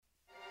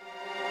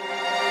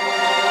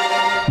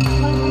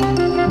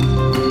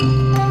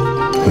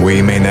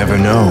We may never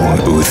know,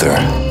 Uther.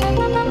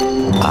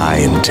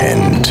 I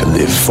intend to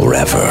live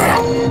forever.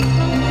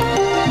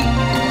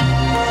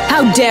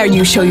 How dare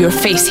you show your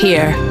face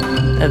here?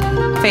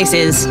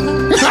 Faces.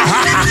 Don't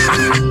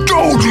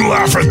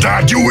laugh at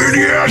that, you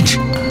idiot!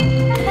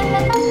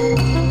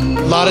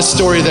 A lot of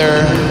story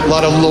there, a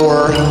lot of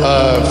lore.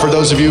 For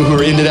those of you who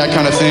are into that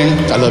kind of thing,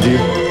 I love you.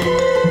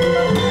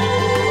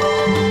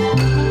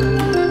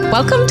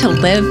 Welcome to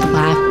Live,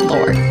 Laugh,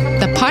 Lore,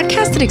 the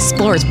podcast that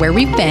explores where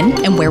we've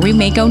been and where we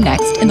may go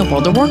next in the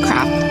world of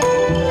Warcraft.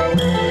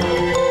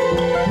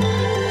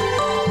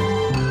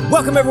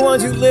 Welcome everyone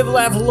to Live,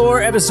 Laugh,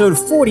 Lore, episode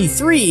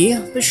 43,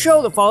 the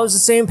show that follows the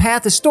same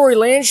path as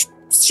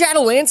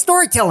Shadowlands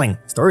storytelling.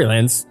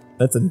 Storylands?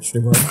 That's an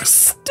interesting one.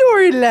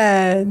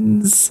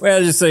 Storylands.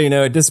 Well, just so you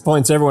know, it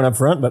disappoints everyone up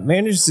front, but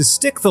manages to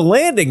stick the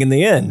landing in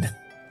the end.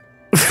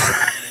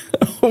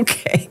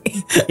 Okay.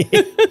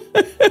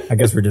 I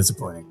guess we're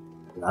disappointing.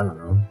 I don't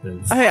know.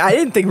 I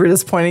didn't think we were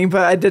disappointing,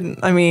 but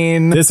I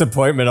mean...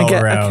 Disappointment all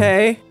around.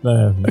 Okay.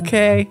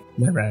 Okay.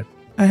 Right.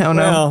 I don't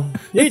know.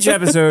 Well, each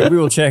episode we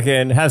will check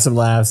in, have some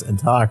laughs, and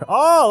talk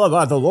all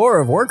about the lore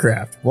of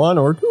Warcraft. One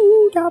or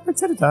two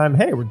topics at a time.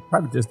 Hey, we're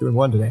probably just doing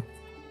one today.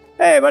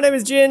 Hey, my name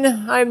is Jin.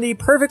 I'm the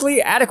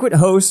perfectly adequate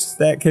host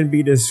that can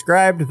be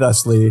described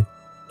thusly: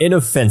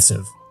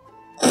 inoffensive.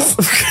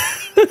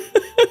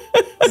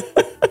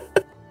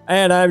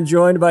 And I'm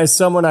joined by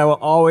someone I will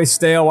always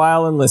stay a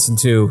while and listen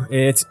to.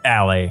 It's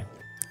Allie.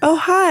 Oh,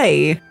 hi.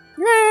 Yay!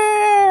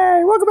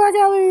 Welcome back,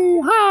 Allie.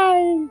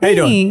 Hi. How you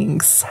doing?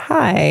 Thanks.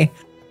 Hi.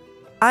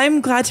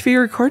 I'm glad to be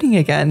recording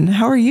again.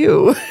 How are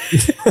you?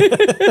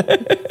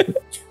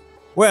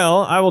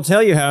 Well, I will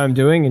tell you how I'm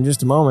doing in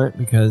just a moment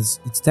because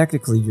it's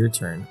technically your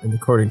turn, and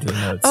according to the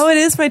notes. Oh, it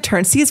is my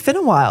turn. See, it's been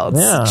a while.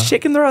 It's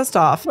shaking the rust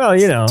off. Well,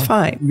 you know, it's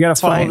fine. You gotta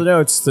follow the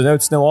notes. The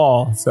notes know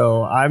all.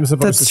 So I'm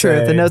supposed to say.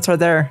 That's true. The notes are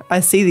there.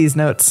 I see these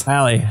notes.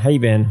 Allie, how you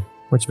been?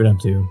 What you been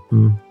up to?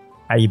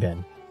 How you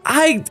been?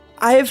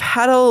 I've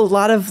had a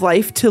lot of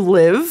life to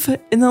live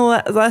in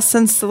the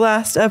since the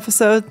last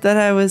episode that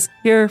I was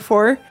here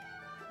for.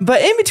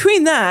 But in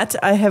between that,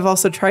 I have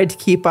also tried to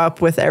keep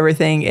up with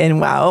everything in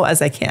WoW as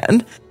I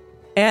can.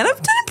 And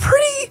I've done a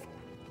pretty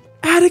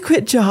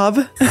adequate job.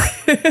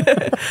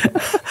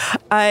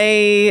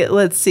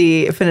 Let's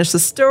see, finished the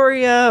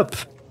story up,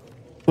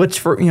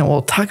 which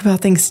we'll talk about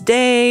things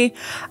today.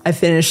 I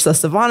finished the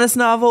Sylvanas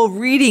novel,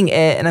 reading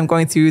it, and I'm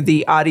going through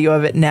the audio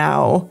of it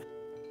now.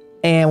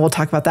 And we'll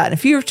talk about that in a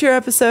future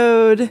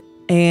episode.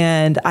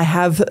 And I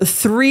have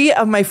 3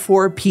 of my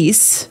 4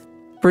 piece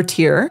for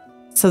tier.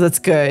 So that's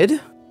good.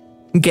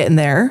 I'm getting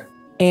there.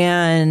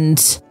 And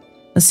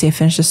let's see, I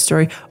finished the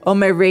story. Oh,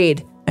 my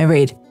raid.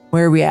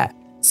 Where are we at?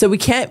 So we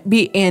can't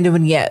beat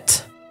Anduin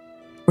yet.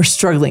 We're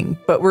struggling,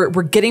 but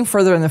we're getting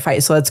further in the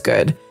fight, so that's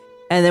good.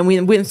 And then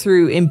we went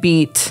through and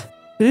beat...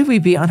 Who did we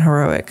beat on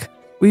Heroic?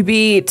 We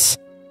beat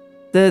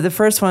the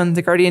first one,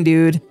 the Guardian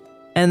dude,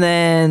 and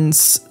then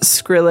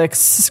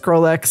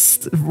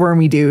Skrillex,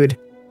 wormy dude.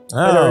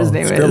 Whatever his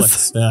name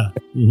is. Yeah.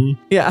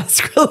 Mm-hmm. Yeah,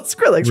 Skrillex,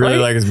 really right?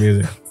 like his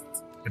music.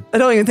 I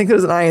don't even think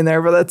there's an I in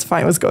there, but that's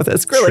fine. Let's go with it.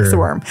 Skrillex the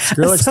worm.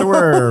 Skrillex the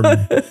worm.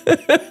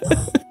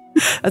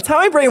 That's how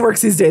my brain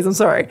works these days. I'm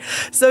sorry.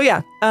 So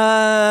yeah.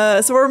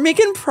 So we're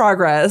making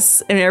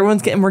progress and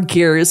everyone's getting more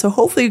gears. So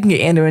hopefully we can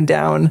get Anduin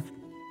down.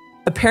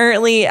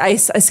 Apparently I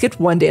skipped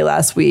one day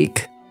last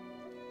week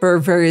for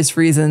various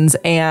reasons.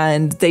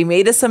 And they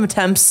made us some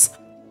attempts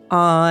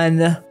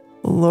on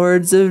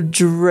Lords of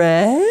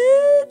Dread.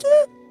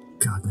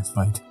 God, this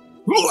fight.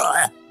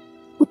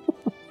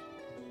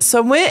 So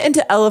I went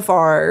into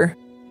LFR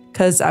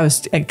because I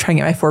was trying to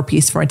get my 4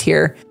 piece for my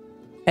tier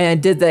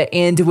and did the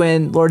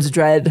Anduin Lords of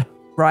Dread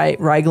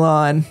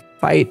Ryglon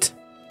fight.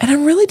 And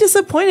I'm really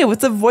disappointed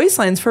with the voice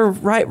lines for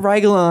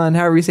Ryglon,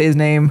 however you say his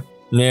name.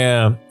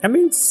 Yeah. I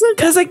mean,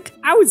 because I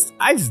was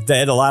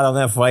dead a lot on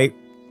that fight.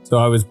 So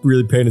I was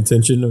really paying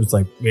attention. I was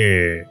like,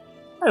 yeah,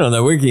 I don't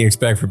know. What can you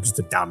expect from just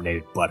a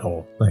dominated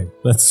butthole? Like,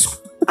 that's...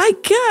 I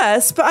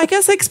guess I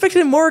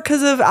expected more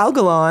because of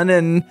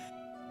Algalon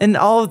and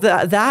all of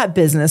that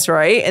business,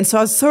 right? And so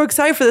I was so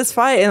excited for this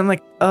fight, and I'm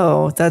like,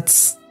 oh,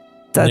 that's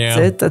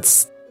it.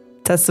 That's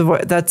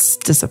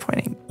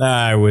disappointing.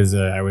 I was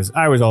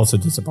also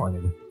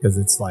disappointed because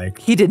it's like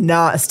he did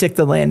not stick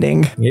the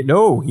landing.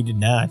 No, he did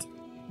not.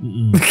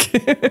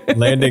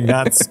 Landing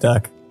not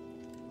stuck.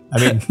 I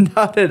mean,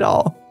 not at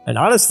all. And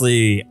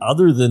honestly,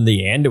 other than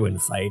the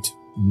Anduin fight,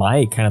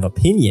 my kind of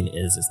opinion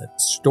is that the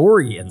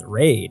story in the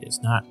raid is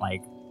not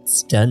like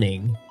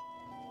stunning.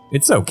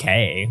 It's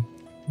okay.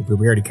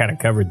 We already kind of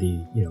covered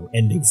the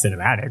ending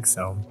cinematic,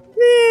 so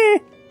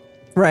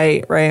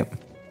right.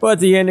 But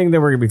the ending that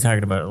we're gonna be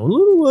talking about in a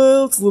little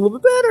while, it's a little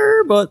bit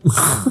better. But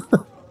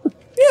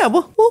yeah,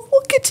 we'll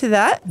get to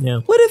that.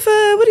 Yeah. What have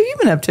you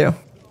been up to?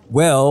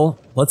 Well,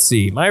 let's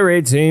see. My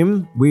raid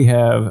team, we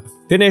have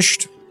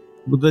finished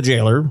with the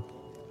jailer.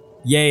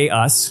 Yay,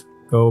 us!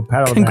 Go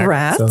pat on the back.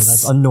 Congrats. So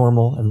that's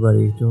unnormal.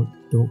 Everybody, don't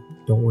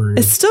worry.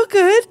 It's still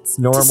good. It's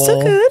normal. It's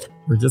still good.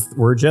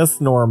 We're just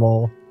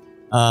normal.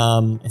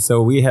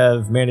 So we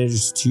have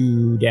managed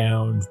to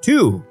down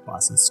 2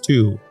 bosses,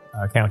 2,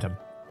 count them,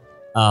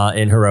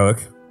 in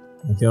Heroic.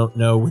 I don't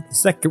know what the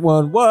second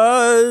one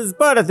was,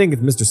 but I think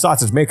it's Mr.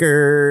 Sausage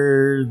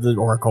Maker, the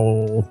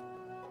Oracle,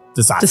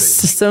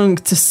 Desasage.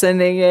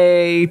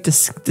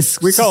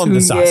 We call him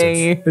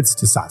Desasage. It's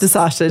Desasage.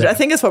 Desasage. Yeah. I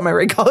think it's what my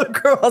regular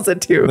girl calls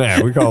it too.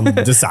 Yeah, we call him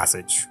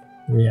Desasage.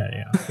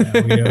 Yeah.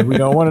 We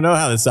don't want to know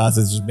how the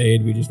sausage is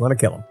made. We just want to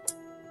kill him.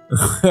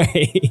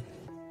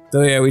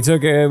 So yeah, we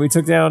took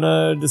down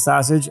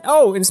Desasage.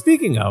 Oh, and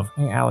speaking of,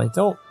 hey Allie,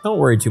 don't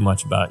worry too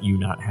much about you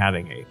not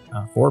having a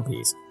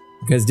 4-piece,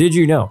 because did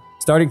you know,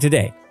 starting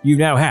today, you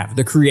now have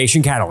the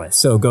Creation Catalyst.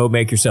 So go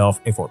make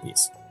yourself a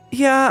 4-piece.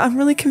 Yeah, I'm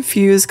really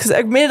confused because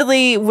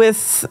admittedly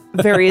with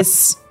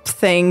various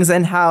things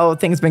and how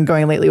things have been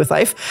going lately with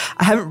life,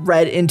 I haven't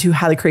read into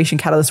how the Creation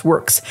Catalyst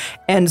works.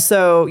 And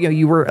so,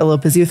 you were a little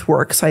busy with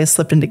work, so I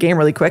slipped into game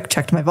really quick,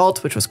 checked my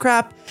vault, which was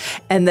crap.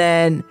 And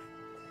then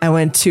I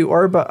went to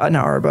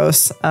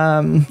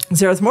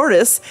Zereth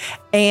Mortis,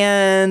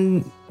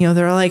 and,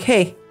 they're like,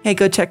 hey,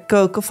 go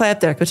fly up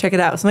there, go check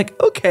it out. So I'm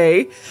like,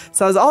 okay.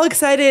 So I was all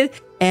excited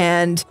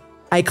and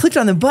I clicked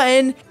on the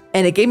button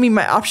and it gave me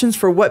my options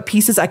for what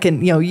pieces I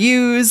can,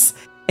 use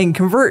and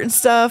convert and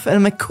stuff. And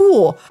I'm like,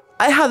 cool,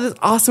 I have this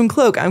awesome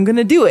cloak. I'm going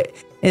to do it.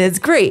 And it's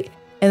great.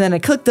 And then I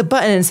clicked the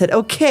button and said,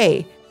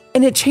 okay.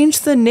 And it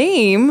changed the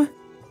name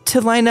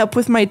to line up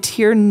with my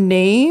tier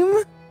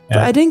name. But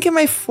I didn't get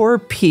my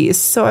 4-piece.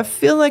 So I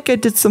feel like I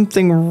did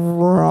something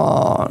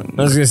wrong.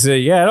 I was going to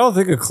say, I don't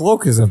think a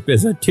cloak is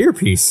a tier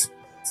piece.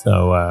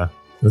 So,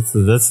 that's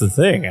the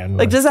thing. And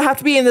does it have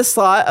to be in the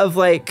slot of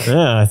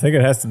Yeah, I think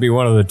it has to be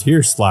one of the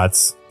tier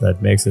slots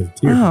that makes it a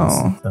tier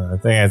piece. So I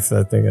think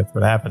that's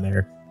what happened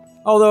there.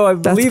 Although I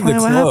believe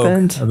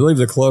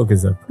the cloak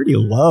is a pretty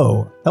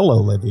low. Hello,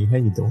 Libby. How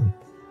you doing?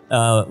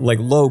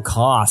 Low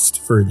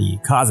cost for the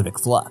Cosmic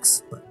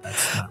Flux. But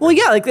that's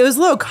not it was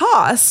low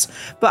cost,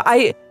 but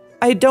I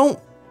could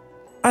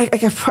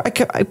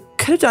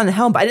have done a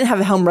helm, but I didn't have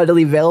a helm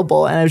readily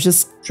available, and I was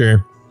just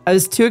sure. I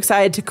was too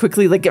excited to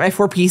quickly get my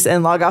 4-piece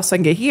and log off so I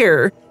can get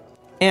here.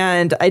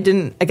 And I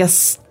didn't, I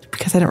guess,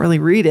 because I didn't really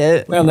read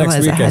it. Well, next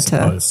week, I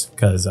suppose,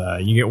 because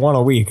you get one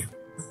a week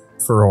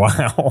for a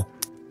while.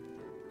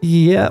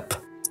 Yep.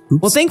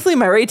 Oops. Well, thankfully,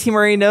 my raid team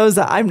already knows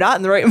that I'm not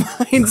in the right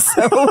mind,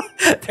 so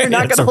they're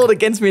not going to hold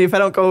against me if I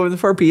don't go over the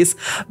 4-piece.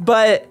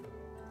 But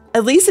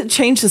at least it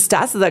changed the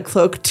stats of that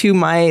cloak to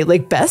my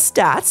best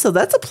stats, so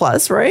that's a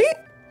plus, right?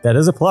 That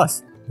is a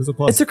plus.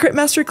 It's a crit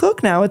mastery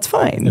cloak now. It's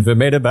fine. If it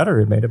made it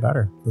better, it made it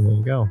better. So there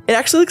you go. It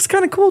actually looks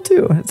kind of cool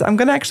too. I'm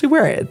gonna actually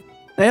wear it.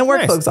 I don't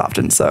wear cloaks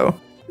often, so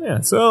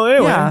yeah. So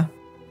anyway,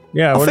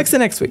 I'll fix it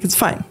next week. It's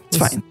fine. It's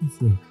fine.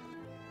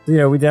 So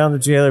yeah, we down the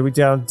jailer. We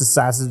down the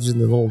sausage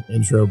and the little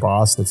intro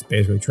boss. That's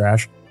basically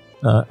trash.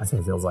 That's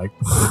what it feels like.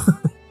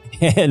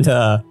 And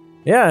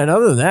and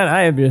other than that,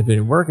 I have just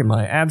been working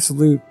my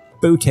absolute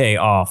booty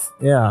off.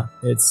 Yeah,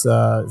 it's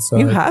so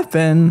you have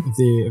been.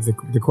 If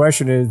the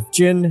question is,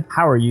 Jin,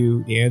 how are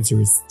you? The answer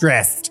is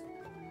stressed.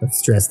 I'm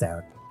stressed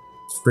out.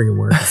 It's freaking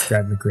work. It's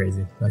driving me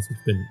crazy. That's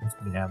what's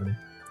been happening.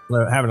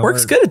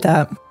 Work's good at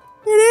that.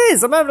 It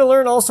is. I'm having to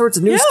learn all sorts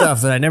of new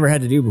stuff that I never had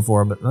to do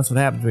before. But that's what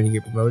happens when you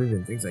get promoted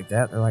and things like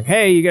that. They're like,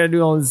 hey, you got to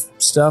do all this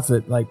stuff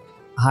that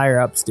higher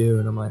ups do,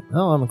 and I'm like,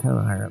 oh, I'm kind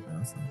of higher up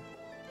now. So,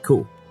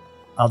 cool,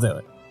 I'll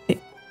do it.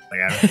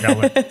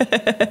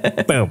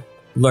 Boom,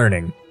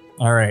 learning.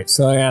 All right,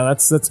 so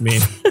that's me.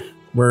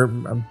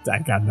 I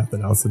got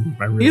nothing else in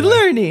my real You're life.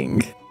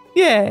 learning,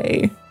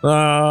 yay!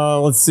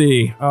 Let's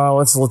see.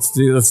 Let's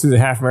do the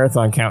half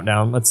marathon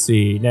countdown. Let's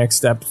see.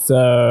 Next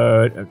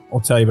episode, I'll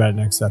tell you about it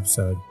next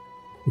episode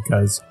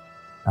because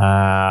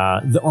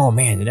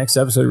the next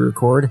episode we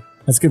record,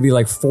 that's gonna be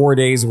 4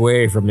 days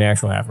away from the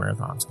actual half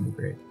marathon. It's gonna be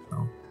great.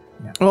 So,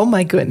 yeah. Oh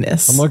my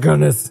goodness! Oh my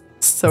goodness!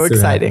 So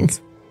exciting.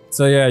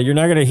 So yeah, you're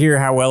not going to hear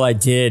how well I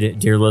did,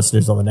 dear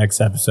listeners, on the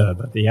next episode.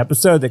 But the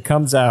episode that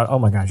comes out, oh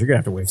my gosh, you're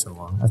going to have to wait so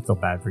long. I feel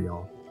bad for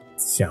y'all.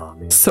 So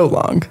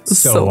long.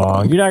 So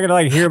long. You're not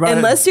going to hear about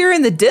Unless you're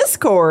in the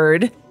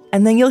Discord,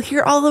 and then you'll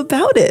hear all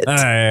about it.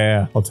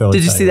 Yeah. I'll totally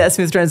Did you see that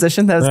smooth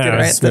transition? That was good,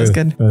 right? Smooth. That was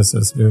good. That was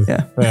so smooth.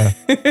 Yeah.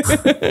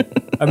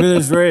 I mean,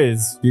 there's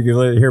ways you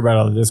can hear about it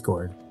on the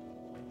Discord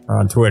or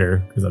on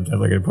Twitter, because I'm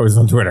definitely going to post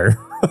on Twitter.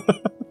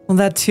 Well,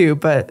 that too,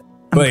 but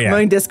I'm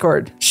promoting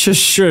Discord.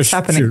 Shush.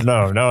 Happening.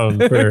 No, on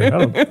Twitter. I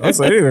don't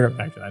say anything.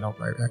 Actually, I don't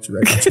write much on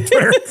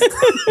Twitter.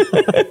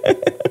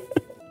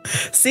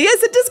 See,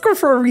 it's a Discord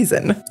for a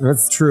reason.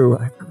 That's true.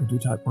 I probably do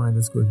talk more on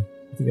Discord.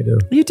 I think I do.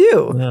 You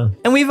do. Yeah.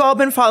 And we've all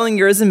been following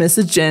yours and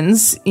Mrs.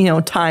 Jin's,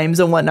 times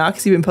and whatnot,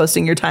 because you've been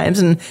posting your times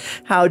and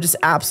how just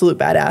absolute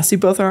badass you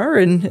both are,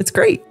 and it's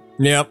great.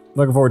 Yep.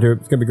 Looking forward to it.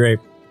 It's going to be great.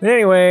 But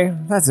anyway,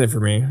 that's it for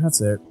me.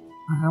 That's it.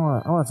 I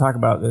want to talk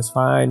about this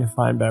fine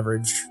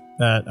beverage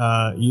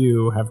that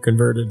you have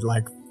converted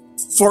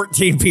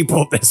 14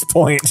 people at this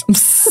point. I'm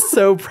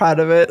so proud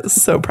of it.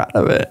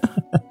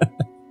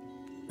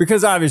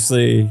 Because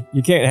obviously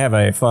you can't have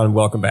a fun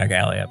Welcome Back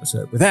Alley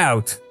episode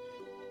without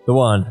the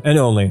one and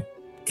only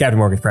Captain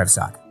Morgan's Private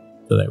Stock.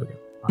 So there we go.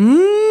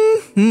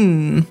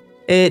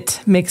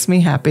 It makes me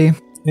happy.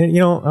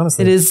 And,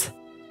 honestly, It is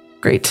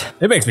great.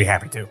 It makes me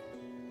happy too.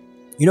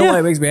 You know why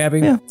it makes me happy?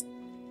 Yeah.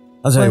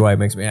 I'll tell you why it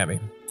makes me happy.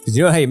 Because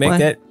you know how you make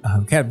that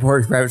Captain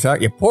Pork's private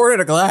shot? You pour it in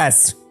a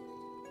glass.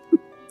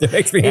 It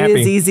makes me happy. It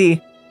is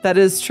easy. That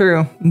is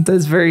true. That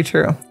is very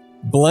true.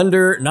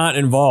 Blender not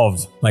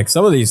involved. Like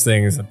some of these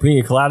things, the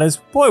pina coladas,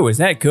 boy, was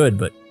that good,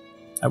 but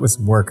that was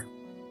some work.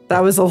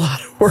 That was a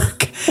lot of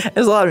work. It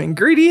was a lot of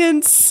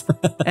ingredients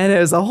and it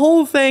was a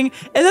whole thing.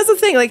 And that's the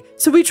thing. Like,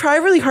 so we try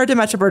really hard to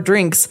match up our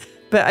drinks,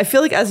 but I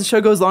feel like as the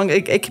show goes along,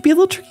 it can be a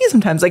little tricky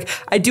sometimes. Like,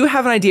 I do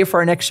have an idea for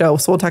our next show,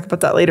 so we'll talk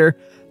about that later.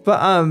 But,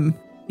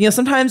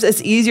 sometimes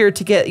it's easier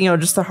to get,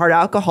 just the hard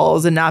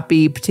alcohols and not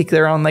be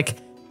particular on like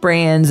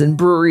brands and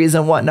breweries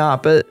and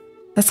whatnot. But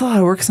that's a lot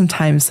of work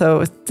sometimes.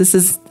 So this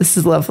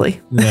is lovely.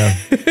 Yeah.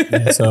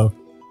 So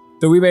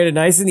we made it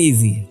nice and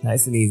easy,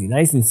 nice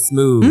and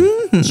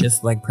smooth,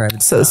 just like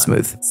private. So stock.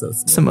 smooth. So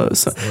smooth.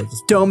 So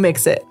don't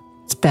mix it.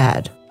 It's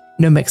bad.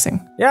 No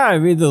mixing. Yeah, I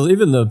mean,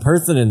 even the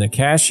person in the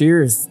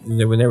cashiers,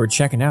 when they were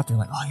checking out, they're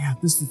like, "Oh yeah,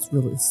 this is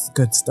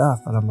good stuff,"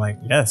 and I'm like,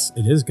 "Yes,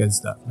 it is good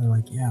stuff." And they're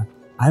like, "Yeah,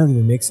 I don't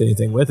even mix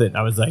anything with it." And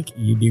I was like,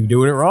 "You're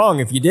doing it wrong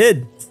if you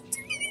did."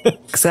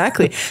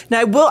 Exactly.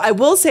 Now I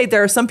will say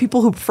there are some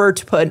people who prefer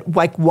to put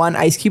like one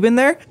ice cube in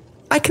there.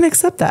 I can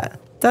accept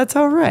that. That's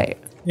all right.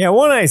 Yeah,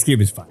 one ice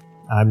cube is fine.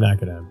 I'm not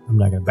gonna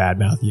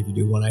badmouth you if you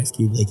do one ice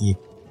cube like you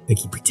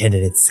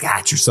pretended it's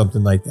scotch or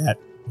something like that.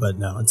 But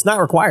no, it's not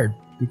required.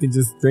 You can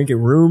just drink it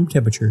room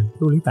temperature.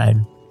 Totally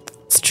fine.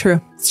 It's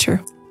true.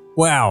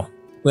 Wow.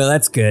 Well,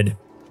 that's good.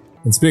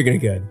 And speaking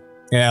of good,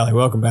 hey, Allie,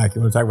 welcome back.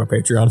 You want to talk about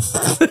Patreon?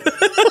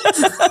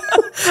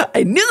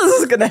 I knew this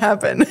was going to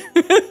happen.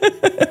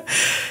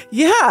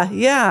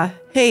 Yeah.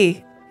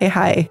 Hey,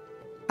 hi.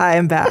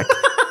 I'm back.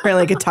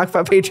 Apparently I can talk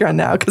about Patreon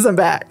now because I'm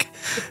back.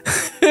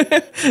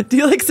 Do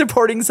you like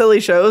supporting silly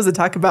shows and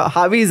talk about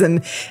hobbies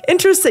and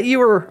interests that you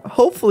were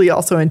hopefully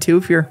also into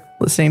if you're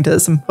listening to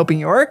this? I'm hoping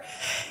you are.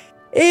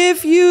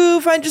 If you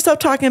find yourself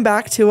talking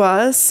back to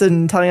us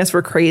and telling us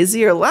we're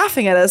crazy or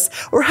laughing at us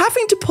or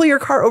having to pull your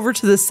car over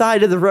to the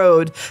side of the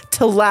road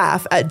to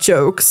laugh at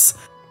jokes,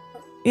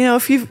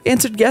 if you've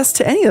answered yes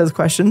to any of those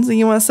questions and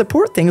you want to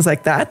support things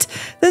like that,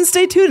 then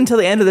stay tuned until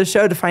the end of the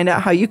show to find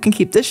out how you can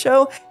keep this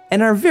show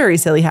and our very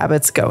silly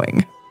habits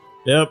going.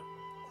 Yep.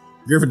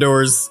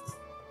 Gryffindors.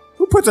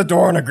 Who puts a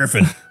door on a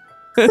griffin?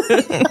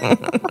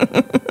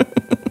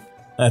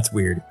 That's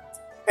weird.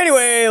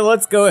 Anyway,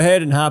 let's go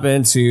ahead and hop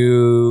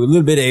into a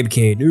little bit of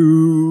ABK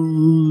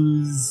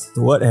news.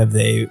 What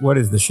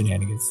is the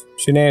shenanigans?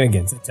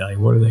 Shenanigans, I tell you.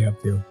 What are they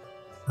up to?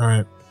 All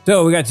right.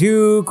 So we got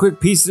 2 quick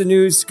pieces of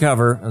news to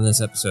cover on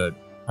this episode.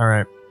 All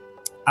right.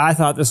 I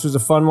thought this was a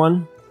fun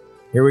one.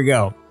 Here we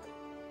go.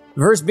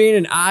 The first being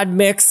an odd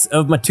mix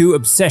of my 2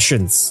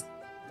 obsessions.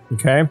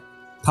 Okay?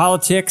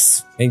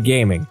 Politics and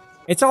gaming.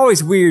 It's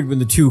always weird when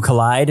the 2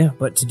 collide,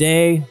 but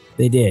today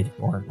they did.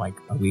 Or like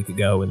a week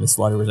ago when this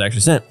letter was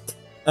actually sent.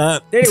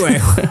 Anyway,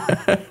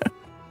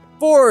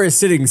 4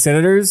 sitting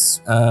senators.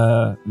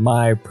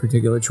 My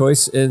particular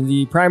choice in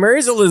the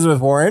primaries, Elizabeth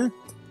Warren.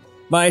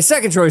 My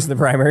second choice in the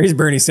primaries,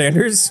 Bernie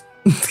Sanders.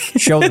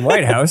 Sheldon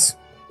Whitehouse.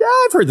 Yeah,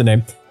 I've heard the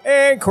name.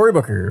 And Cory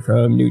Booker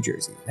from New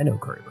Jersey. I know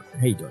Cory Booker.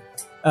 How you doing?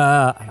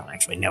 I don't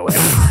actually know him.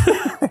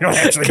 I don't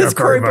actually know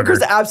Cory Booker.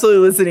 Booker's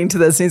absolutely listening to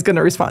this and he's going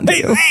to respond to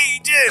you.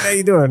 Hey, Jen, how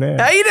you doing, man?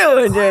 How you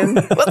doing, Jen?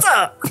 What's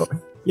up?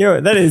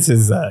 That is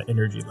his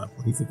energy level.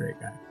 He's a great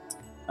guy.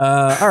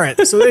 All right,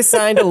 so they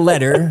signed a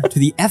letter to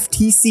the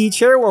FTC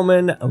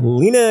chairwoman,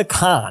 Lena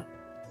Khan,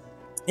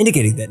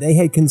 indicating that they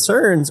had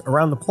concerns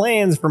around the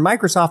plans for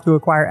Microsoft to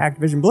acquire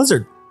Activision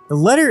Blizzard. The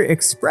letter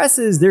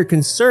expresses their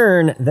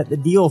concern that the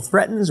deal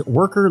threatens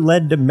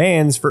worker-led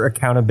demands for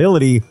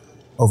accountability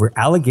over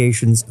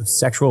allegations of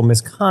sexual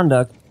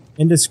misconduct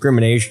and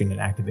discrimination at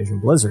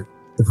Activision Blizzard.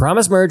 The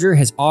promised merger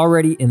has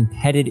already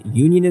impeded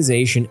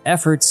unionization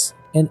efforts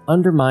and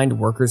undermined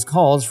workers'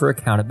 calls for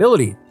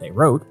accountability, they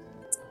wrote.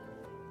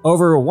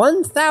 Over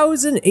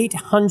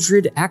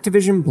 1,800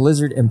 Activision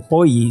Blizzard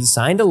employees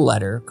signed a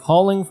letter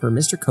calling for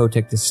Mr.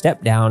 Kotick to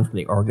step down from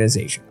the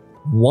organization.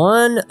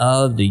 One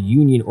of the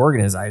union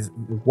organizers,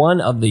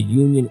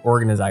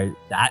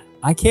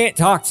 I can't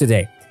talk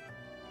today.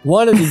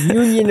 One of the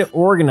union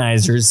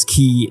organizers'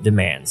 key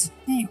demands.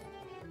 Damn,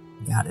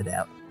 got it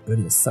out.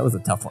 Goodness, that was a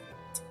tough one.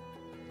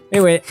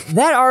 Anyway,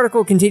 that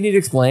article continued to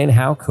explain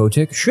how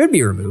Kotick should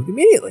be removed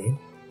immediately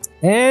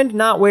and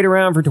not wait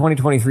around for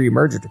 2023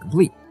 merger to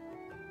complete.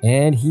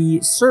 And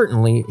he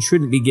certainly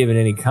shouldn't be given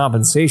any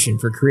compensation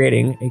for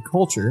creating a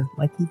culture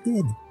like he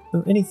did.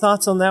 So any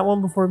thoughts on that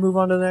one before we move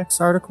on to the next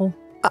article?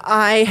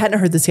 I hadn't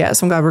heard this yet,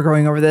 so I'm glad we're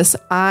going over this.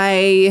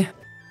 I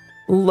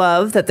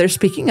love that they're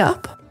speaking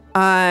up.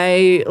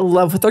 I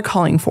love what they're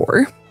calling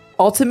for.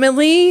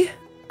 Ultimately,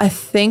 I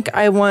think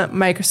I want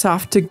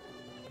Microsoft to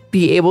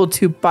be able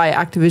to buy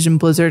Activision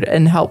Blizzard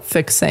and help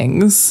fix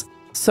things.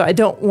 So I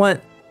don't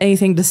want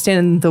anything to stand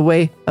in the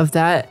way of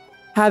that.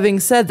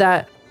 Having said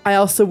that, I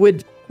also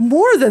would,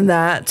 more than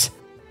that,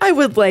 I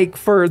would like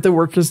for the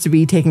workers to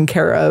be taken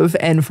care of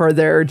and for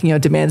their,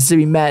 demands to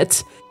be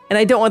met And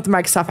I don't want the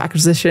Microsoft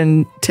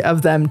acquisition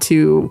of them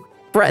to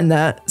threaten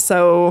that.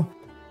 So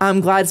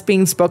I'm glad it's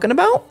being spoken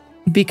about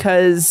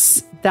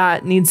because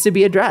that needs to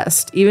be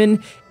addressed.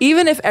 Even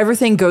if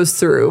everything goes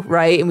through,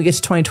 right? And we get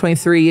to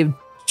 2023,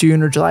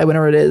 June or July,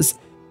 whenever it is,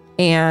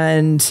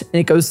 and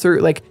it goes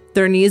through, like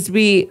there needs to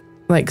be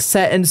like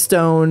set in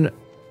stone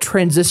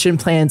transition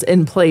plans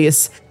in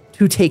place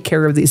to take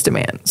care of these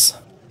demands.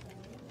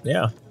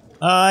 Yeah,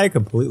 I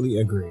completely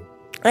agree.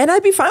 And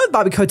I'd be fine with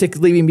Bobby Kotick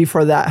leaving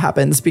before that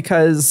happens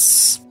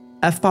because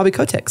F Bobby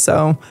Kotick.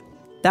 So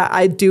that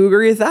I do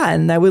agree with that.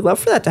 And I would love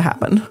for that to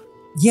happen.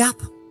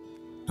 Yep.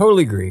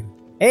 Totally agree.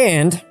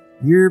 And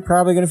you're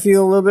probably going to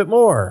feel a little bit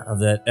more of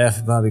that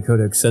F Bobby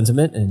Kotick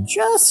sentiment in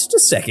just a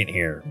second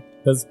here.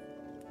 Because,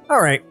 all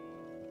right.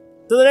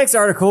 So the next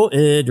article,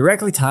 it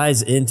directly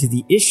ties into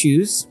the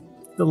issues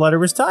the letter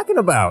was talking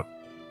about.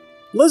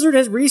 Blizzard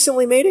has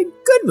recently made a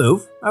good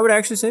move. I would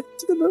actually say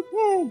it's a good move.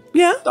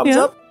 Yeah. Thumbs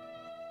up.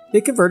 They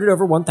converted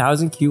over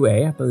 1,000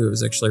 QA. I believe it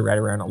was actually right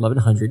around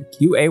 1,100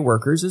 QA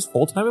workers as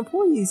full-time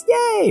employees.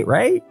 Yay,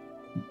 right?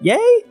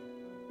 Yay?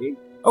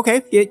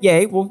 Okay,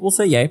 yay. We'll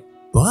say yay.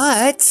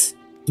 But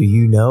do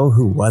you know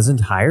who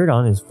wasn't hired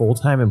on as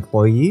full-time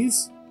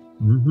employees?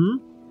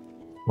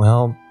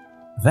 Well,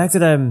 the fact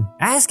that I'm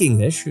asking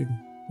this should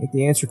make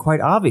the answer quite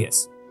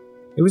obvious.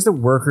 It was the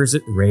workers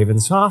at Raven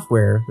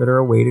Software that are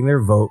awaiting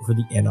their vote for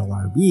the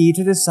NLRB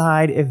to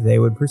decide if they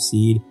would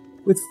proceed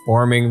with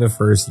forming the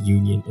first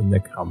union in the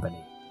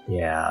company.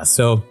 Yeah,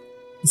 so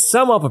to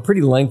sum up a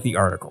pretty lengthy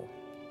article,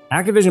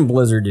 Activision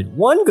Blizzard did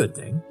one good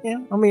thing. Yeah,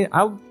 I mean,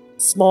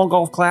 small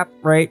golf clap,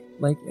 right?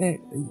 Like,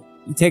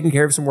 you're taking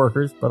care of some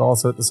workers, but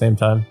also at the same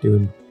time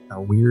doing a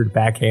weird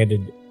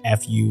backhanded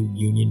FU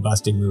union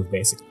busting move,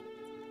 basically.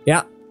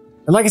 Yeah.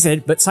 And like I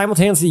said, but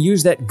simultaneously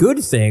use that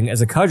good thing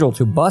as a cudgel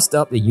to bust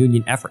up the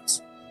union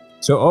efforts.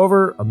 So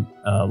over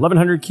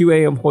 1,100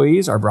 QA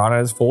employees are brought on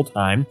as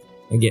full-time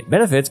and get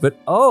benefits, but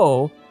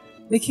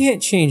they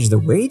can't change the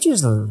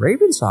wages of the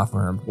Raven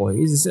Software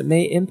employees as it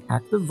may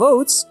impact the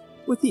votes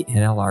with the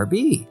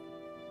NLRB.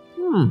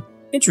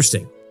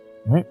 Interesting.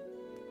 All right.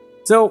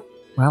 So,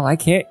 well, I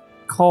can't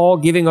call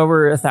giving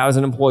over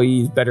 1,000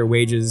 employees better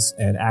wages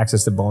and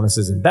access to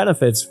bonuses and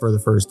benefits for the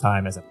first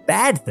time as a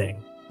bad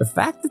thing. The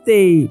fact that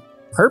they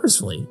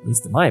purposefully, at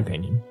least in my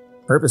opinion,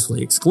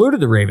 excluded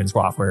the Raven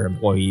Software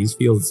employees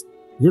feels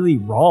really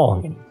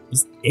wrong and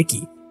just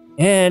icky,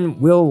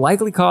 and will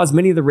likely cause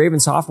many of the Raven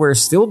Software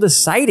still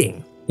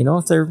deciding,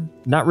 if they're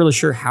not really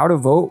sure how to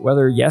vote,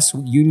 whether yes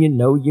union,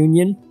 no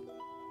union,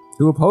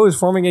 to oppose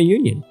forming a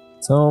union.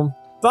 So,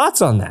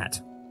 thoughts on that?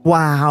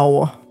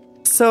 Wow.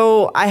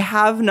 So I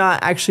have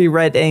not actually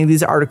read any of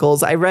these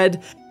articles. I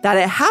read that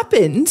it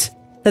happened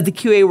that the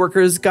QA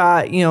workers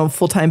got,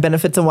 full-time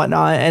benefits and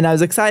whatnot. And I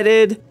was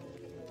excited.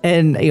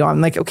 And,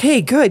 I'm like,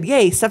 okay, good.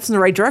 Yay. Steps in the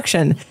right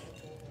direction.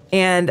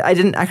 And I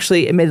didn't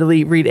actually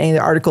admittedly read any of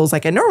the articles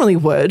like I normally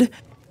would.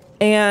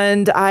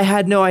 And I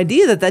had no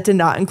idea that did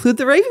not include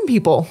the Raven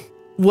people.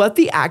 What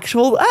the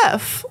actual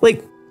F?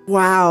 Like,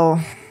 wow.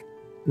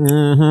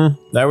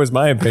 That was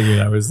my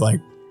opinion. I was like,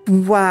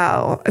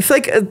 wow. I feel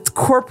like a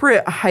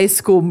corporate high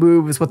school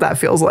move is what that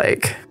feels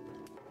like.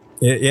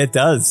 It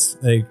does.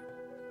 Like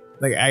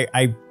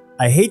I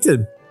hate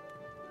to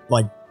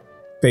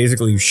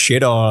basically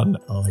shit on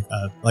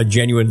a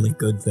genuinely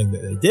good thing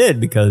that they did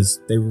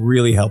because they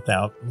really helped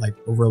out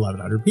over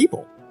 1,100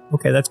 people.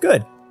 Okay, that's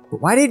good.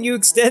 But why didn't you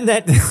extend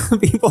that to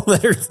people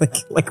that are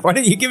why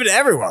didn't you give it to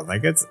everyone?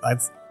 It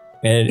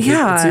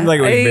seemed like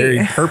it was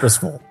very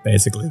purposeful.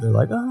 Basically, they're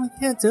like, I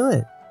can't do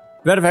it.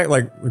 Matter of fact,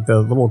 with the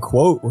little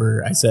quote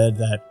where I said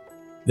that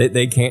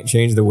they can't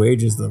change the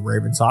wages of the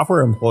Raven Software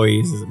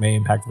employees as it may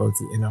impact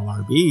votes at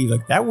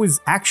NLRB. That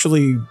was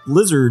actually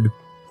Blizzard,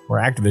 or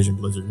Activision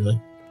Blizzard,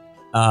 really.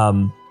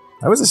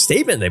 That was a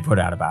statement they put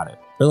out about it.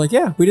 They're like,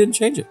 yeah, we didn't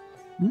change it.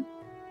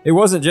 It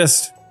wasn't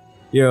just,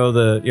 I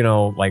think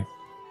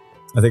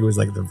it was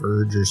The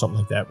Verge or something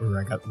like that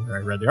where I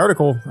read the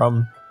article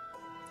from.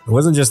 It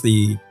wasn't just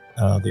the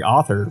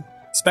author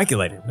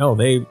speculating. No,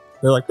 they're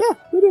like, yeah,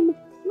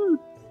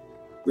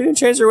 we didn't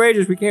change their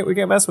wages. We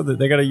can't mess with it.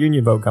 They got a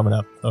union vote coming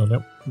up. Oh,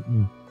 no.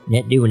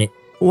 Not doing it.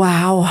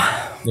 Wow.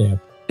 Yeah.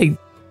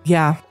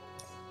 Yeah.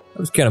 That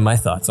was kind of my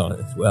thoughts on it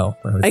as well.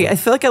 I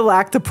feel like I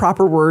lack the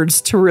proper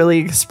words to really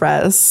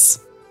express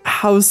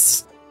how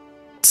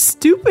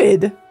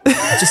stupid.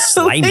 Just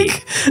slimy.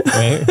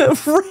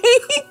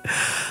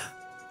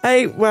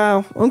 Right?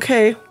 Wow.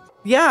 Okay.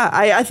 Yeah,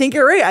 I think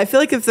you're right. I feel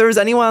like if there was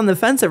anyone on the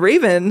fence at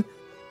Raven,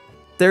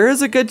 there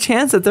is a good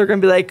chance that they're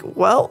going to be like,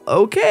 well,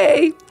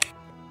 okay.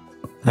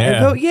 I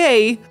vote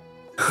yay.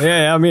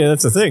 Yeah, I mean,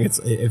 that's the thing.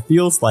 It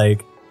feels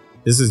like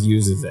this is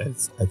used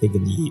as, I think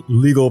in the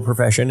legal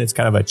profession, it's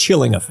kind of a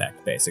chilling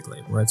effect, basically,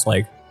 where it's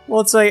like,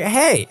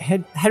 hey,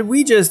 had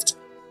we just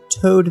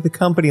towed the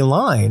company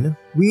line,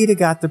 we'd have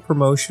got the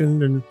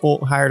promotion and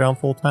hired on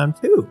full time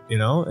too,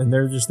 And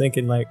they're just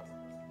thinking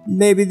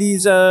maybe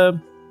these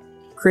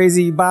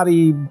crazy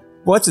Bobby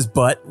what's his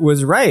butt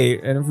was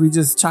right, and if we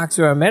just talk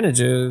to our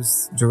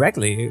managers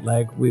directly,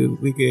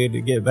 we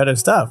could get better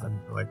stuff, and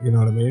you know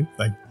what I mean?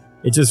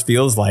 it just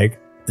feels like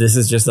this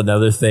is just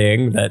another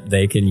thing that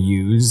they can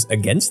use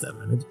against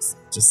them. And it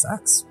just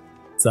sucks.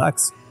 It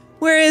sucks.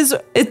 Whereas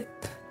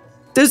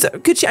there's a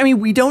good chance, I mean,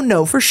 we don't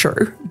know for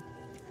sure,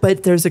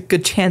 but there's a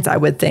good chance, I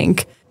would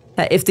think,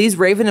 that if these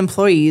Raven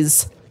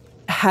employees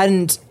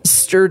hadn't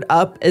stirred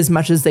up as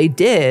much as they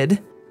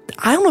did,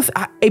 I don't know if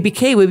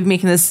ABK would be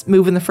making this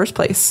move in the first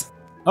place.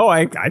 Oh,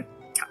 I kind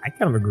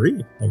of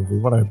agree. Like, if we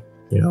want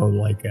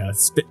to,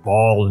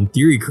 spitball and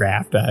theory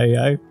craft,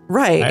 I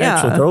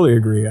actually totally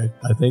agree. I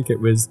think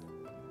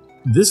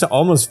this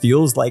almost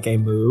feels like a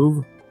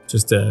move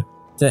just to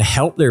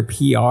help their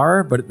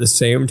PR, but at the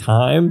same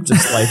time,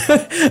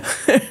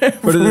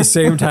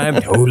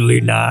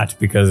 totally not,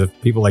 because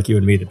of people like you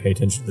and me that pay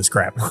attention to this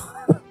crap.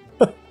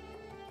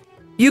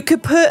 You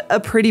could put a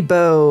pretty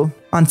bow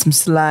on some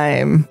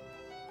slime,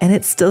 and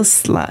it's still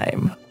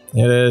slime.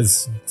 It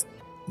is.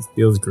 It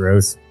feels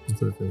gross.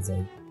 That's what it feels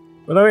like.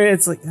 But I mean,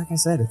 it's like I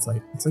said, it's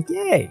like,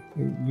 yay,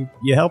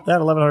 you helped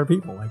out 1,100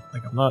 people. Like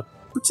I'm not.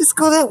 But just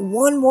go that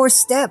one more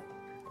step.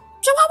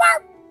 Just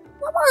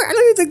one more. I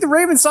don't even think the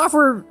Raven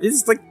Software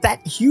is like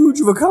that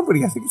huge of a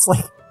company. I think it's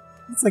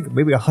like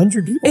maybe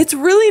 100 people. It's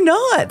really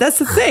not. That's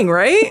the thing,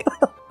 right?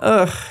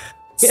 Ugh.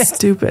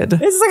 Stupid.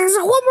 It's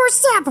one more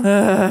step.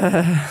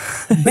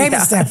 Baby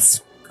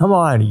steps. Come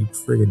on, you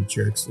friggin'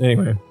 jerks.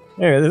 Anyway,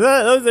 there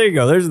you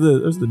go. There's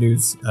the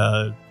news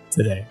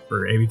today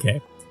for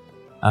ABK.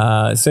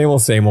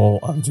 Same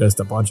old, just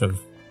a bunch of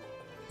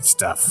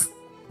stuff.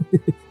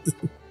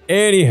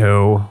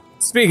 Anywho,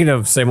 speaking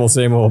of same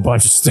old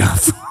bunch of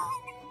stuff,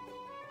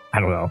 I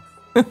don't know.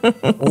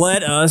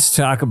 Let us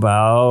talk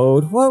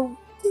about what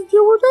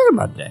we're talking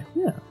about today.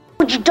 Yeah.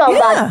 What you talking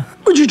about?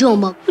 What you talking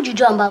about? What you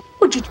talking about?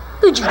 What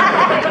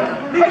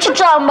you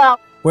talking about?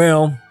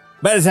 Well,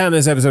 by the time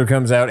this episode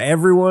comes out,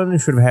 everyone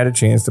should have had a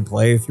chance to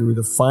play through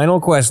the final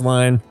quest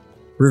line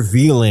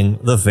revealing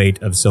the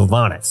fate of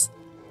Sylvanas.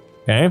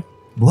 Okay?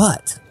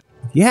 But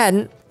if you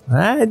hadn't,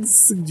 I'd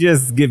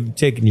suggest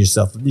taking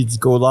yourself. You just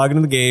go log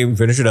into the game,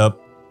 finish it up.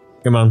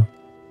 Come on.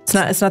 It's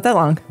not that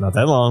long. Not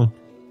that long.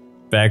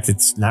 In fact,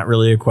 it's not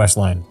really a quest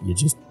line. You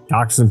just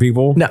talk to some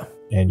people. No.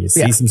 And you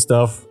see some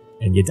stuff.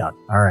 And you're done.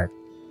 All right.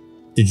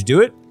 Did you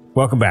do it?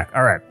 Welcome back.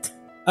 All right.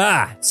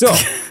 So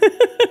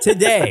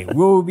today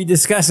we'll be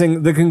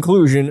discussing the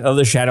conclusion of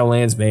the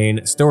Shadowlands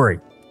main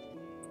story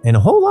and a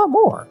whole lot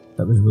more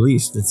that was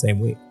released the same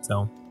week.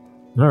 So,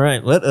 all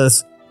right, let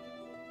us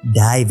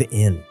dive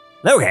in.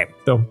 Okay.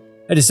 So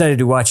I decided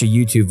to watch a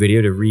YouTube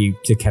video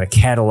to kind of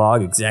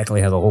catalog exactly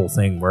how the whole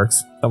thing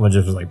works. Someone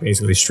just was like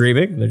basically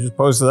streaming and they just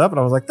posted it up and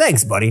I was like,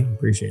 thanks, buddy.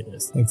 Appreciate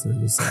this. Thanks for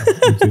this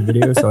YouTube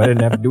video. So I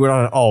didn't have to do it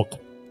on an alt.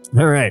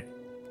 All right.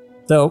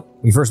 So,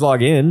 we first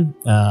log in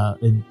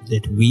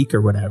that week or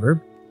whatever.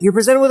 You're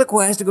presented with a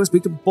quest to go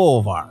speak to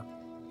Bolvar.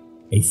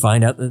 And you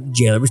find out that the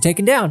jailer was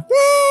taken down. Yay,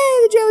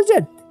 the jailer's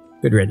dead.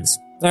 Good riddance.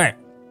 All right.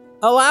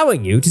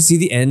 Allowing you to see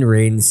the end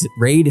raid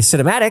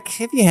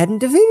cinematic if you hadn't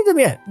defeated him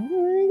yet. There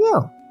you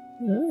go.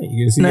 All right,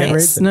 you gonna see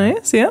nice, the end raid?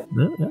 Nice, yeah.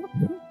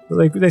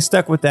 So they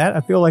stuck with that. I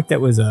feel like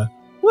that was a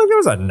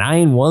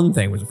 9-1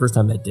 thing was the first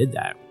time they did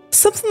that.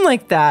 Something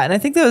like that. And I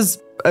think that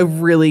was a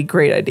really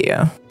great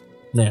idea.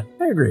 Yeah,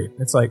 I agree.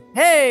 It's like,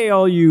 hey,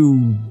 all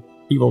you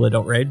people that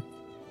don't raid.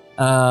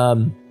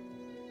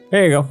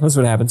 There you go. That's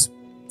what happens.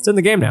 It's in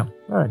the game now.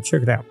 All right,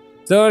 check it out.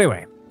 So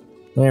anyway,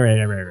 all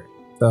right.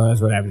 So that's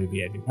what happens at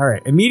the end. All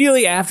right.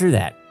 Immediately after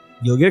that,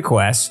 you'll get a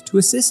quest to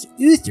assist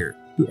Uther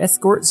to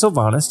escort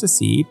Sylvanas to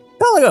see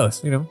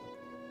Pelagos, the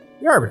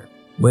Arbiter.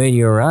 When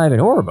you arrive in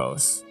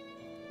Oribos,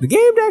 the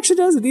game actually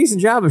does a decent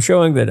job of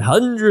showing that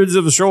hundreds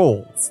of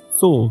souls,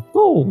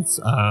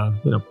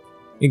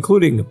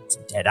 including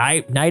some dead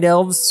night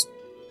elves,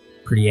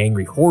 pretty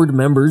angry horde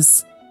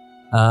members,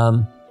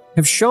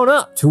 have shown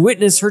up to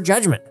witness her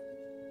judgment.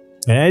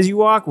 And as you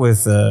walk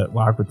with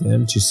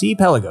them to see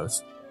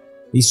Pelagos,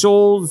 these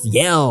souls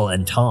yell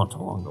and taunt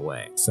along the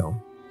way. So,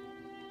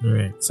 all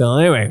right. So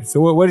anyway,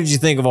 what did you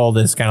think of all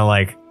this? Kind of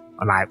like,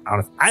 I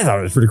thought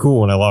it was pretty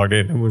cool when I logged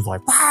in. It was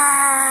like,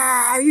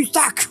 you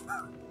suck.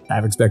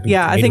 I've expected.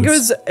 Yeah, I think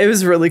it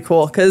was really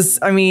cool because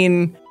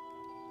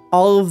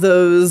all of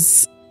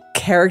those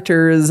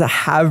characters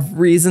have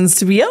reasons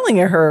to be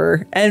yelling at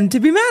her and to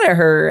be mad at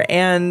her,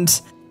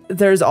 and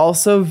there's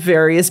also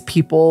various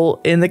people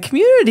in the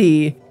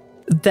community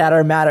that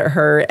are mad at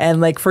her,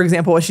 and like, for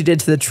example, what she did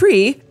to the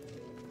tree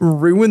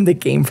ruined the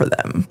game for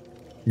them.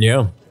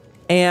 Yeah.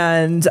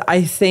 And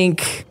I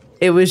think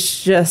it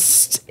was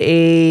just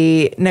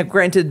now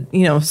granted,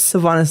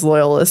 Sylvanas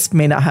loyalists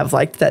may not have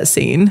liked that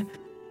scene,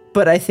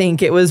 but I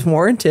think it was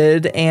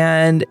warranted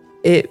and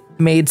it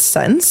made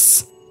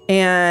sense.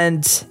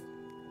 And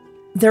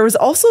there was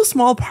also a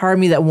small part of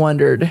me that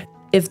wondered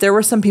if there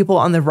were some people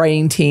on the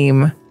writing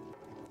team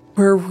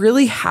who are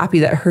really happy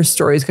that her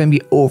story is going to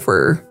be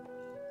over.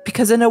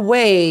 Because in a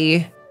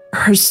way,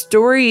 her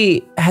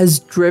story has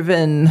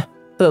driven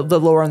the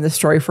lore on the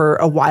story for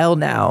a while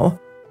now.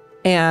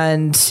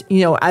 And,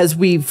 as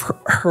we've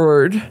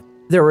heard,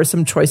 there were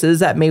some choices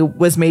that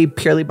was made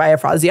purely by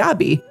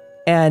Afraziabi.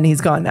 And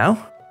he's gone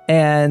now.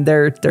 And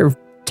they're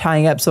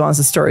tying up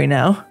Sylvanas' story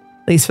now,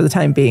 at least for the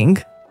time being.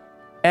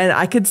 And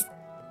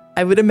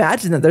I would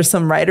imagine that there's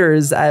some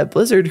writers at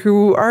Blizzard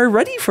who are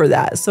ready for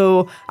that.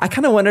 So I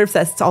kind of wonder if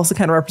that's also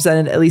kind of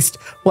represented at least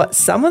what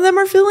some of them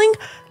are feeling.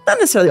 Not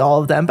necessarily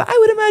all of them, but I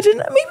would imagine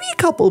maybe a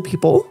couple of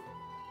people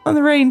on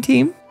the writing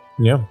team.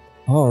 Yeah.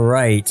 All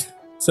right.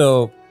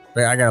 So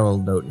I got a little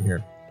note in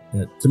here.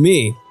 To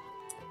me,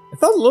 it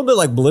felt a little bit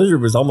like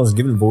Blizzard was almost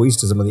giving voice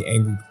to some of the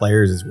angry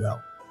players as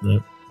well. Yeah.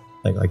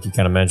 Like you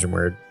kind of mentioned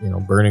where,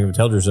 burning of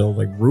Teldrassil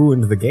like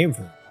ruined the game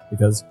for them.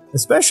 Because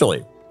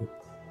especially,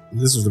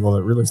 this was the one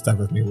that really stuck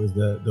with me, was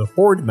the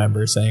Horde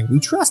member saying, "We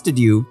trusted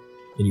you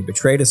and you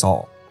betrayed us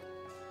all."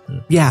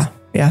 Yeah.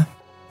 The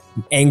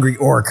angry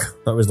orc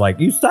that was like,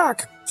 "You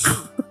suck."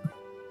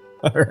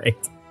 All right.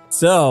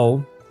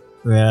 So,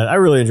 man, I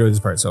really enjoyed this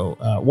part. So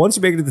once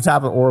you make it to the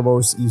top of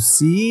Oribos, you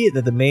see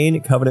that the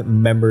main Covenant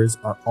members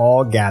are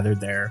all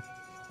gathered there,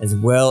 as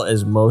well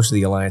as most of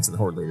the Alliance and the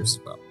Horde leaders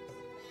as well.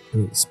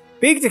 And you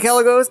speak to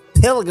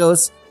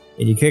Pelagos,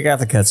 and you kick off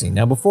the cutscene.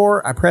 Now,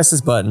 before I press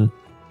this button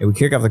and we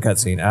kick off the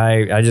cutscene,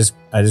 I just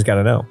got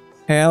to know.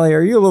 Hey, Allie,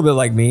 are you a little bit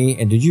like me?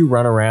 And did you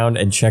run around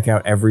and check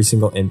out every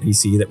single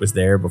NPC that was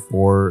there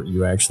before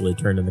you actually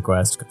turned in the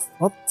quest? 'Cause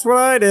that's what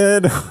I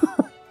did.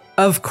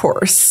 Of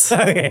course.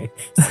 Okay.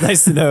 It's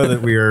nice to know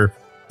that we are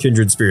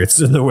kindred spirits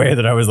in the way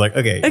that I was like,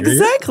 okay.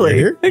 Exactly.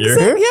 You're here?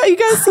 Exactly. Yeah, you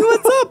guys see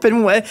what's up.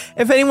 And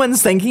if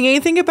anyone's thinking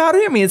anything about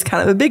it, I mean, it's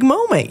kind of a big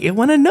moment. You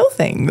want to know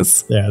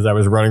things. Yeah, as I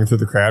was running through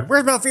the crowd,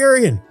 where's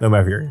Malfurion? No,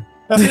 Malfurion.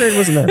 Malfurion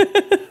wasn't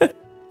there.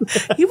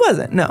 He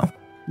wasn't, no.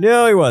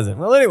 No, he wasn't.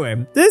 Well,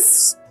 anyway,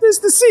 this is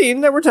the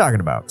scene that we're talking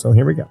about. So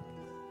here we go.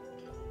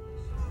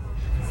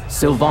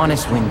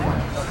 Sylvanas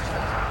Windworm,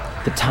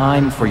 the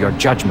time for your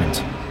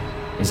judgment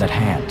is at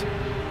hand.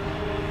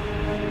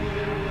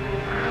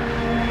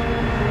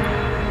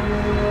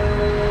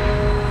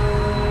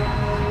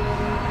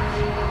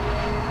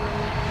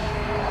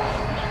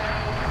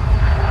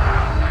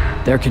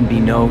 There can be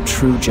no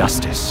true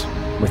justice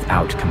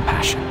without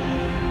compassion.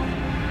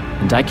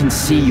 And I can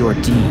see your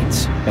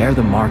deeds bear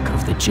the mark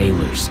of the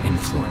jailer's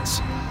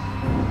influence.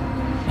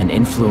 An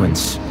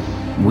influence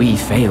we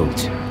failed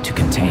to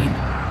contain.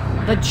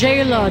 The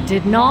jailer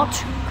did not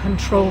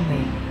control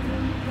me.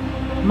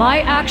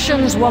 My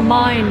actions were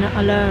mine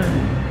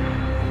alone,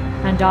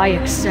 and I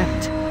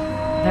accept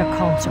their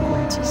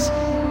consequences.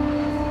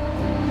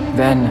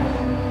 Then,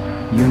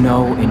 you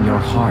know in your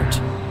heart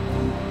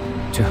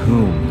to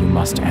whom you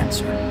must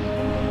answer.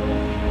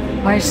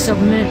 I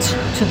submit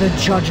to the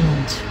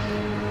judgment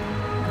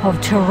of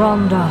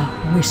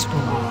Tyrande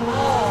Whisperer.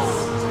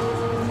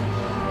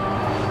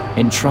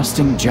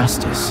 Entrusting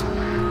justice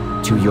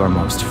to your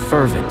most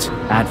fervent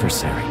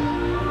adversary.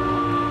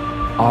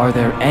 Are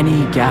there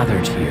any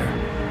gathered here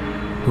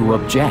who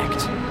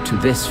object to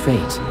this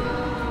fate?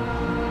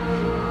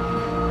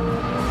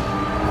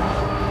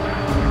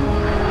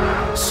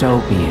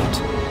 So be it.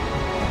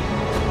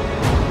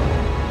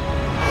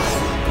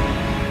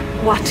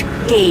 What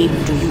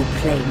game do you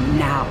play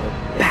now,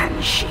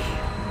 Banshee?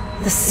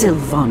 The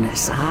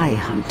Sylvanas I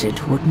hunted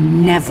would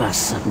never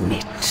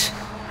submit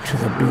to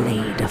the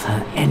blade of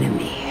her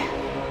enemy.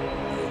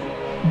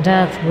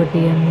 Death would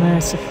be a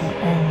merciful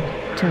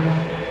end,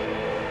 Tyrande.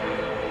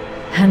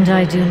 And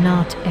I do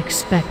not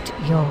expect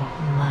your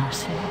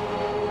mercy.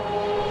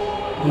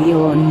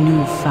 Your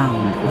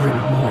newfound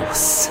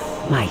remorse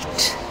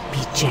might be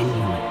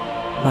genuine,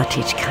 but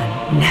it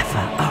can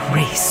never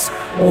erase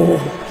all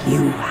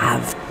you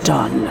have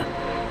done.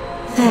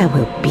 There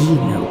will be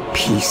no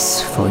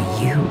peace for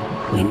you,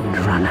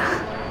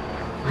 Windrunner,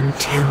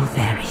 until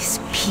there is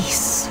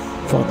peace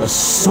for the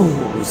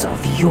souls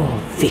of your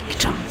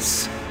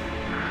victims.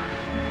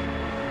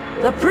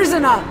 The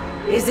prisoner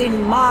is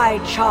in my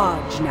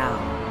charge now.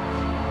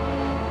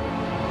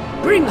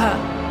 Bring her.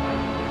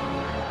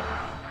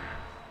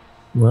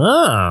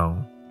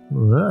 Wow.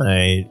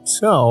 Right.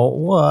 So,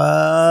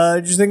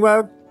 what did you think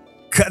about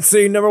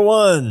cutscene number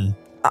 1?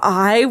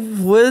 I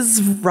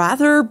was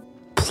rather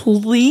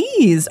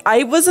pleased.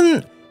 I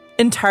wasn't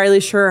entirely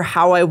sure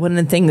how I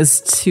wanted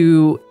things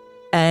to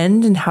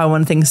end and how I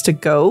wanted things to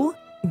go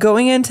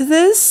going into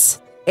this.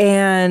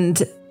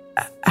 And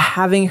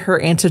having her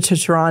answer to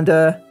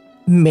Tyrande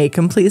made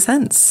complete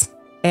sense.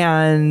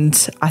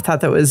 And I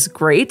thought that was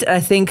great. I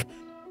think,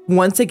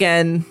 once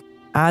again,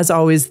 as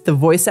always, the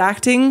voice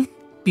acting,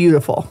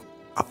 beautiful.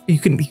 You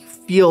can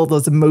feel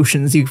those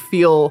emotions. You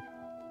feel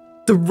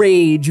the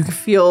rage. You can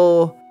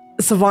feel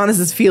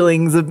Sylvanas'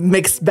 feelings, a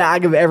mixed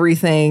bag of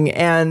everything.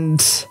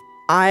 And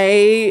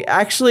I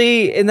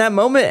actually, in that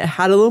moment,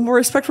 had a little more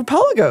respect for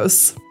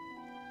Pelagos.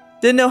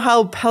 Didn't know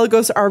how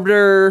Pelagos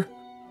Arbiter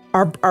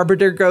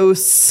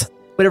Ghosts,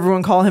 whatever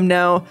everyone call him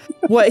now,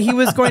 what he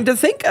was going to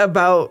think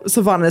about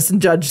Sylvanas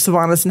and Judge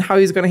Sylvanas and how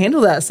he's going to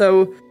handle that.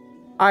 So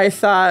I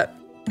thought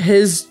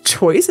his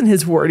choice and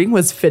his wording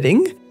was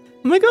fitting.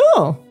 I'm like,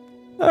 oh,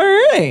 all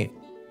right.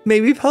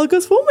 Maybe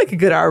Pelagos will make a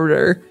good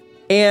arbiter.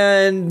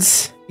 And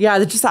yeah,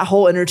 just that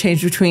whole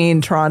interchange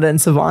between Tyrande and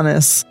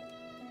Sylvanas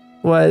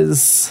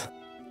was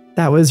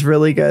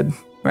really good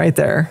right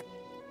there.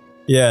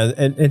 Yeah,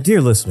 and dear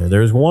listener,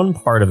 there's one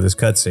part of this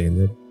cutscene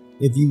that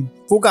if you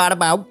forgot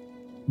about,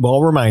 well,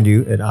 I'll remind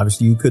you, and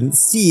obviously you couldn't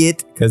see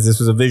it because this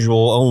was a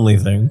visual only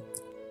thing,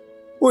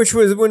 which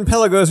was when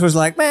Pelagos was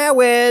like, "My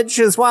which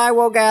is why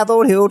we'll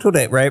gather here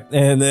today," right?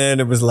 And then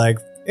it was like,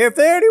 if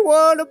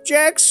anyone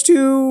objects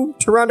to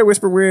Tyrande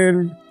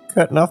Whisperwind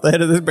cutting off the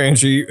head of this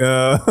banshee,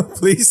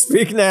 please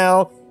speak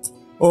now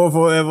or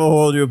forever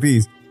hold your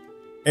peace.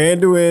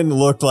 Anduin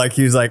looked like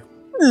he was like,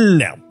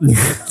 no.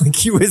 Like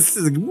he was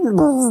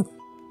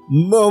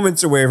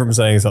moments away from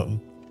saying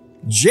something.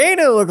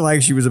 Jaina looked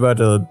like she was about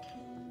to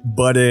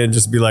butt in and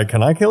just be like,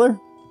 can I kill her?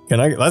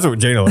 That's what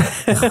Jaina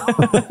looked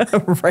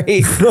like.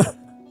 Right.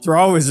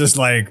 Thrall was just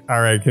like,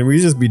 all right, can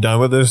we just be done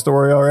with this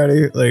story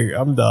already? Like,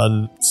 I'm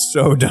done.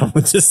 So done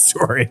with this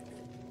story.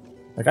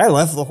 Like, I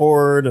left the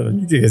Horde and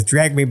you just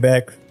dragged me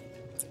back.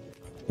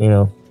 You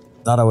know,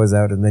 thought I was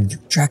out and then you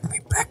dragged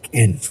me back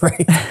in,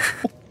 right?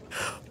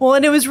 Well,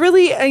 and it was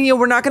really, and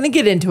we're not going to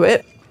get into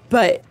it,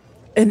 but,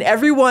 and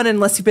everyone,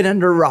 unless you've been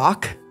under a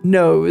rock,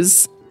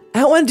 knows.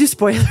 I don't want to do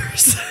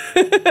spoilers.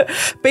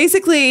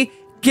 Basically,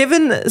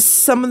 given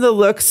some of the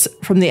looks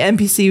from the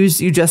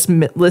NPCs you just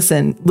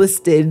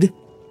listed,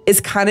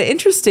 is kind of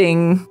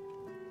interesting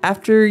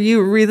after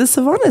you read the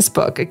Sylvanas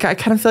book. I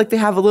kind of feel like they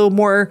have a little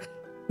more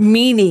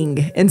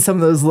meaning in some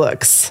of those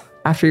looks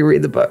after you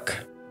read the book.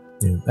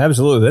 Yeah,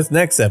 absolutely. That's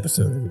next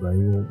episode, everybody.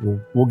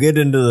 We'll get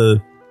into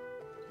the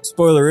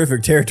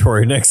spoilerific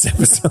territory next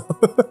episode.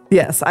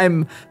 Yes, I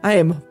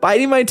am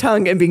biting my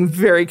tongue and being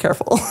very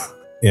careful.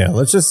 Yeah,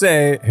 let's just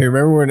say, hey,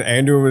 remember when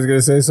Anduin was going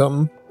to say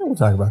something? We'll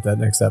talk about that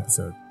next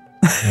episode.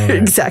 Right.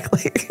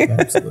 Exactly.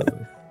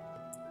 Absolutely.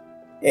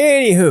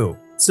 Anywho,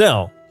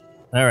 so,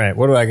 all right,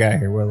 what do I got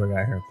here?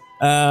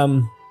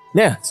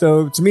 Yeah,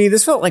 so to me,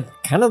 this felt like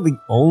kind of the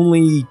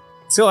only,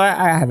 so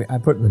I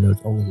put in the notes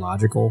only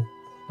logical.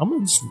 I'm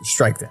going to just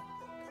strike that.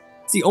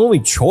 It's the only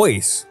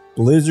choice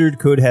Blizzard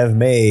could have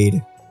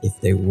made if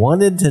they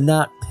wanted to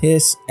not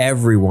piss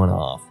everyone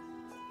off.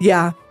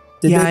 Yeah.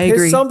 Did yeah, they I piss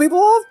agree. some people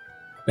off?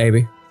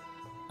 Maybe.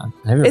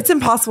 It's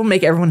impossible to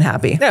make everyone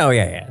happy. No,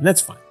 yeah.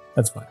 That's fine.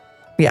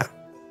 Yeah.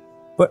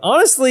 But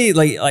honestly,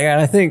 like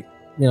I think,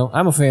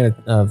 I'm a fan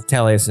of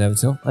Taliesin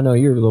Evansville. I know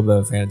you're a little bit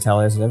of a fan of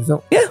Taliesin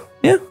Evansville. Yeah.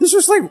 It's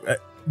just like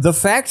the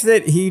fact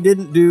that he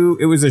didn't do,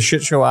 it was a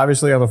shit show,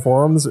 obviously, on the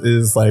forums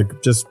is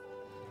like just,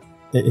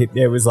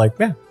 it was like,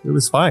 yeah, it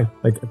was fine.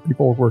 Like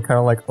people were kind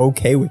of like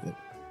okay with it.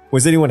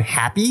 Was anyone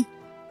happy?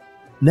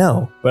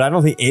 No, but I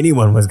don't think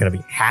anyone was going to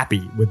be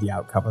happy with the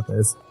outcome of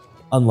this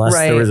unless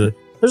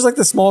there's like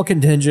the small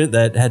contingent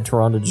that had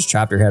Tyrande just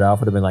chopped her head off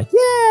would have been like,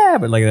 yeah,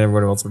 but like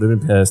everyone else would have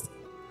been pissed.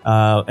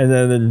 And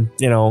then,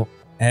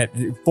 at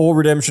full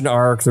redemption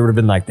arc, there would have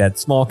been like that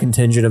small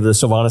contingent of the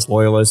Sylvanas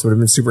loyalists would have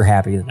been super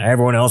happy, and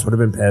everyone else would have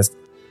been pissed.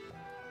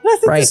 And I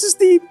think this is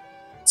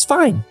it's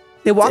fine.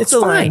 They walked the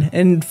line,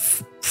 and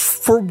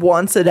for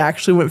once, it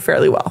actually went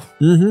fairly well.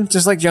 Mm-hmm.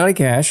 Just like Johnny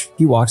Cash,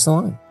 he walks the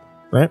line,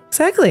 right?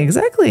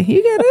 Exactly.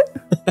 You get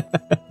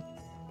it.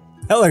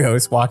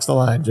 Pelagos walks the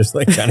line, just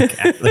like Johnny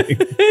Cash. Yeah.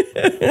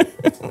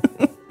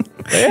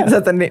 Is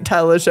that the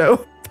title of the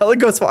show?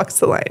 Pelagos walks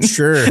the line.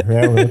 Sure.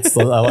 Yeah, I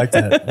like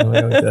that.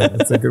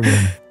 That's a good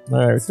one.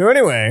 All right. So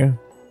anyway,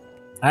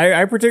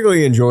 I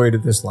particularly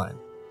enjoyed this line,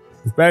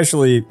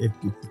 especially if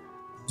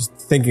just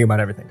thinking about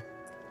everything.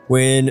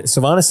 When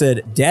Sylvanas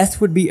said,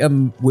 "Death would be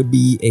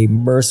a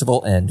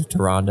merciful end,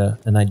 Tyrande,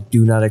 and I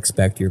do not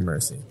expect your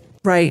mercy."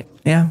 Right.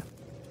 Yeah.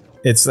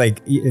 It's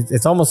like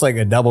it's almost like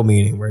a double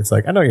meaning where it's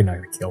like, I know you're not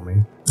going to kill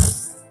me,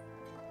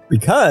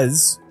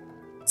 because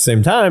at the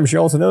same time she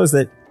also knows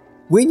that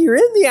when you're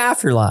in the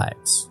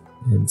afterlives,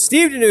 and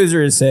Steve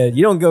Denuser has said,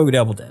 you don't go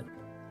double dead.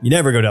 You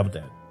never go double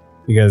dead.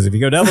 Because if you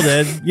go double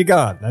dead, you're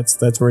gone.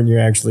 That's when you're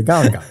actually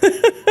gone.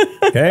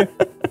 Okay?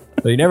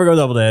 So you never go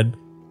double dead.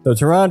 So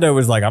Tyrande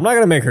was like, I'm not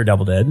going to make her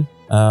double dead.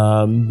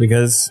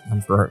 Because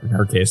in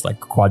her case, like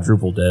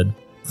quadruple dead.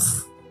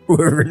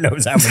 Whoever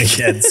knows how many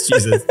deads.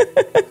 Jesus.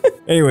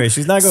 Anyway,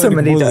 she's not going to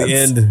completely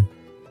end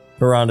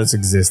Tyrande's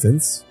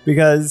existence.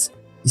 Because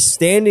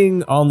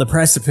standing on the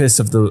precipice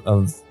of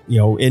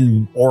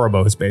in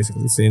Oribos,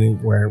 basically,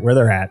 standing where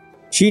they're at,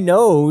 she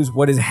knows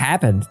what has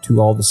happened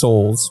to all the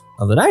souls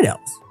of the Night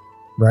Elves,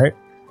 right?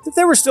 If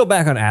they were still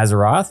back on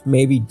Azeroth,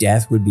 maybe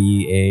death would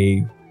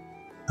be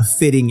a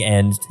fitting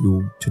end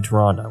to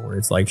Tyrande, where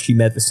it's like she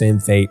met the same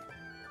fate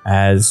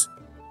as,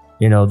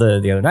 the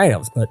other Night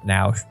Elves, but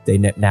now they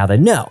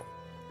know.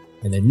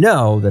 And they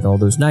know that all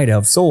those Night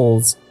Elf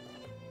souls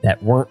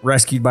that weren't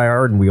rescued by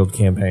our Ardenweald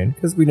campaign,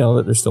 because we know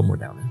that there's still more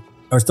down there,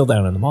 are still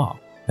down in the maw.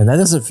 And that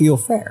doesn't feel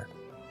fair.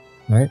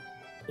 Right?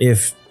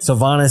 If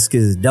Sylvanas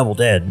is double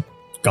dead,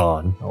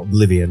 gone,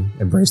 oblivion,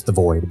 embrace the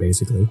void,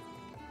 basically.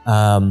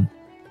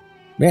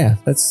 Yeah,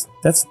 that's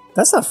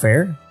not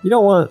fair. You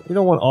don't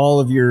want all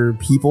of your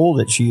people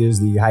that she is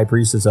the high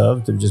priestess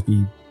of to just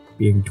be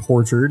being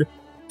tortured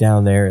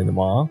down there in the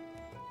maw.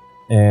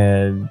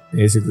 And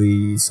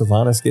basically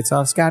Sylvanas gets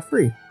off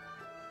scot-free.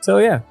 So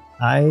yeah,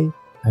 I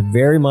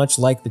very much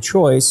like the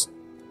choice.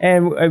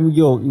 And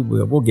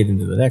we'll get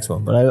into the next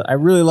one, but I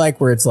really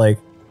like where it's like,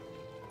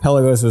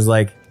 Pelagos was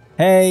like,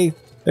 hey,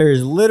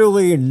 there's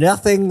literally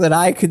nothing that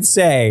I could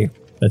say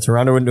that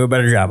Tyrande wouldn't do a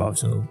better job of.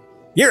 So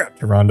you're up,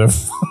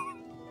 Tyrande.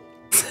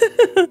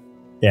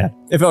 Yeah,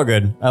 it felt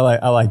good. I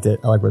liked it.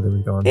 I like where they were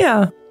going.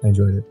 Yeah. I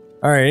enjoyed it.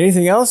 All right,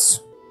 anything else?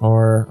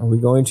 Or are we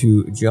going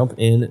to jump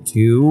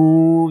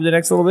into the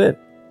next little bit?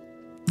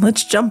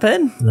 Let's jump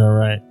in. All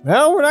right.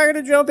 No, we're not going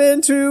to jump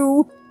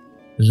into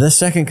the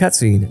second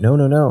cutscene.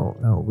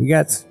 No.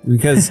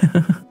 Because,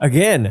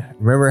 again,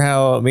 remember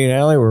how me and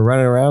Allie were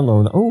running around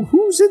going, oh,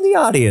 who's in the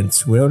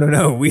audience?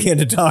 No. We had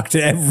to talk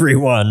to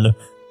everyone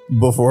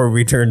before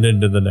we turned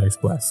into the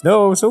next quest.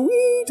 No, so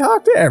we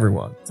talked to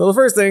everyone. So the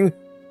first thing,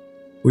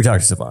 we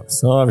talked to Sylvanas.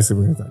 So obviously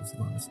we're going to talk to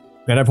Sylvanas.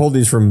 And I pulled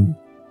these from,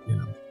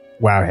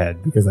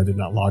 Wowhead because I did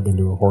not log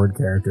into a Horde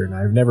character and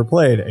I've never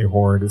played a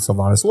Horde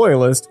Sylvanas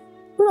loyalist.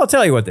 But I'll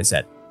tell you what they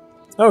said.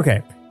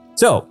 Okay,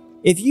 so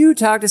if you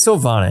talk to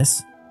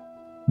Sylvanas,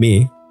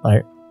 this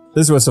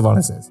is what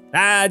Sylvanas says.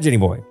 Jenny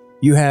boy,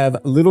 you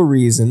have little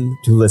reason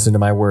to listen to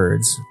my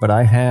words, but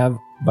I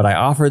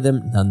offer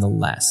them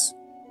nonetheless.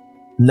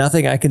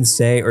 Nothing I can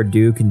say or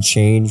do can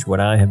change what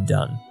I have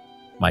done.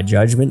 My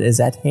judgment is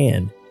at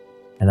hand,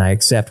 and I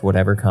accept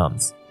whatever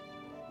comes.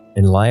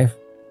 In life,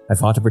 I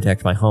fought to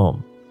protect my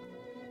home.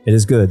 It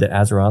is good that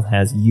Azeroth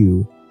has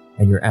you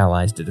and your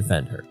allies to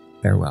defend her.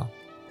 Farewell.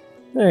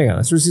 There you go.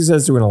 That's what she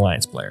says to an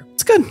alliance player.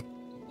 It's good.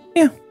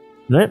 Yeah.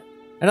 Right?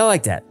 And I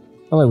like that.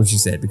 I like what she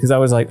said because I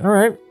was like, all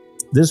right,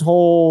 this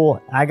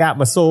whole I got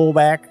my soul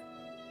back,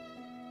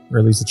 or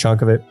at least a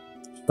chunk of it.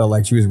 She felt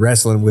like she was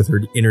wrestling with her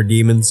inner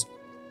demons.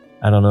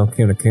 I don't know,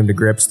 kind of came to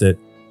grips that,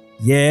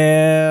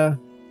 yeah,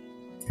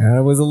 kind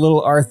of was a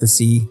little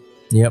Arthas-y.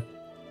 Yep.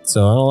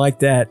 So I don't like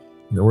that.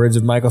 In the words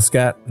of Michael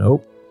Scott,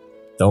 nope.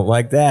 Don't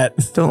like that.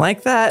 Don't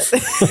like that.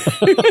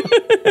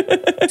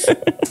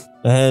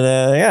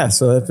 And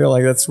so I feel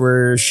like that's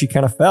where she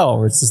kind of fell.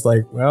 Where it's just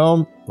like,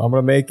 well, I'm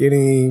gonna make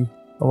any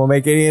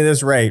of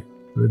this right.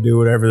 I'm gonna do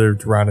whatever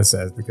Tyrande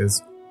says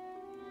because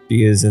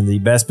she is in the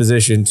best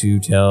position to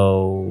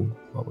tell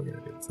what we're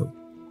gonna do. So,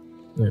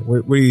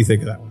 what do you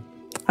think of that one?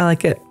 I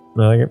like it.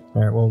 I like it.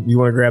 All right. Well, you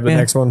want to grab the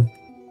next one?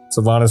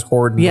 Sylvanas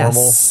Horde Normal.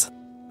 Yes.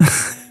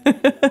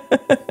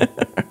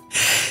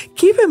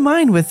 Keep in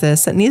mind with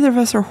this that neither of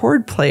us are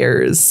Horde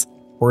players.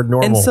 Horde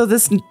Normal. And so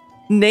this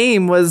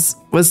name was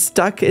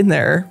stuck in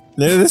there.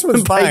 No, this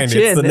one's fine. It's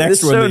the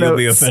next one that you'll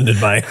be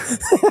offended by.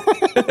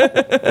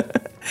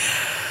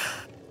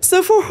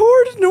 So for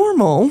Horde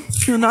Normal,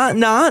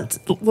 not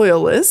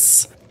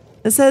loyalists,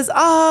 it says,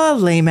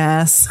 lame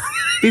ass.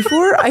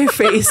 Before I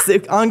face the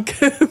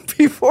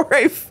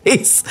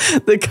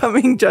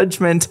coming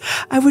judgment,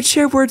 I would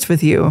share words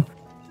with you.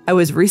 I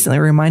was recently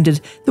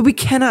reminded that we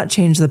cannot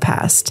change the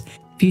past.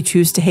 If you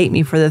choose to hate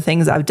me for the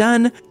things I've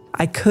done,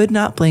 I could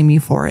not blame you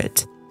for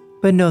it.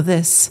 But know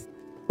this,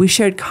 we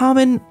shared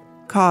common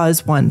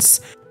cause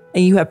once,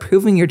 and you have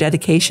proven your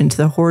dedication to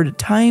the Horde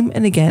time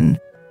and again.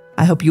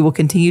 I hope you will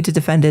continue to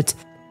defend it,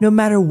 no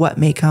matter what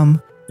may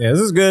come. Yeah,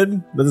 this is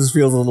good, but this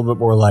feels a little bit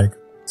more like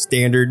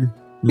standard.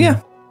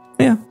 Yeah.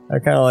 I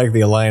kind of like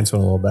the Alliance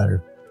one a little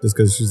better, just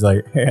because she's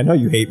like, hey, I know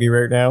you hate me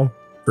right now,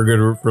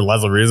 for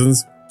lesser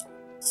reasons.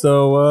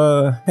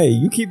 So, hey,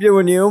 you keep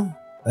doing you,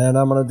 and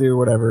I'm going to do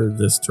whatever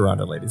this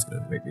Tyrande lady's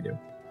going to make me do.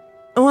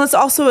 Well, it's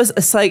also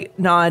a slight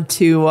nod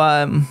to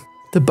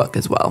the book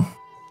as well.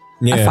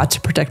 Yeah. I fought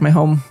to protect my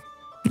home.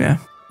 Yeah.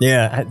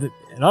 Yeah,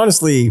 and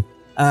honestly,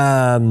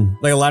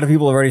 like a lot of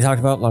people have already talked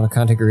about, a lot of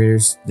content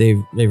creators,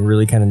 they've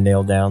really kind of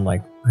nailed down,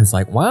 like, it's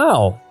like,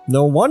 wow,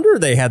 no wonder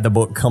they had the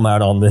book come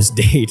out on this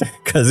date,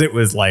 because it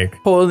was like...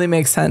 Totally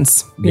makes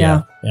sense.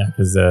 Yeah,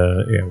 because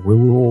we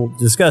will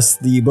discuss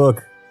the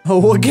book. Oh,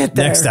 we'll get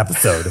there. Next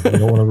episode. We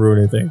don't want to ruin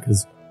anything,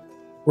 because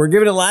we're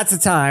giving it lots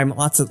of time,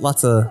 lots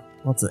of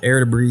air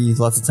to breathe,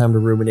 lots of time to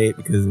ruminate,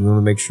 because we want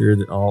to make sure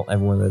that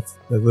everyone that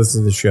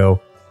listens to the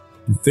show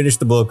can finish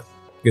the book,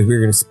 because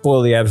we're going to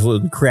spoil the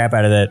absolute crap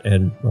out of that.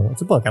 And, well,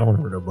 it's a book. I don't want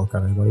to read a book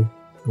on anybody.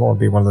 I don't want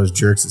to be one of those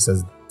jerks that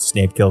says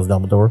Snape kills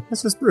Dumbledore.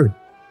 That's just rude.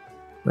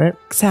 Right?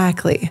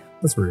 Exactly.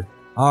 That's rude.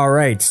 All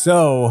right.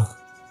 So,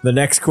 the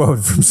next quote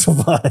from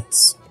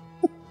Sylvanas.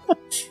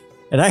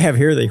 And I have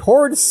here the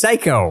Horde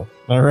Psycho.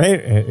 All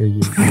right?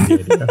 You get the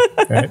idea.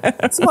 Right?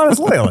 Sylvanas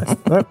loyalist.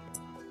 Right?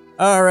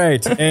 All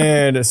right.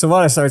 And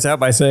Sylvanas starts out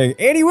by saying,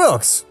 Annie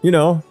Wilkes,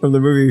 from the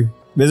movie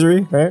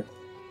Misery, right?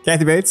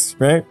 Kathy Bates,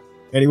 right?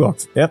 Annie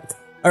Wilkes. Yep.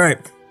 All right.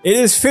 It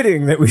is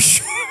fitting that we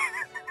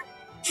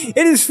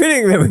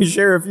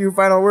share a few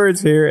final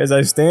words here as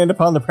I stand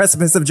upon the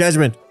precipice of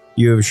judgment.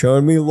 You have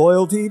shown me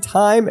loyalty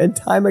time and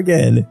time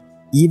again,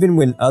 even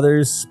when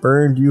others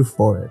spurned you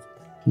for it.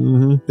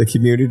 Mm-hmm. The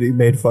community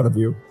made fun of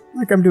you,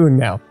 like I'm doing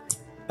now.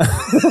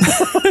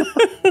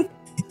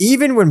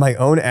 Even when my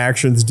own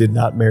actions did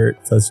not merit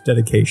such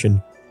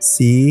dedication.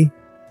 See,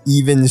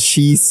 even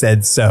she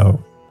said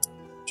so.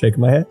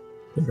 Shaking my head.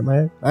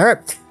 All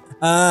right.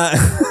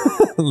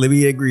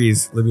 Libby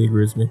agrees. Libby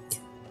agrees with me.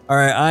 All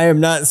right. I am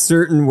not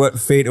certain what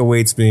fate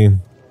awaits me,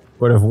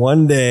 but if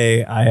one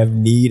day I have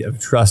need of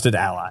trusted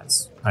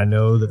allies, I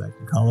know that I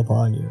can call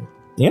upon you.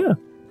 Yeah.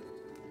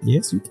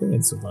 Yes, you can,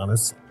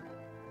 Sylvanas.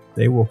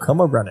 They will come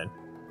a-running.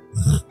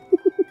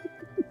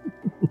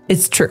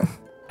 It's true.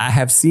 I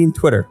have seen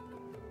Twitter.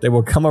 They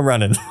will come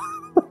a-running.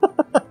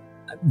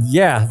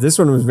 Yeah, this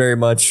one was very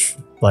much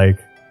like,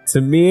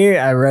 to me,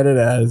 I read it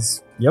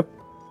as, yep,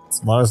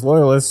 Sylvanas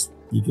loyalist.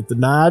 You get the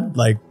nod,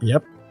 like,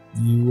 yep,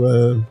 you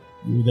were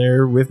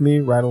there with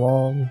me right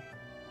along,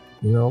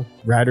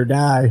 ride or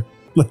die.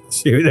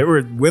 They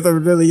were with her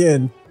to the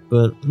end.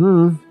 But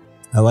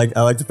I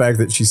like the fact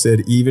that she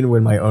said, even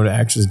when my own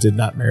actions did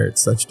not merit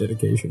such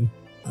dedication.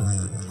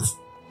 Well,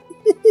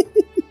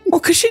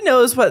 because she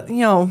knows what,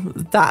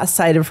 that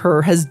side of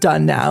her has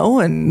done now,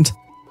 and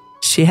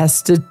she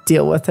has to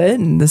deal with it,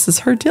 and this is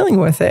her dealing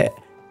with it.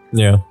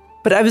 Yeah.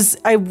 But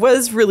I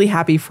was really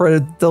happy for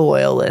the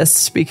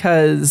loyalists,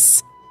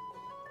 because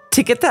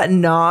to get that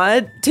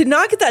nod, to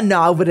not get that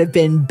nod would have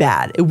been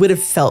bad. It would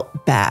have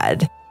felt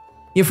bad.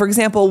 For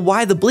example,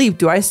 why the bleep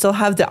do I still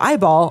have the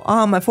eyeball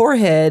on my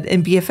forehead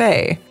in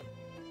BFA?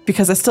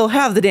 Because I still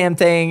have the damn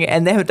thing,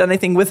 and they haven't done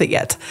anything with it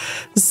yet.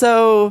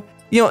 So,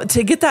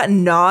 to get that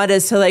nod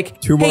as to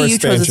like, Two more hey, you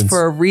chose this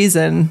for a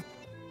reason.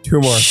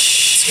 2 more.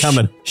 It's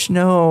coming.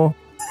 No.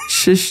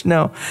 Shush,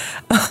 no.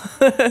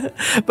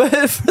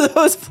 But for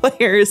those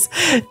players,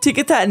 to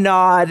get that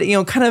nod,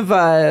 kind of,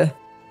 I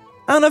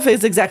don't know if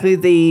it's exactly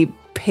the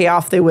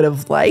payoff they would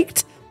have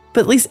liked, but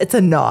at least it's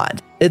a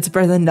nod. It's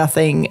better than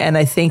nothing, and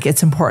I think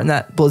it's important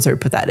that Blizzard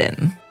put that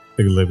in.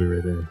 Look at Libby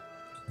right there.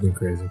 Being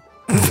crazy.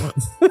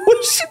 What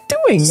is she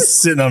doing?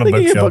 Just sitting on a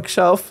Looking at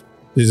bookshelf.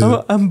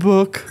 bookshelf. I'm a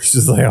book. She's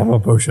just like, I'm a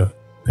bookshelf.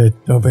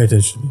 Don't pay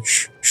attention to me.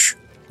 Shh, shh.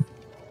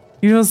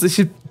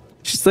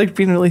 She's like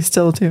being really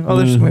still too. Oh,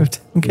 there she moved.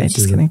 Okay,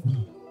 just kidding.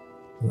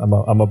 I'm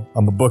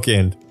a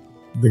bookend.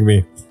 Look at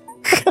me.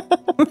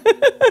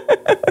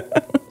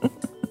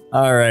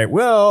 All right.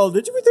 Well,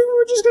 did you think we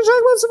were just going to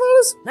talk about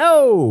Sylvanas?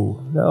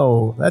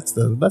 No.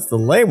 That's the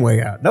lame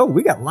way out. No,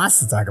 we got lots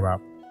to talk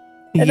about.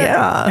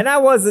 And I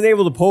wasn't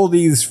able to pull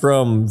these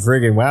from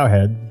friggin'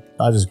 Wowhead.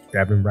 I just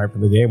grabbed them right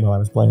from the game while I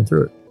was playing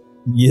through it.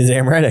 Yeah,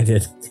 damn right I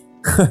did.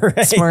 All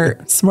right.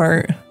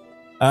 Smart.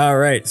 All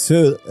right.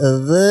 So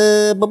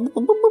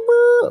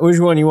which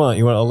one you want?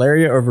 You want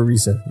Ilaria or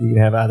Verisa? You can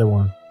have either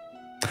one.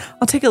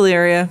 I'll take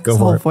Ilaria. Go for for the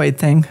whole it. void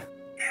thing.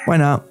 Why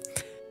not?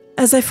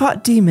 As I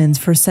fought demons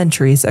for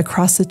centuries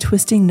across the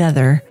twisting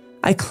nether,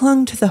 I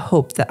clung to the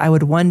hope that I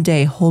would one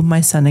day hold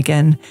my son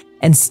again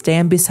and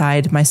stand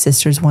beside my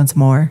sisters once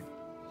more.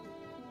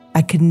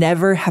 I could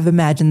never have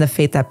imagined the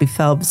fate that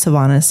befell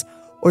Sylvanas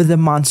or the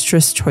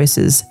monstrous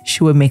choices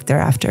she would make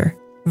thereafter.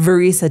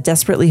 Verisa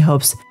desperately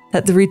hopes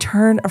that the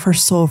return of her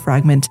soul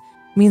fragment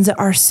means that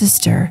our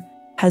sister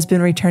has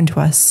been returned to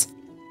us.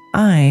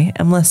 I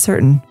am less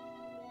certain,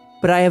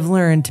 but I have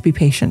learned to be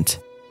patient.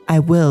 I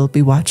will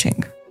be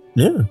watching.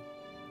 Yeah.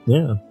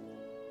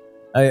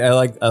 I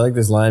like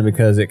this line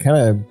because it kind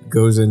of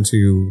goes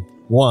into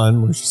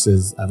one where she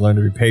says, I've learned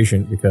to be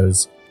patient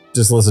because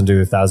just listen to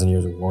 1,000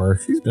 Years of War.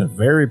 She's been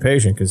very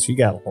patient because she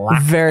got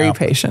locked Very up.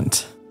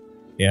 patient.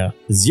 Yeah.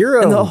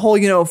 Zero. And the whole,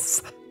 the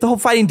whole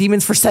fighting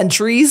demons for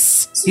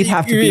centuries, you'd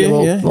have to be a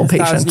little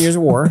patient. 1,000 Years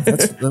of War.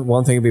 That's the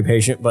one thing to be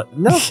patient. But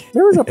no,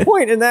 there was a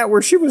point in that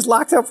where she was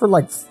locked up for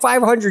like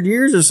 500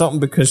 years or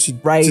something because she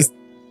just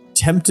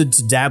tempted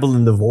to dabble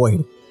in the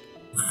void.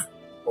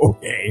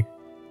 Okay.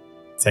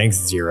 Thanks,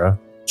 Zira.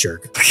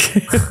 Jerk.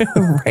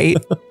 Right.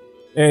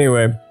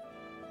 Anyway.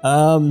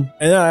 And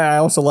I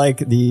also like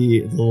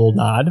the little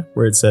nod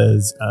where it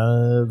says,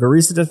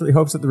 Verisa desperately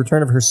hopes that the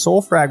return of her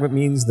soul fragment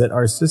means that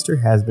our sister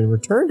has been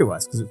returned to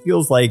us. Because it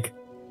feels like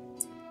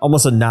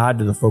almost a nod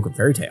to the folk of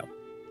fairy tale.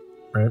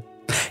 Right?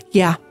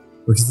 Yeah.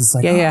 Because it's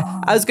like,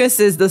 yeah. I was going to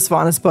say it's the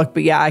Sylvanas book,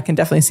 but yeah, I can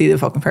definitely see the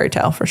folk and fairy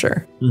tale for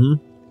sure.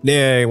 Mm-hmm.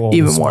 Yeah, well,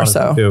 even more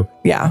so. Too.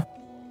 Yeah.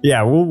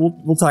 Yeah,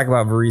 we'll talk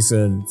about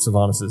Verisa and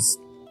Sylvanas'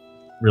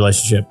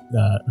 relationship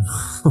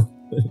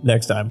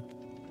next time.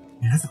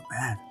 Man, I felt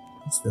bad.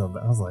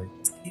 I was like,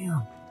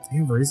 damn,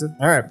 Verisa.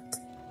 All right.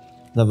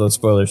 Love those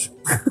spoilers.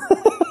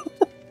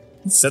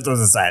 Set those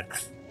aside.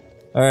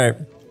 All right.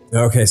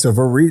 Okay, so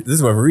this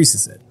is what Verisa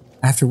said.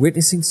 After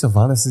witnessing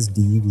Sylvanas'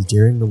 deeds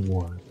during the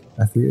war,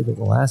 I feared that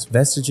the last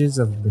vestiges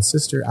of the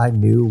sister I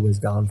knew was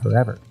gone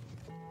forever.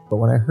 But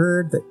when I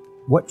heard that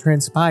what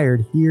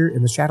transpired here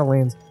in the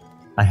Shadowlands,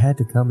 I had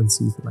to come and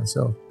see for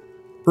myself.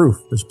 Proof.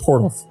 There's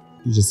portals.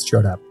 You just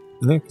showed up.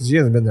 Because she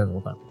hasn't been there the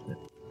whole time.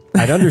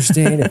 I'd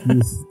understand if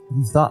you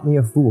thought me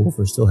a fool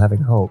for still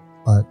having hope,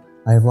 but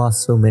I have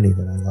lost so many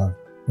that I love.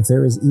 If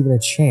there is even a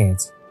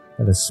chance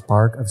that a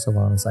spark of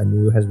Sylvanas I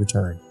knew has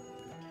returned,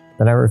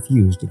 then I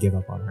refuse to give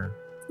up on her.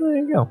 There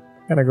you go.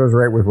 Kind of goes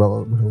right with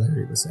what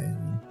Larry was saying.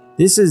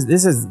 This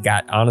has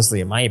got,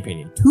 honestly, in my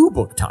opinion, 2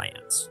 book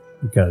tie-ins.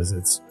 Because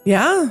it's...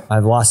 Yeah.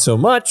 I've lost so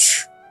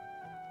much.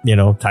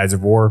 Tides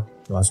of War.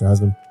 Lost her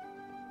husband.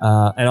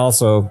 And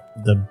also,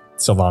 the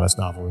Sylvanas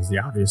novel is the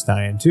obvious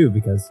tie-in, too,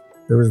 because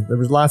there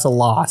was lots of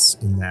loss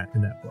in that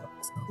book.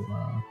 So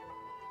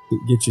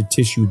get your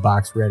tissue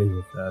box ready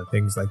if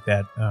things like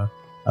that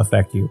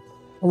affect you.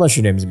 Unless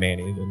your name's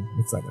Manny, then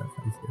it's not going to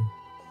affect you.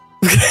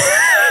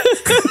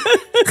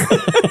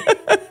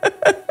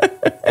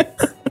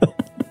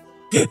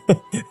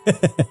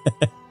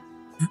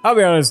 I'll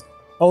be honest.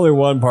 Only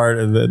one part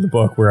in the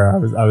book where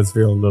I was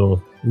feeling a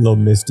little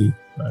misty,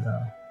 but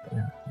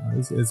yeah,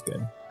 it's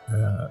good.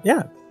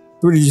 Yeah.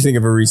 What did you think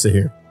of Arisa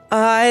here?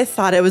 I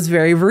thought it was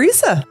very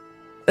Arisa.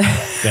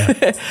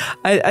 Yeah.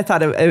 I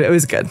thought it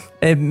was good.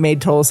 It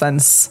made total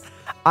sense.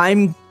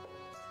 I'm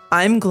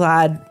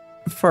glad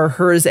for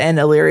hers and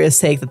Illyria's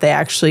sake that they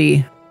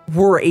actually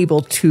were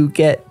able to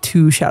get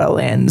to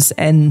Shadowlands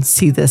and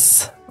see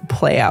this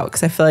play out,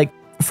 because I feel like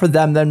for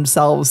them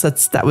themselves,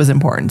 that was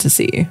important to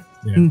see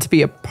and to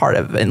be a part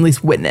of, at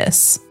least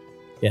witness.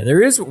 Yeah,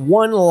 there is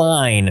one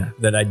line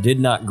that I did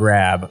not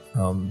grab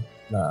from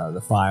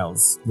the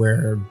files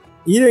where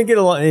you didn't get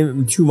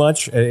too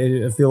much.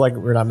 I feel like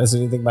we're not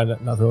missing anything by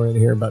not throwing it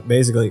in here, but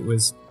basically it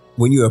was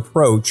when you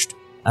approached,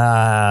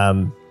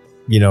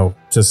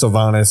 to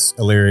Sylvanas,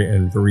 Illyria,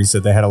 and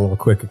Verisa, they had a little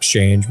quick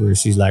exchange where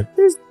she's like,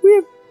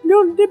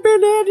 we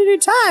barely had any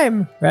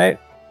time, right?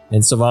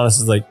 And Sylvanas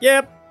is like,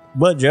 yep,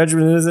 but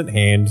judgment is at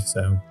hand.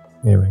 So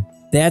anyway,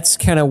 that's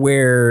kind of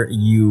where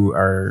you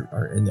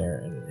are in there,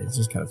 and it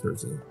just kind of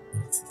throws it.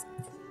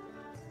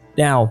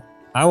 Now,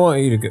 I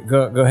want you to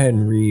go ahead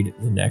and read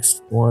the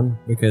next one,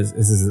 because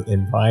this is,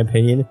 in my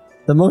opinion,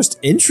 the most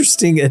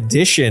interesting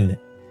addition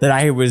that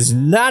I was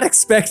not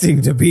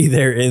expecting to be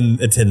there in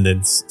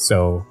attendance.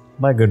 So,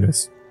 my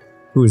goodness,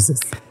 who is this?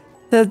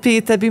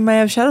 That'd be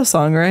my Shadow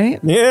Song, right?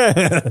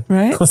 Yeah.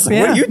 Right? What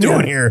are you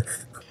doing here?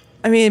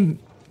 I mean,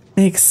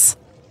 makes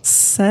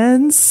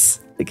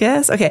sense, I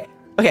guess. Okay.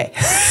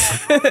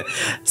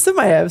 So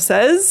Maev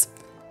says,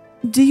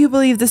 do you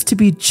believe this to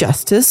be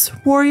justice,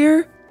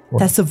 warrior?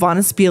 That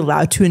Sylvanas be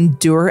allowed to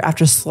endure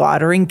after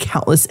slaughtering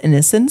countless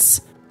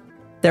innocents?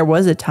 There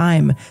was a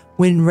time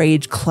when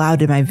rage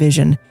clouded my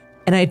vision,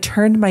 and I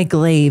turned my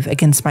glaive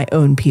against my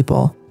own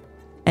people.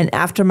 And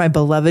after my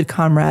beloved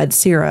comrade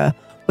Sira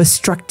was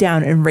struck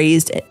down and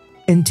raised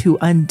into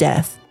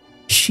undeath,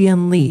 she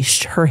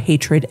unleashed her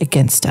hatred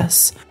against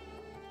us.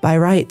 By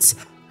rights,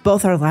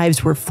 both our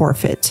lives were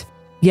forfeit.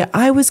 Yet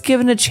I was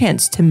given a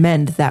chance to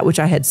mend that which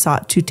I had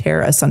sought to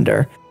tear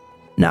asunder.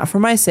 Not for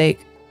my sake,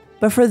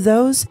 but for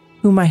those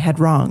whom I had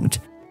wronged.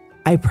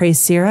 I pray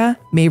Sira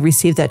may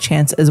receive that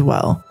chance as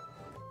well.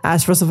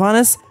 As for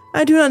Sylvanas,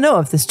 I do not know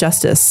if this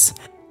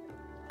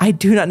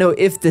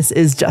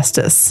is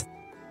justice,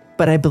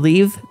 but I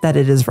believe that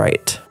it is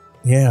right.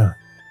 Yeah.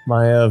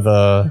 Maev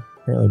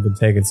apparently been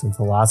taking some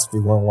philosophy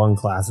 101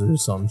 classes or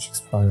something.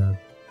 She's probably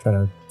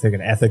trying to take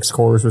an ethics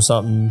course or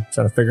something,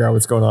 trying to figure out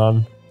what's going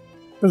on.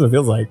 That's what it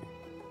feels like.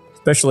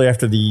 Especially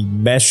after the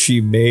mess she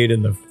made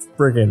in the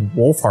friggin'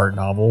 Wolfheart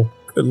novel.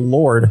 Good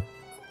lord.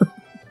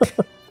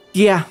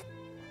 Yeah.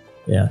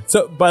 Yeah.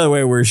 So, by the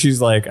way, where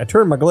she's like, I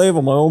turned my glaive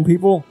on my own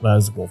people, that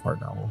was a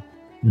Wolfheart novel.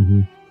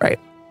 Mm-hmm. Right.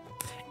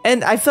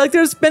 And I feel like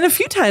there's been a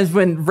few times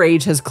when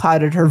rage has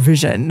clouded her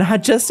vision,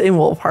 not just in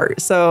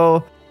Wolfheart.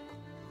 So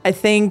I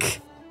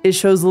think it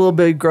shows a little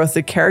bit of growth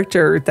of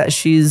character that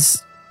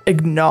she's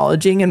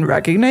acknowledging and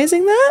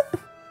recognizing that.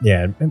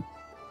 Yeah. And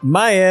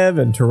Maev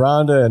and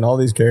Tyrande and all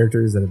these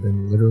characters that have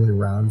been literally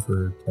around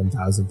for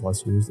 10,000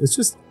 plus years.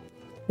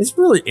 It's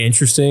really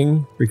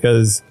interesting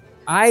because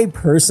I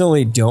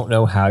personally don't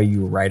know how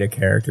you write a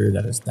character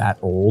that is that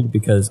old,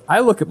 because I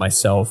look at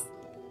myself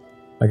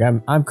like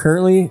I'm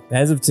currently,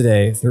 as of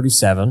today,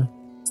 37.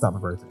 It's not my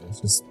birthday. I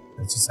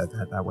just said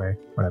that way.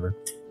 Whatever.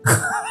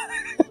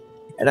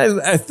 And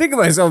I think of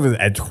myself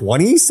at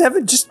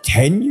 27, just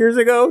 10 years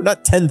ago,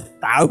 not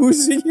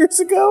 10,000 years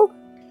ago.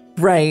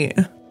 Right.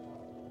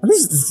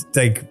 This is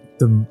like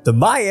the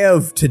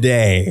Maev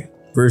today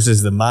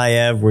versus the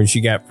Maev when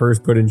she got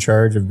first put in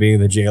charge of being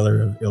the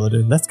jailer of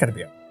Illidan. That's got to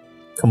be a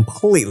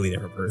completely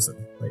different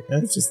person. Like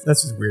that's just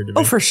weird to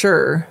me. Oh, for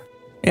sure.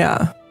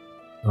 Yeah.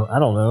 Well, I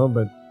don't know,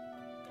 but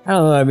I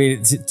don't know. I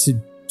mean,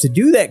 to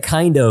do that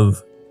kind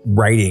of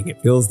writing,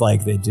 it feels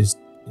like they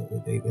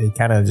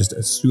kind of just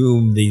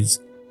assume these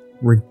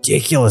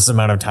ridiculous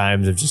amount of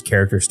times of just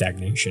character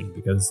stagnation,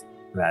 because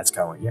that's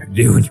kind of what you have to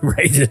do when you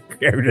write a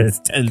character that's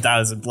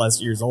 10,000 plus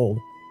years old.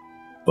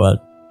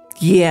 But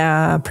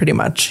yeah, pretty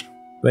much.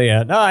 But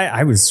yeah, no,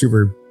 I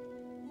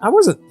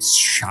wasn't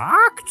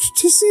shocked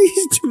to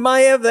see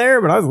Maev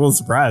there, but I was a little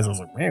surprised. I was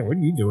like, man, what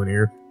are you doing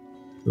here?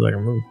 Like,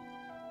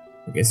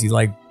 I guess he's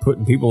like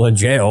putting people in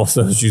jail.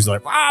 So she's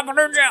like, I'm in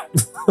jail.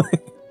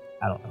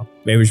 I don't know.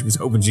 Maybe she was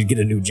hoping she'd get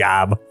a new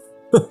job.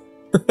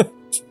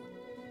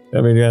 I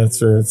mean, yeah, it's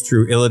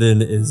true.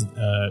 Illidan is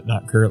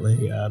not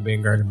currently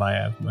being guarded by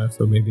Maev,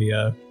 so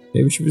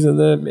maybe she was in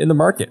the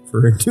market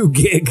for a new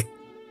gig.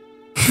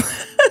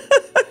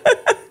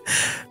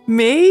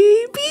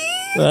 Maybe?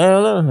 I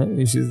don't know.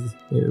 Maybe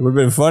it would have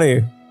been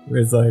funny. Where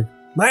it's like,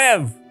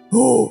 Maev,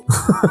 oh,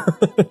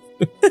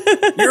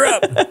 you're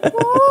up.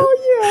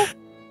 Oh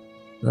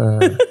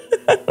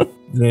yeah.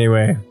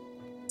 Anyway,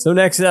 so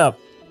next up,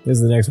 this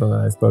is the next one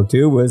that I spoke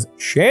to, was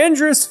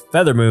Chandra's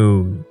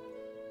Feathermoon.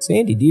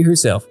 Sandy D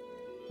herself.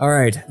 All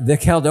right, the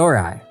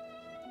Kaldori,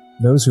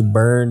 those who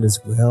burned as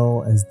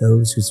well as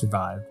those who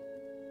survived,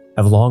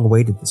 have long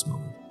awaited this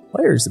moment.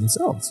 Players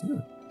themselves, yeah.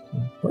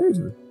 Players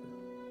are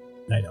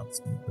Night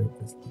elves.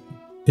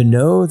 To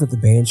know that the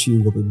Banshee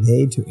will be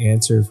made to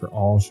answer for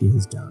all she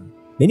has done.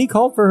 Many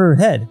called for her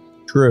head.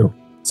 True.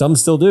 Some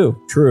still do.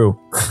 True.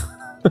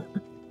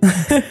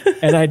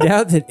 And I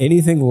doubt that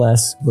anything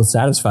less will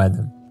satisfy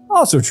them.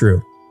 Also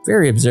true.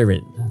 Very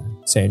observant,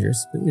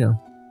 Sanders, but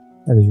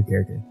that is your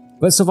character.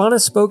 But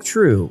Sylvanas spoke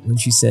true when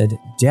she said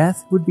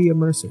death would be a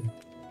mercy.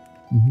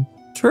 Mm-hmm.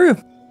 True.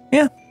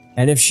 Yeah.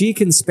 And if she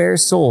can spare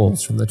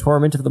souls from the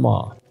torment of the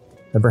maw,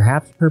 then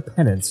perhaps her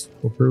penance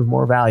will prove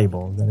more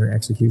valuable than her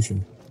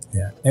execution.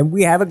 Yeah. And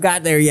we haven't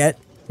got there yet.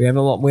 We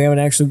haven't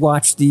actually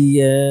watched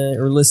the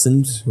or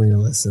listened.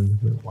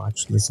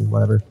 Watched, listened,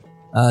 whatever.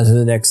 To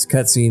the next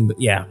cutscene, but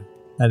yeah,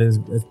 that's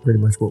pretty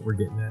much what we're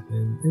getting at.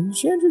 And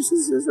Sanders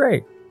is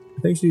right.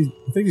 I think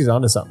she's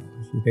onto something.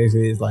 She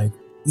basically is like,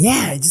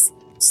 yeah, just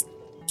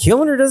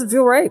killing her doesn't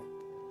feel right.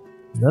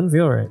 It doesn't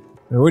feel right.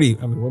 What do you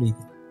think?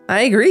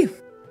 I agree.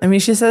 I mean,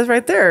 she says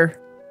right there,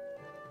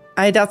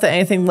 I doubt that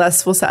anything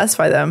less will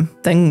satisfy them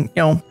than,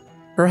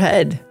 her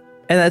head.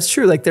 And that's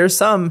true. Like there's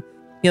some,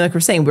 like we're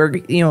saying,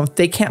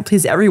 they can't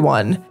please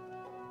everyone.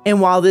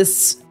 And while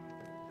this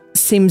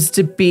seems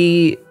to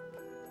be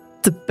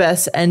the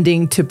best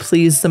ending to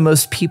please the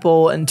most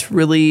people and to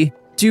really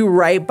do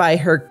right by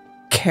her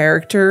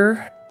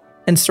character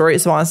and story,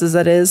 as honest as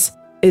that is,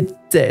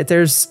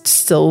 there's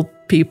still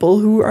people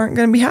who aren't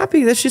going to be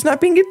happy that she's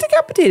not being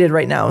decapitated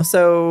right now.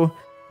 So,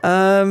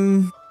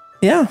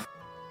 yeah.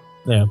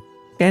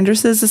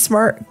 Andrus is a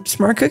smart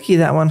cookie,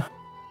 that one.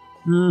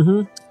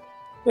 Mm-hmm.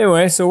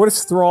 Anyway, so what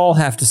does Thrall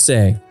have to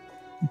say?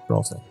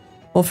 Thrall say?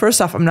 Well, first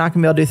off, I'm not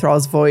going to be able to do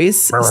Thrall's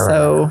voice,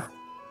 so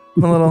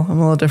I'm a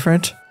little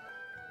different.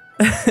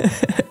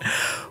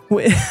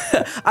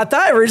 I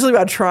thought originally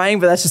about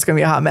trying, but that's just going to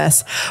be a hot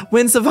mess.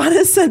 When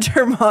Sylvanas sent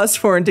her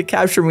Mossborn to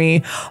capture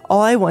me,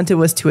 all I wanted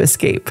was to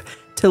escape,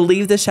 to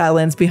leave the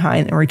Shadowlands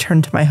behind and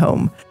return to my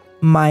home,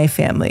 my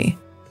family.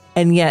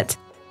 And yet,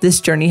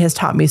 this journey has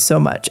taught me so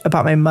much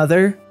about my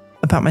mother,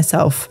 about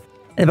myself,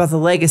 and about the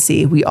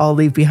legacy we all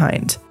leave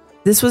behind.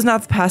 This was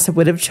not the path I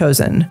would have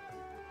chosen,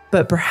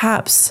 but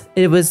perhaps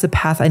it was the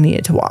path I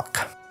needed to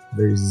walk.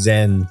 Very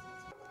zen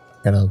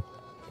kind of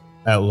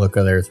outlook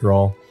of their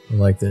Thrall. I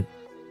liked it.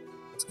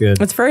 It's good.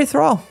 It's very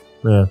Thrall.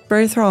 Yeah.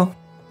 Very Thrall.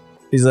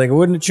 He's like, I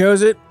wouldn't have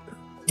chose it.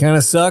 Kind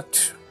of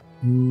sucked,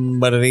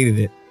 but I needed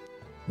it.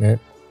 Right?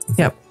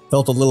 Yep.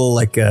 Felt a little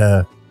like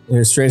in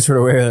a strange sort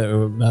of way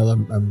that now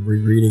that I'm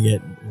rereading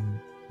it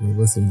and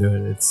listening to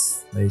it.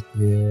 It's like,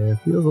 it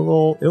feels a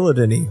little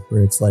Illidan-y,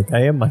 where it's like,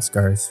 I am my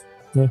scars.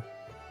 Yeah.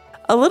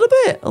 A little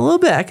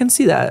bit. I can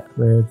see that.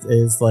 Where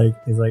it's like,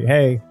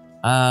 hey,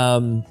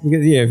 because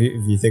if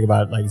you think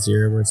about like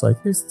Zero, where it's like,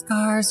 your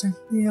scars are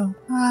healed.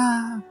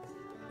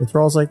 The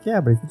Thrall's like,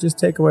 yeah, but if you just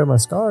take away my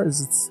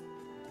scars,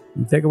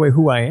 you take away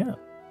who I am,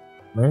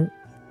 right?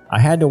 I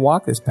had to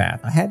walk this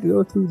path. I had to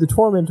go through the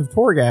torment of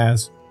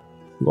Torghast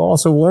to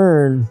also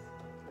learn,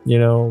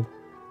 who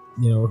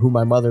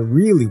my mother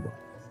really was.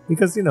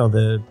 Because,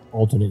 the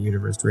alternate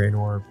universe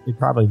Draenor, it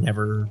probably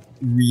never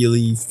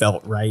really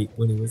felt right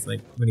when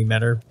he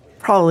met her.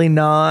 Probably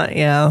not,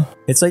 yeah.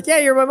 It's like, yeah,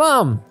 you're my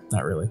mom.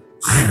 Not really.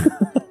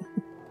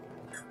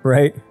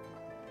 Right?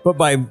 But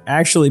by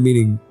actually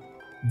meeting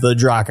the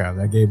Draka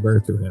that gave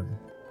birth to him,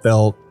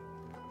 felt,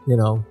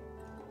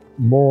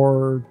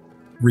 more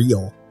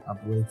real,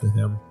 probably, to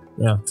him.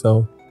 Yeah,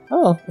 so,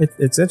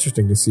 it's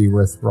interesting to see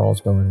where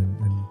Thrall's going.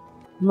 And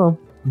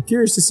I'm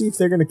curious to see if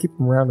they're going to keep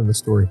him around in the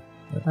story.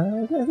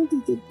 I think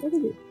they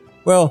did.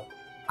 Well,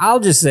 I'll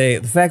just say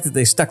the fact that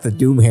they stuck the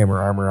Doomhammer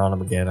armor on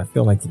him again, I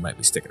feel like he might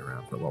be sticking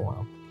around for a little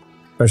while.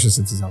 Especially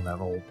since he's on that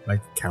old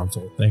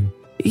council thing.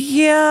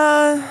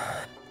 Yeah.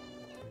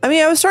 I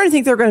mean, I was starting to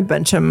think they were going to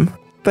bench him.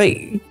 But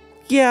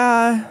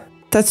yeah,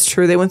 that's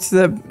true. They went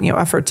through the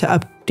effort to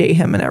update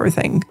him and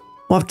everything.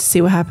 We'll have to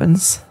see what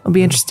happens. It'll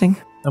be interesting.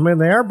 I mean,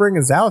 they are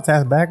bringing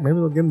Xalatath back. Maybe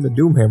they'll give him the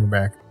Doomhammer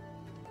back.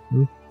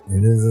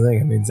 It is the thing.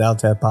 I mean,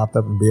 Xalatath popped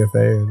up in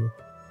BFA and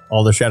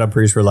all the Shadow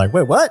Priests were like,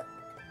 wait, what?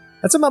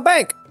 That's in my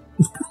bank.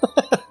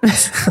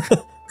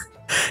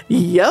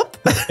 Yep.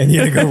 And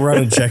you had to go run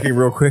and check it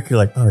real quick. You're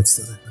like, oh, it's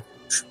still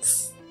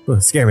there.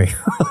 Scare me.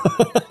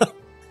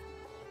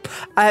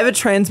 I have it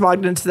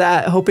transmogged into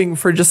that, hoping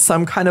for just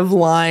some kind of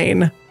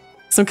line,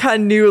 some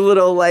kind of new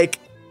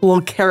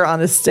little carrot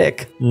on a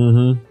stick.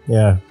 Mm-hmm.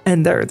 Yeah.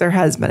 And there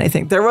has been, I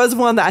think. There was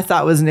one that I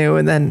thought was new,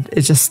 and then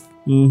it just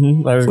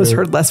was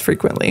heard less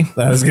frequently.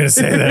 I was going to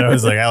say that. I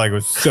was like, Alec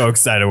was so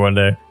excited one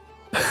day.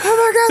 Oh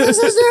my God, this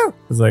is new.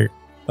 I was like,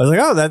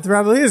 oh, that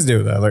probably is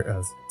new. I was like,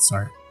 oh,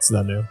 sorry, it's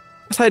not new.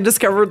 So I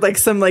discovered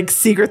some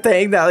secret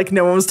thing that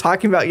no one was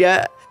talking about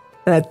yet.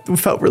 And it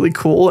felt really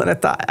cool. And I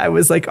thought I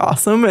was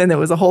awesome. And it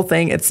was a whole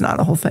thing. It's not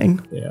a whole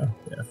thing. Yeah.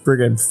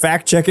 Friggin'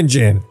 fact checking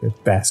Jin, you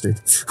bastard.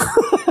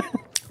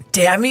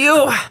 Damn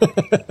you.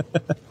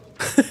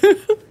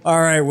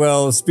 All right.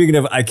 Well, speaking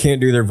of, I can't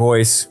do their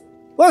voice,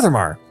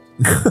 Lothamar.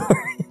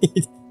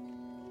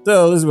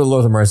 So this is what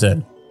Lothamar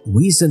said.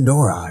 We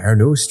Sindora are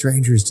no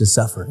strangers to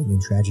suffering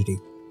and tragedy.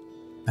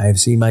 I have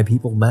seen my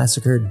people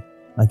massacred,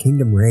 my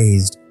kingdom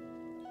razed,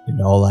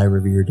 and all I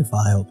revere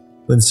defiled.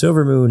 When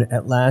Silvermoon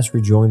at last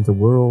rejoined the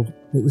world,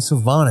 it was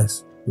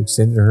Sylvanas who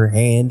extended her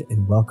hand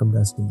and welcomed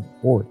us into the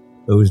fort.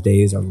 Those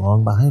days are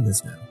long behind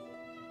us now.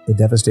 The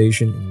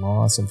devastation and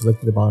loss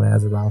inflicted upon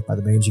Azeroth by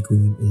the Banshee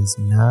Queen is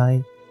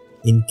nigh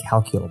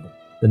incalculable.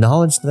 The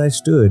knowledge that I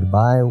stood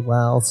by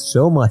while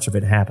so much of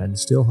it happened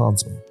still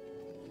haunts me.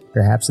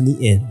 Perhaps in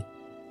the end,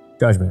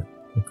 judgment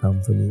will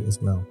come for me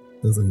as well.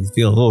 Feels like he's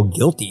feeling a little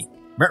guilty.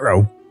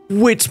 Ruh-roh.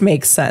 Which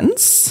makes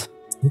sense.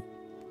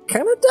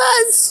 Kind of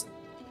does.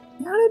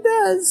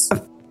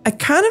 I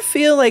kind of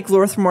feel like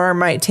Lorthmar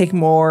might take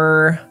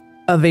more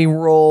of a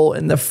role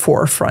in the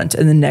forefront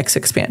in the next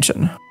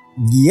expansion.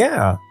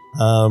 Yeah.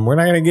 We're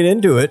not going to get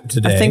into it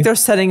today. I think they're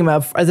setting him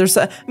up.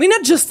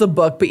 Not just the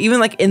book, but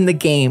even like in the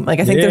game. Like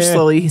I think they're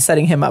slowly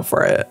setting him up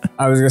for it.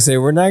 I was going to say,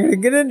 we're not going to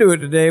get into it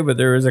today, but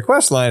there is a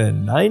quest line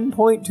in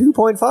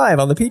 9.2.5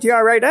 on the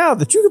PTR right now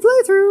that you can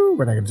play through.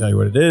 We're not going to tell you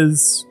what it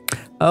is.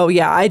 Oh,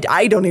 yeah.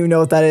 I don't even know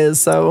what that is,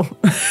 so.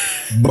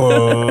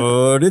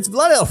 But it's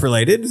Blood Elf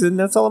related, and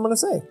that's all I'm going to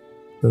say.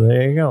 So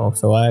there you go.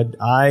 So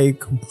I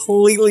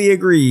completely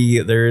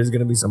agree. There is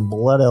going to be some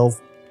Blood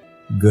Elf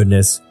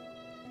goodness.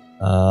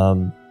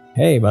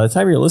 Hey, by the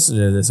time you're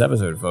listening to this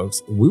episode,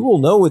 folks, we will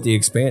know what the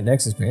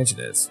next expansion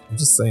is. I'm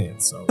just saying.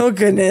 So. Oh,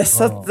 goodness.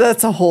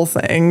 That's a whole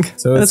thing.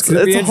 So it's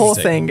a whole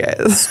thing, guys.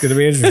 It's going to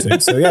be interesting.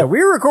 So, yeah,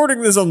 we're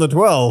recording this on the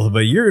 12th, but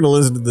you're going to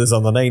listen to this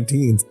on the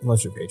 19th,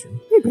 unless you're a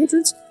patron. Hey,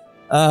 patrons.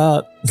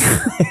 And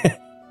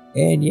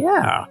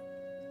yeah,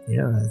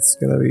 it's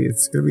gonna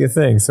be a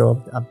thing.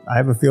 So I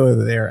have a feeling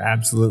that they are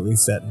absolutely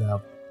setting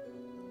up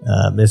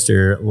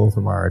Mr.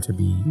 Lothamar to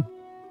be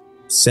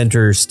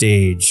center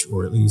stage,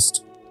 or at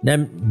least,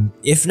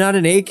 if not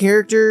an A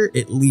character,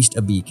 at least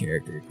a B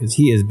character, because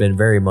he has been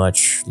very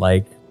much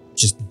like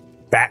just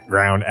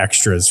background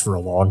extras for a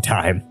long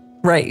time.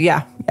 Right?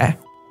 Yeah.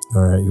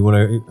 All right,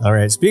 all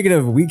right. Speaking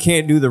of, we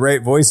can't do the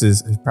right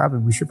voices. We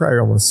should probably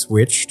almost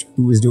switch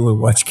who was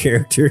doing which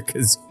character,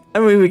 because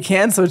we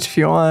can switch if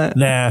you want.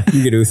 Nah,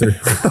 you get Uther.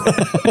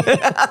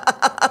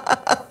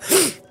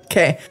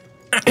 Okay.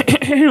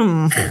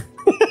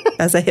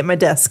 As I hit my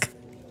desk,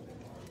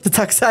 to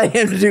talk side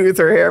him to do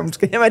Uther here. I'm just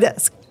gonna hit my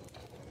desk.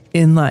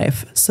 In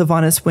life,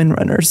 Sylvanas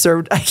Windrunner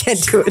served. I can't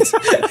do it.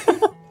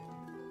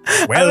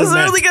 I was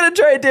really gonna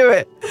try to do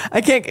it.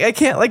 I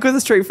can't like with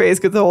a straight face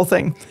get the whole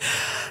thing.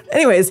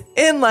 Anyways,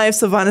 in life,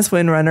 Sylvanas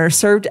Windrunner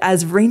served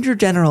as Ranger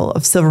General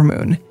of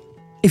Silvermoon.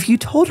 If you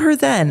told her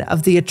then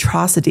of the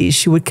atrocities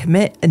she would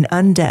commit in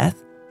undeath,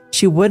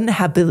 she wouldn't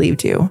have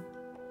believed you.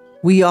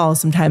 We all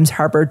sometimes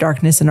harbor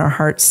darkness in our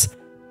hearts.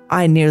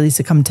 I nearly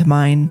succumbed to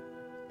mine.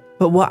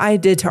 But what I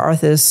did to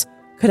Arthas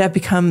could have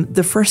become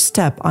the first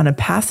step on a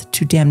path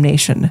to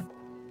damnation.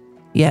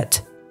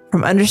 Yet,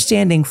 from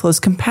understanding flows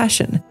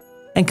compassion,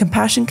 and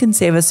compassion can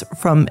save us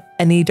from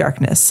any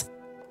darkness.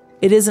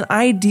 It is an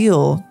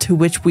ideal to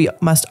which we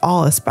must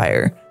all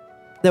aspire,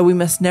 though we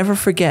must never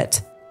forget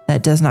that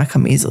it does not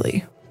come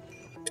easily.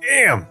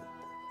 Damn!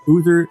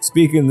 Uther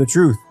speaking the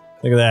truth.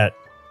 Look at that.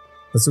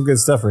 That's some good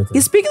stuff right there.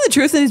 He's speaking the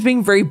truth, and he's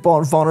being very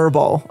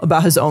vulnerable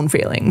about his own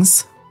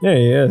feelings. Yeah,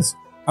 he is.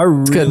 I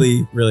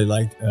really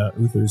liked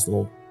Uther's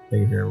little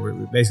thing here, where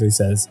it basically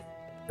says,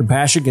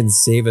 compassion can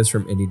save us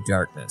from any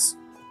darkness.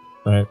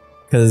 Right?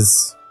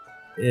 Because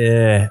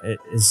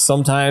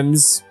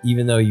sometimes,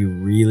 even though you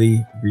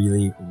really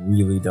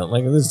don't,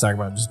 like this is talking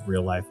about just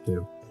real life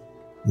too,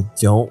 you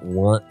don't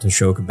want to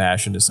show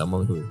compassion to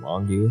someone who has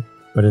wronged you,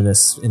 but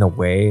in a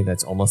way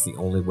that's almost the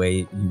only way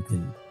you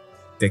can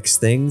fix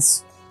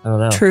things. I don't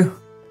know. True.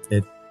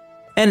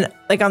 And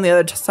like on the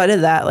other side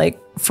of that, like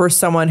for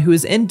someone who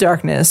is in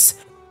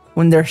darkness,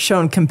 when they're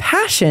shown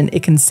compassion,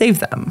 it can save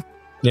them.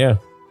 Yeah,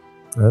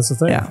 that's the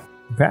thing. Yeah,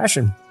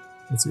 compassion.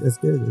 It's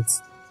good.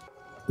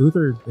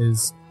 Uther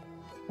is.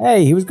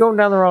 Hey, he was going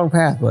down the wrong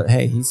path, but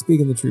hey, he's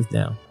speaking the truth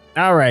now.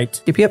 All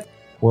right. Yep.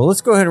 Well,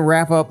 let's go ahead and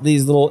wrap up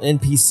these little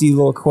NPC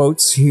little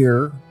quotes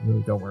here.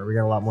 Don't worry, we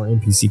got a lot more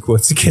NPC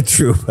quotes to get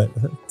through, but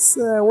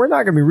we're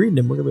not going to be reading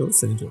them. We're going to be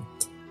listening to them.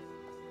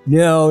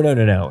 No.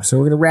 So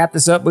we're going to wrap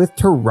this up with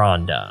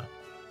Tyrande.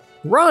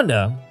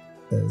 Tyrande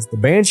says, the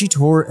Banshee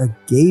tore a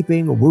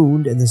gaping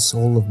wound in the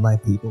soul of my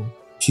people.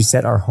 She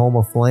set our home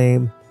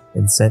aflame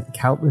and sent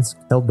countless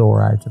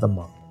Eldori to the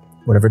mob.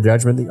 Whatever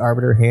judgment the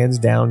Arbiter hands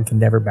down can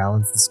never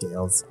balance the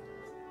scales.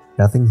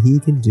 Nothing he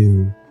can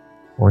do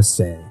or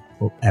say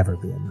will ever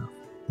be enough.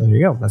 There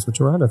you go. That's what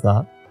Tyrande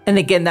thought. And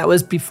again, that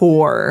was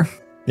before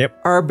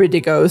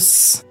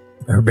Arbidigos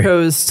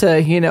chose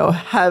to,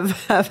 have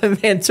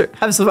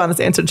Sylvanas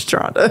answer to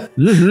Tyrande.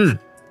 Mm-hmm.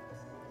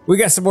 We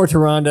got some more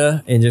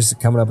Tyrande and just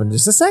coming up in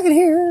just a second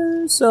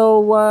here.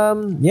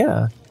 So,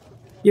 yeah.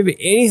 You have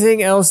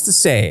anything else to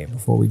say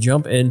before we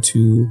jump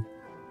into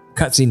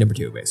cutscene number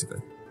 2, basically?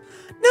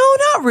 No,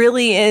 not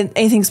really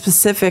anything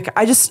specific.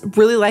 I just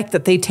really like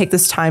that they take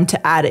this time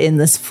to add in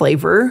this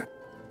flavor.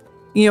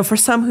 For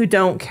some who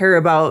don't care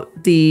about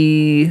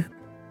the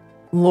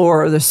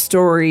lore or the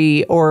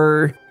story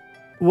or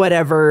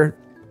whatever,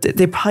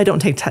 they probably don't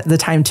take the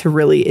time to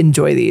really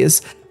enjoy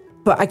these.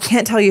 But I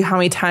can't tell you how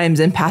many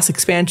times in past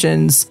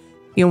expansions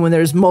when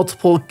there's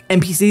multiple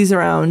NPCs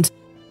around,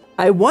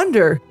 I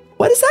wonder,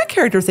 what is that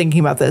character thinking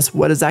about this?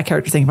 What is that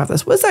character thinking about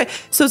this? What is that?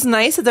 So it's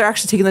nice that they're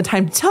actually taking the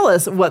time to tell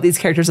us what these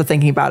characters are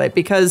thinking about it,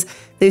 because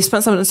they've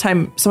spent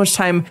so much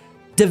time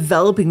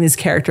developing these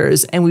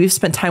characters, and we've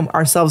spent time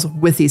ourselves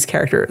with these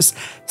characters.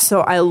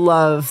 So I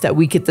love that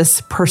we get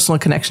this personal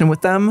connection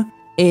with them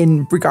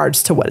in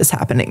regards to what is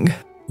happening.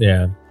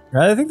 Yeah.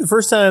 I think the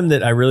first time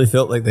that I really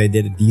felt like they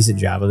did a decent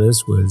job of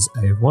this was,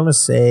 I want to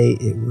say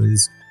it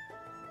was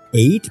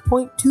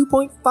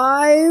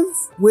 8.2.5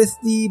 with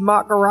the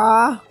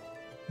Makara.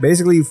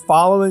 Basically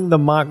following the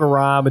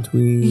Makara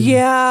between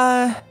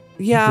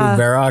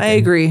Varrock I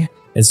agree.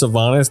 And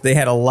Sylvanas. They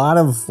had a lot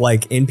of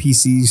like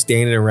NPCs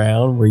standing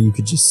around where you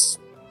could just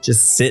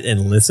sit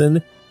and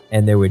listen,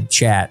 and they would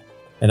chat.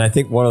 And I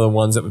think one of the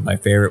ones that was my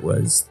favorite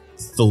was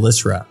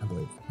Thalysra, I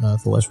believe.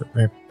 Thalysra,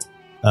 right?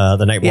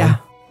 The Night One.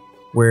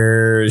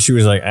 Where she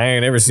was like, I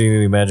ain't never seen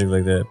any magic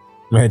like that.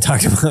 Right,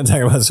 talking about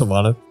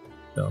Sylvanas.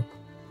 So,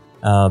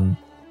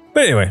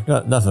 but anyway,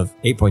 enough of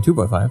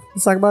 8.2.5.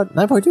 Let's talk about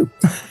 9.2.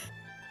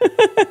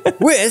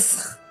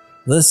 With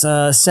this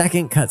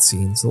second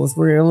cutscene. So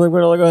we're gonna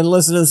go ahead and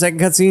listen to the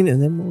second cutscene,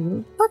 and then we're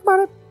gonna talk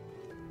about it.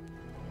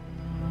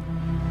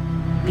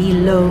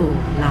 Below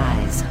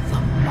lies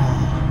the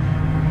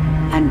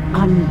maw, an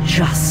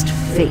unjust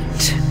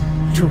fate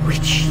to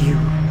which you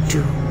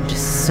doomed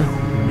so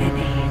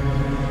many.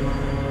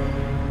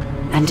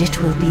 And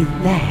it will be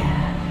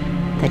there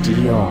that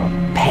your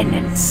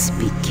penance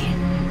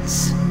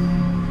begins.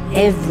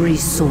 Every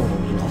soul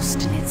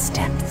lost in its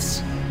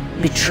depths,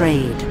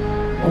 betrayed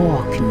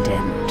or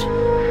condemned,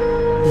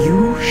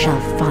 you shall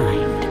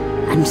find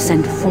and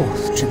send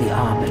forth to the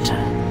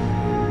Arbiter,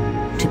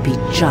 to be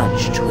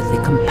judged with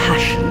the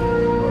compassion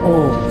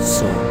all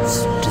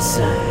souls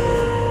deserve.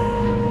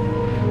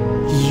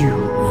 You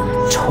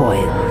will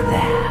toil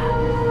there,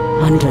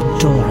 under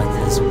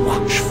Dorotha's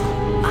watchful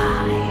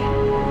eye,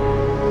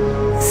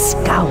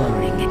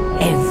 scouring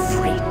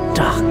every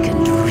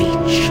darkened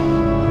reach,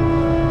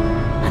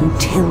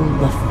 until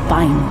the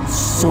final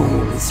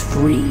soul is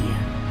free,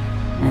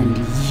 and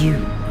you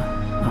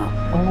are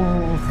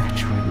all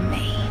that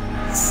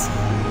remains.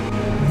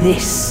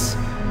 This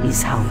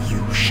is how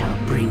you shall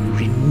bring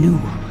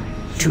renewal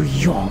to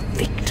your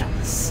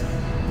victims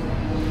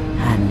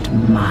and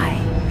my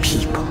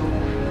people.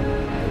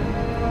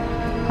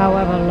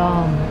 However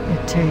long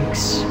it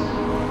takes,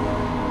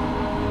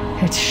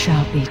 it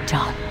shall be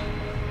done.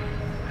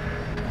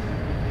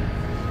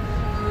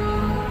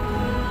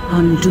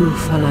 Undo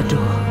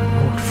Falador,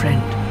 old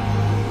friend.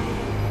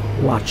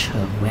 Watch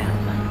her well.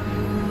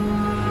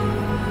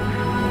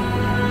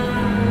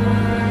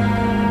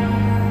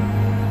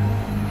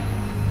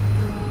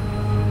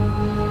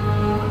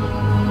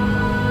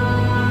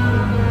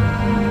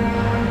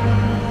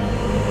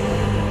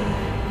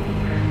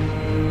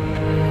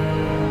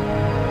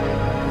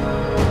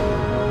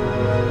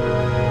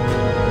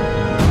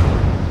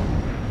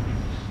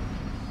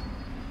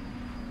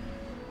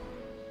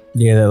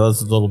 Yeah, that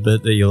was a little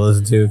bit that you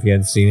listen to if you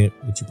hadn't seen it,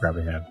 which you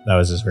probably have. That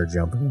was just her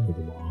jumping into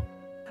the maw.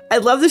 I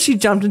love that she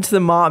jumped into the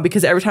maw,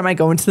 because every time I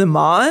go into the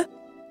maw,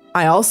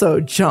 I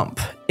also jump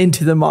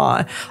into the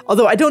maw.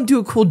 Although I don't do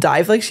a cool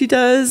dive like she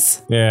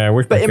does. Yeah, I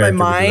wish but in my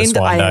mind,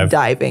 I am dive.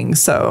 diving.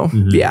 So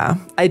yeah,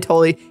 I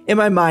totally, in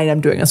my mind, I'm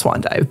doing a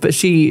swan dive, but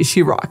she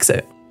rocks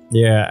it.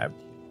 Yeah.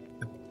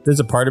 There's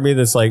a part of me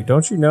that's like,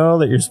 don't you know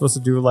that you're supposed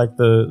to do like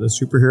the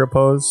superhero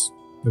pose?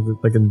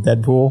 Like in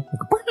Deadpool? Like,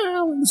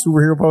 the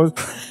superhero pose.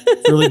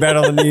 It's really bad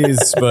on the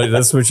knees, but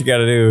that's what you got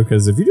to do.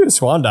 Because if you do a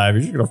swan dive,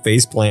 you're just going to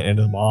face plant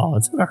into the maw.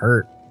 It's going to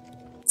hurt.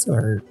 It's going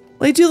to hurt.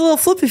 Well, you do a little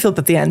flippy flip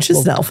at the end.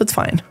 She's an elf. It's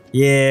fine.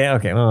 Yeah,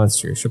 okay. Well, that's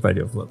true. She'll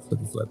probably do a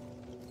flippy flip.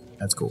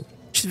 That's cool.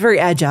 She's very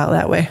agile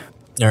that way.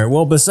 All right.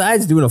 Well,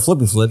 besides doing a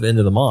flippy flip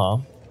into the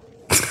maw,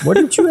 what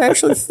did you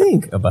actually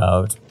think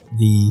about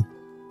the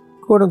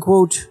quote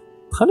unquote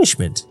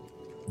punishment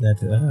that,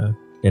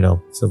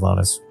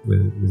 Sylvanas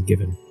was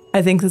given?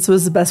 I think this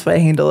was the best way to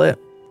handle it.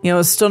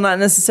 It's still not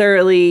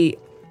necessarily,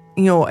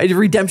 a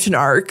redemption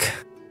arc.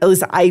 At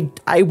least I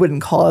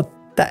wouldn't call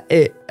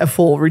it a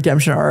full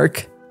redemption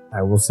arc.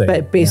 I will say.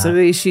 But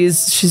basically,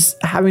 she's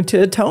having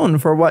to atone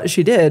for what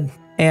she did.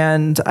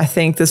 And I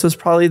think this was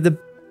probably the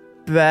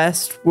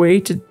best way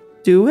to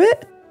do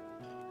it.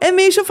 And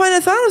maybe she'll find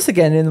a Thanos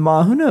again in the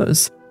maw. Who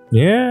knows?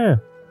 Yeah.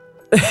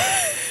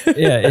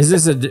 Yeah. Is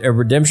this a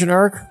redemption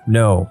arc?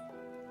 No.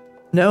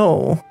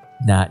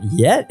 Not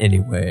yet,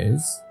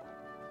 anyways.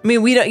 I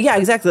mean, we don't. Yeah,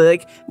 exactly.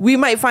 Like, we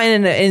might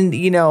find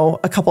in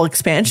a couple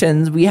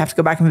expansions, we have to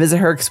go back and visit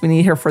her because we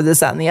need her for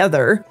this, that, and the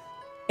other.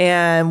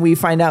 And we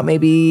find out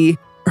maybe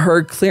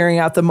her clearing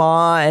out the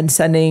maw and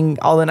sending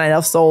all the Night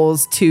Elf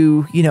souls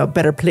to,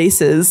 better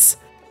places.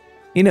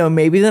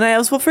 Maybe the Night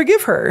Elves will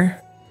forgive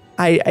her.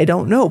 I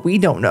don't know. We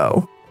don't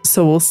know.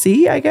 So we'll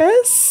see, I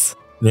guess.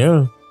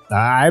 Yeah.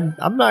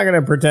 I'm not going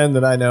to pretend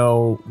that I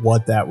know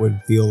what that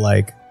would feel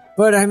like.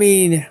 But I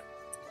mean,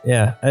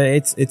 yeah,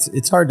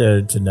 it's hard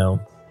to know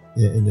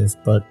in this,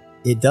 but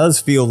it does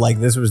feel like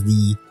this was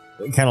the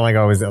kind of like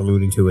I was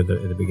alluding to at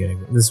the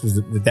beginning. This was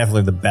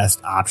definitely the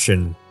best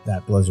option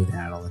that Blizzard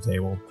had on the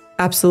table.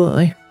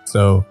 Absolutely.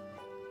 So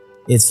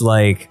it's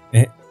like,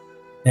 and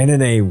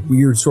in a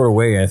weird sort of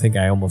way, I think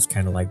I almost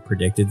kind of like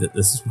predicted that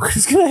this is what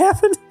was going to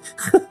happen.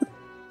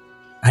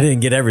 I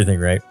didn't get everything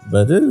right,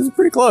 but it was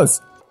pretty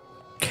close.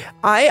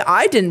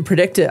 I didn't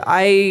predict it.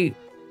 I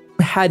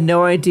had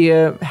no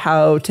idea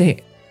how to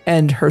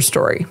end her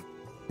story.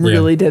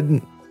 Really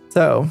didn't.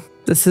 So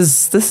this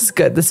is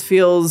good. This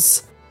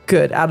feels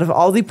good. Out of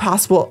all the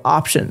possible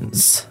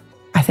options,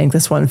 I think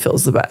this one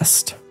feels the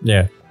best.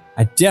 Yeah.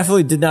 I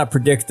definitely did not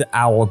predict the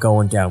owl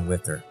going down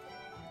with her.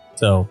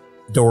 So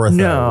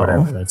Dorotha or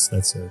whatever. That's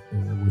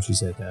what she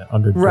said.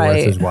 Under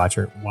Dorotha's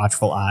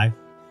watchful eye.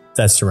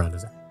 That's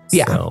Sharonda's eye.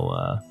 Yeah.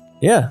 So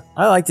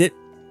I liked it.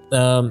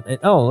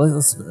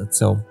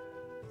 So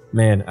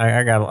man,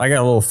 I got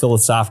a little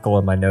philosophical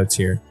in my notes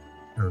here.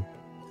 Or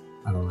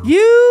I don't know.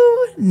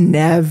 You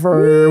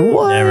never.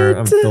 What? Never.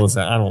 I'm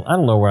philosophical. I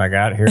don't know what I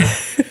got here.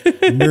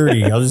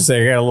 Nerdy. I'll just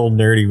say I got a little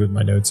nerdy with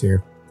my notes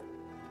here.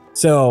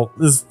 So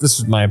this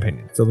is my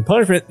opinion. So the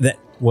punishment that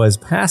was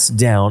passed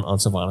down on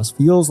Sylvanas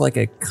feels like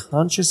a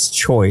conscious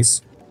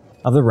choice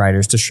of the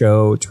writers to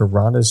show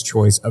Tyranda's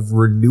choice of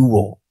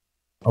renewal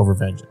over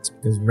vengeance.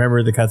 Because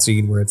remember the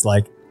cutscene where it's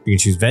like you can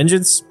choose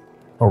vengeance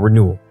or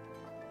renewal,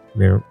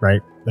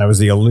 right? That was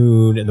the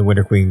Elune and the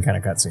Winter Queen kind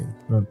of cutscene.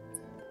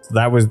 So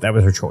that was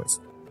her choice.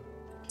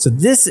 So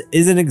this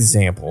is an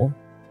example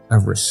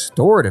of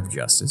restorative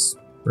justice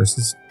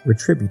versus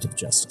retributive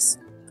justice.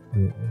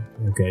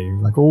 Okay,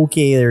 you're like,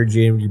 okay there,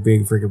 Jim, you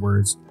big freaking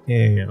words.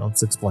 Yeah,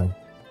 let's explain.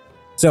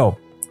 So,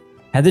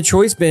 had the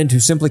choice been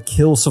to simply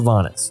kill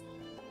Sylvanas,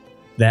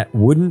 that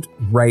wouldn't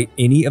right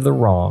any of the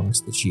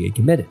wrongs that she had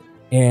committed.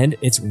 And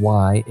it's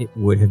why it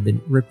would have been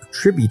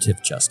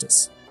retributive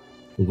justice.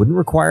 It wouldn't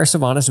require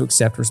Sylvanas to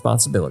accept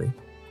responsibility.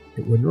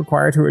 It wouldn't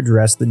require her to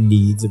address the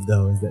needs of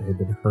those that had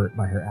been hurt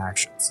by her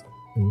actions.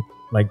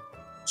 Like,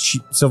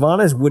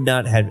 Sylvanas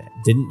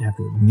didn't have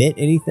to admit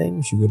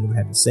anything. She wouldn't have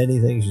had to say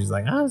anything. She's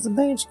like, it's a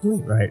bad she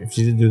did, right? If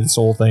she didn't do the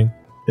soul thing,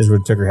 this would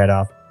have took her head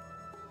off.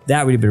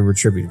 That would have been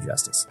retributive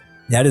justice.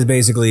 That is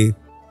basically,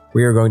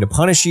 we are going to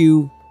punish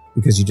you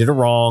because you did a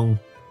wrong.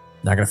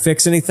 Not going to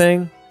fix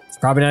anything. It's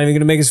probably not even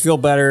going to make us feel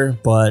better,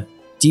 but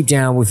deep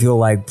down we feel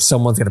like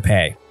someone's going to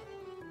pay.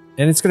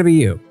 And it's going to be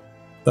you.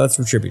 So that's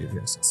retributive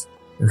justice.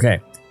 Okay.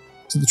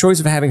 So the choice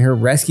of having her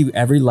rescue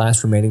every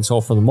last remaining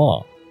soul from the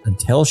maw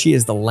until she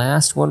is the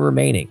last one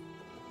remaining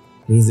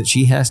means that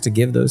she has to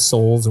give those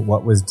souls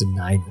what was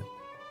denied them,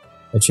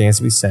 a chance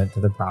to be sent to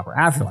the proper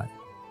afterlife.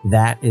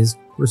 That is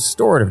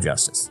restorative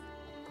justice.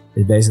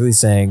 It's basically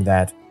saying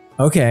that,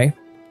 okay,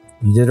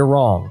 you did it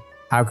wrong.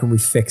 How can we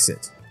fix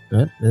it?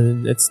 Right?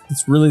 And it's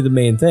really the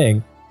main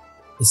thing,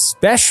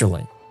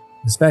 especially,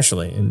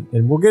 and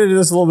we'll get into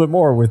this a little bit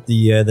more with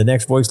the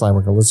next voice line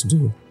we're going to listen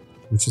to,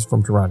 which is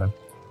from Tyranda,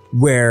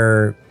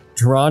 where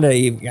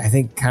Tyranda, I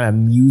think, kind of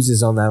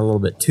muses on that a little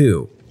bit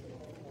too,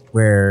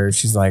 where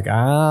she's like,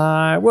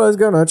 I was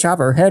going to chop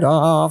her head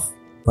off,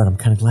 but I'm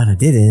kind of glad I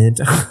didn't.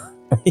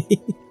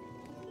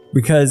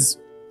 Because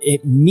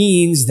it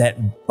means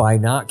that by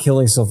not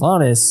killing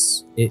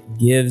Sylvanas, it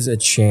gives a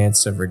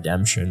chance of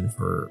redemption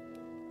for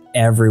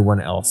everyone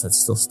else that's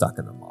still stuck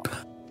in the maw.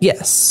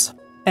 Yes.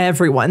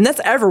 Everyone.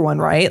 That's everyone,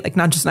 right? Like,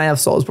 not just Night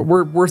of Souls, but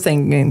we're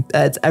thinking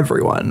that's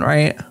everyone,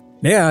 right?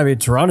 Yeah, I mean,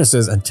 Tyranda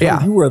says,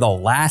 until you are the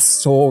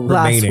last soul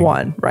remaining. Last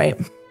one, right?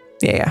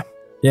 Yeah.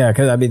 Yeah,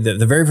 because, I mean,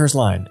 the very first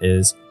line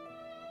is,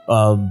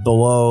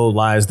 below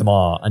lies the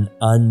maw, an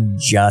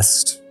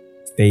unjust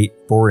fate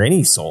for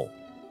any soul.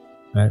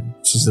 Right?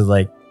 She says,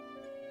 like,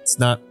 it's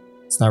not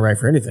right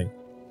for anything.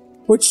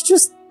 Which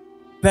just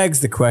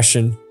begs the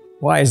question,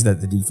 why is that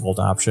the default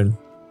option?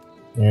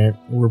 Yeah,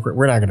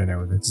 we're not going to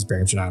know in this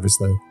expansion,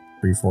 obviously.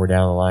 3-4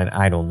 down the line.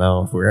 I don't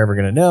know if we're ever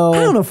going to know. I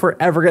don't know if we're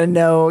ever going to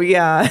know.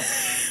 Yeah.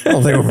 I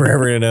don't think we're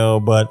ever going to know,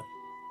 but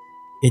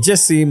it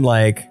just seemed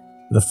like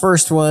the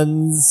first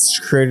ones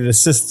created a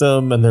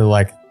system and they're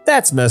like,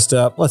 that's messed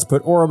up. Let's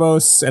put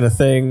Ouroboros and a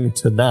thing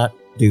to not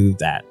do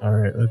that. All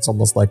right. It's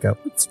almost like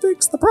let's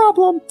fix the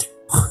problem.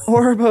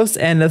 Ouroboros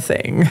and a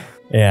thing.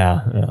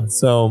 Yeah.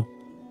 So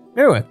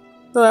anyway,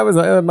 so that was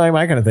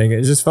my kind of thing.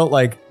 It just felt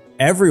like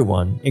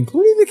everyone,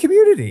 including the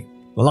community,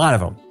 a lot of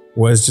them,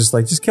 was just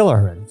like, just kill her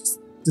already.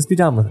 Just be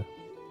done with it.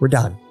 We're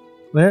done.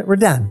 We're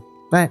done.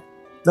 Right?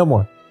 No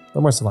more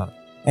Sylvanas.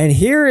 And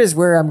here is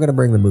where I'm going to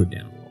bring the mood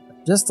down a little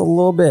bit. Just a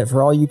little bit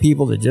for all you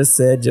people that just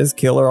said, just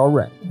kill her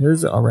already.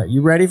 All right.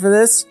 You ready for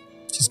this?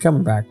 She's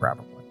coming back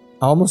probably.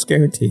 Almost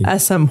guaranteed.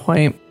 At some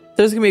point,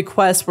 there's going to be a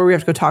quest where we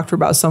have to go talk to her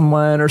about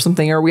someone or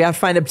something, or we have to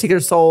find a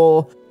particular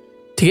soul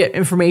to get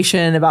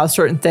information about a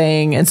certain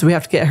thing. And so we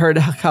have to get her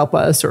to help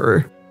us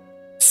or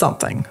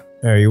something.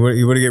 All right, you want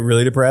to get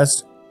really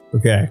depressed?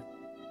 Okay.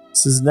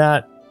 This is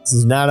not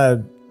not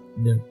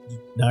going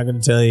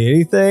to tell you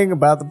anything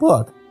about the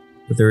book,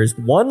 but there is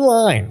one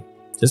line,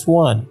 just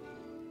one.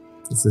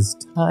 It says,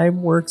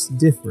 time works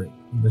different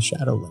in the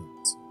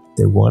Shadowlands. If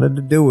they wanted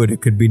to do it,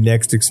 it could be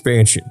next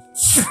expansion.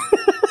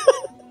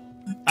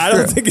 I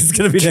don't think it's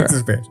going to be next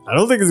expansion. I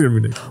don't think it's going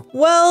to be next.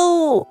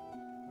 Well,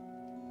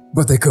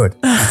 but they could.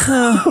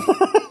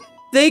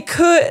 They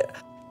could.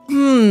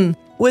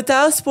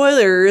 Without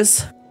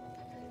spoilers,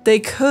 they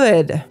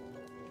could,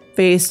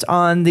 based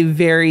on the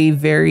very,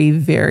 very,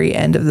 very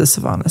end of the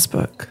Sylvanas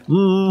book.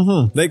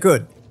 Mm-hmm. They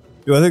could.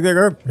 Do I think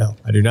they're going to? No,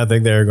 I do not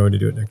think they're going to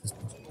do it next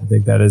expansion. I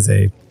think that is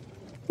a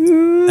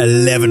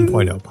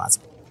 11.0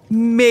 possible.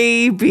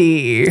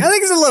 Maybe. I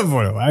think it's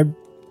 11.0.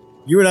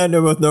 You and I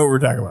both know what we're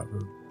talking about.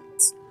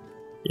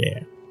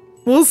 Yeah.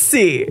 We'll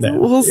see. No.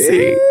 We'll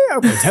see.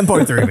 Okay,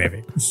 10.3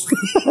 maybe.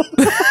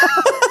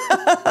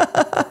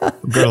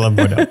 Go to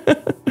 11.0.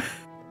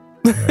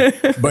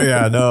 Right. But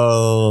yeah,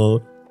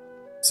 no.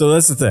 So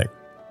that's the thing.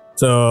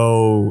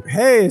 So,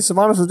 hey,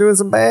 Sylvanas was doing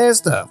some bad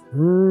stuff.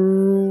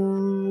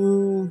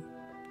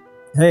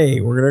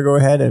 Hey, we're going to go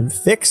ahead and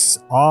fix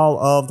all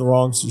of the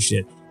wrong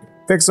shit.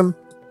 Fix them.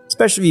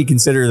 Especially if you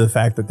consider the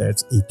fact that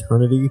that's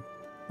eternity.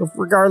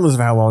 Regardless of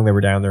how long they were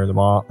down there in the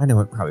maw, I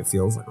know it probably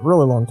feels like a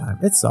really long time.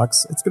 It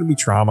sucks. It's going to be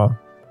trauma.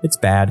 It's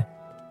bad.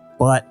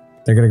 But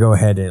they're going to go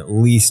ahead and at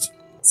least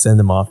send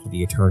them off to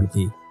the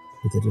eternity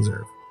that they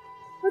deserve.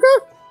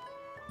 Okay.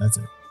 That's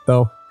it.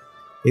 So,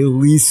 at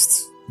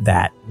least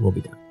that will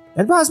be done.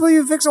 And possibly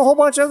you fix a whole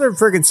bunch of other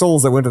friggin'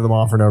 souls that went to the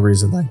maw for no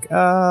reason. Like,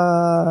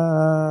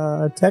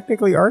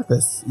 technically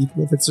Arthas.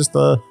 Even if it's just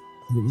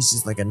he's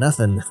just like a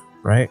nothing.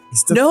 Right?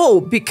 No,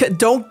 because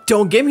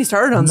don't get me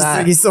started on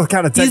that. He's still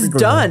kind of technically.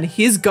 He's done.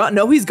 He's gone.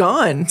 No, he's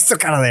gone. He's still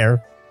kind of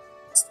there.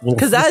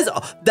 Because that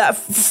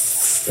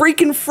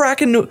freaking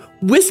fracking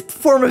wisp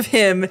form of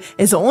him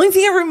is the only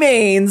thing that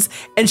remains,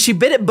 and she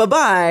bit it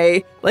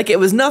bye-bye like it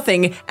was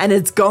nothing, and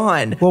it's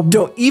gone. Well,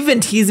 don't even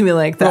tease me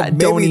like that.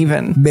 Don't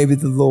even. Maybe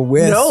the little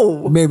wisp.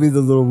 No. Maybe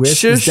the little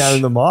wisp is down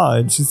in the maw,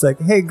 and she's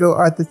like, hey, go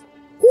Arthur.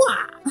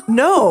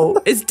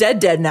 No, it's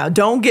dead now.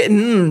 Don't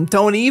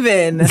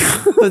even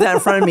put that in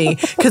front of me.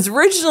 Because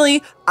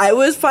originally, I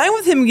was fine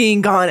with him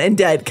being gone and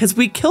dead because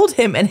we killed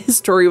him and his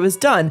story was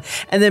done.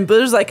 And then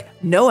Blizzard's like,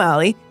 no,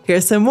 Allie,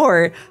 here's some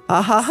more.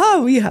 Ha ha ha,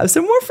 we have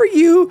some more for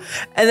you.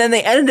 And then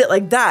they ended it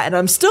like that. And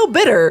I'm still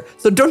bitter.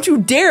 So don't you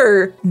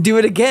dare do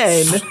it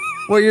again.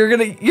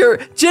 Where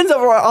Jin's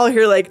over all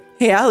here like,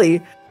 hey,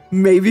 Allie,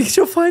 maybe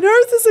she'll find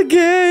Arthas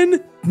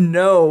again.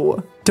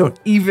 No, don't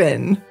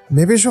even.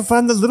 Maybe she'll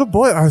find the little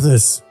boy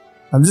Arthas.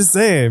 I'm just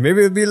saying. Maybe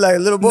it'd be like a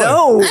little boy.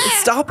 No,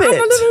 stop it.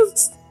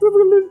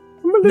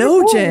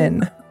 No,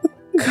 Jin.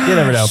 You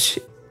never know.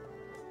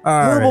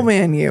 Horrible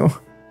man, you.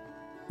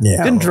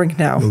 Yeah. Good drink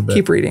now.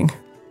 Keep reading.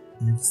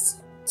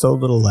 So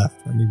little left.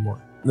 I need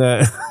more.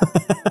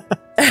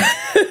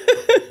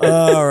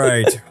 All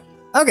right.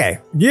 Okay.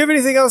 Do you have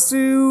anything else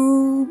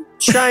to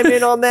chime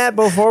in on that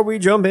before we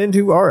jump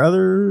into our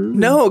other?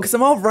 No, because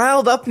I'm all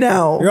riled up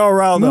now. You're all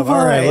riled up.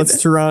 All right. Let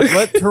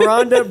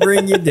Tyrande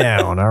bring you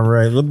down. All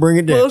right. Let's bring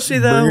it down. Will she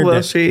though?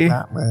 Will she?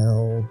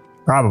 Well,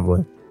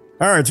 probably.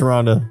 All right,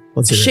 Tyrande.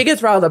 Let's hear it. She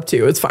gets riled up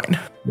too. It's fine.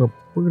 Well,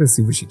 we're going to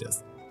see what she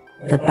does.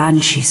 The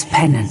Banshee's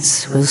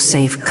penance will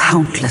save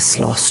countless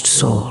lost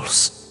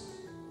souls.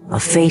 A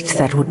fate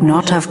that would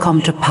not have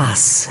come to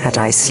pass had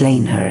I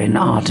slain her in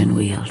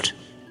Ardenweald.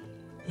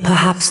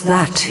 Perhaps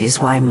that is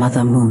why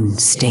Mother Moon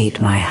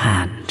stayed my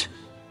hand.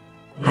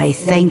 I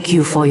thank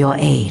you for your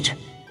aid.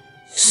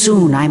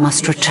 Soon I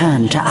must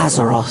return to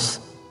Azeroth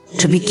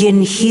to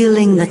begin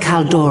healing the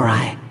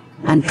Kaldori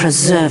and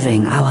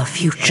preserving our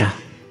future.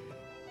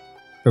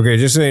 Okay,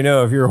 just so you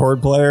know, if you're a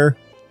Horde player,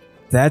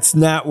 that's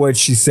not what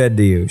she said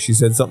to you. She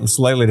said something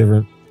slightly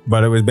different,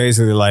 but it was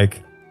basically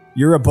like,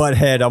 you're a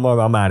butthead,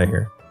 I'm out of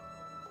here.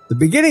 The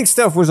beginning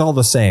stuff was all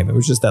the same. It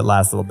was just that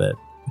last little bit.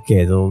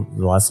 Okay, the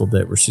last little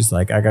bit where she's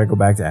like, I gotta go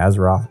back to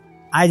Azeroth.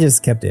 I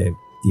just kept the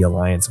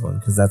Alliance one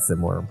because that's the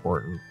more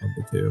important of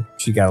the two.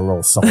 She got a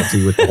little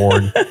subtlety with the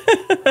Horde.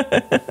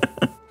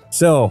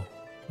 So,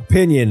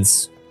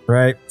 opinions,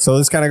 right? So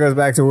this kind of goes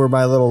back to where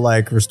my little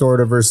like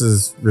restorative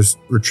versus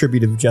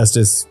retributive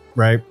justice,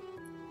 right?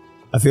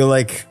 I feel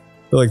like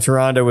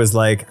Tyrande was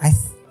like, I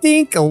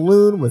think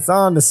Elune was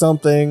on to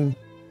something.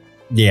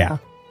 Yeah.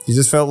 She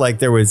just felt like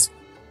there was,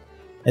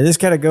 and this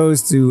kind of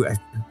goes to,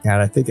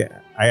 God, I think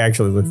I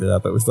actually looked it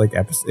up. It was like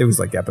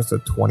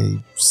episode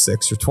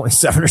 26 or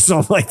 27 or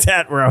something like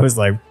that, where I was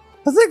like,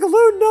 I think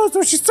Elune knows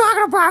what she's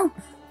talking about.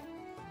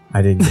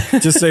 I didn't.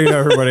 Just so you know,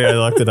 everybody, I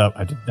looked it up.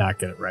 I did not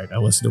get it right. I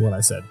listened to what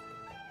I said.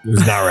 It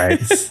was not right.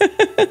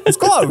 It's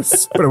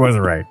close, but it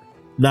wasn't right.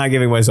 Not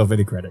giving myself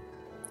any credit.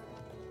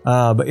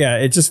 But yeah,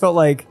 it just felt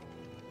like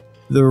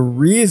the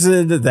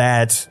reason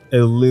that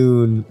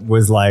Elune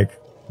was like,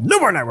 no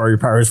more Night Warrior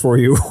powers for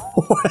you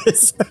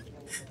was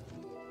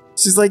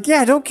she's like,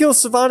 yeah, don't kill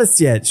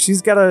Sylvanas yet.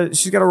 She's got a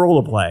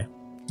role to play.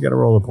 She's got a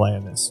role to play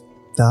in this.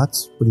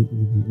 Thoughts? What are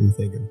you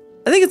thinking?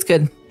 I think it's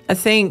good. I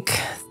think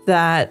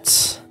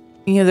that,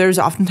 there's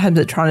oftentimes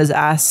that Tron has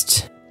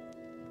asked,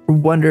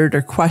 wondered,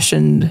 or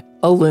questioned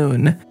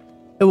Elune,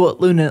 what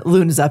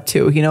Elune is up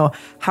to.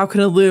 How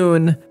can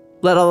Elune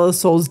let all those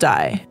souls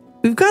die?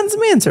 We've gotten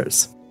some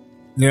answers.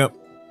 Yep.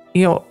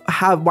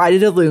 Why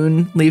did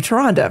Elune leave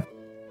Tyrande?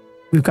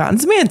 We've gotten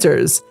some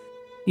answers.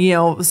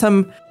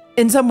 Some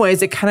in some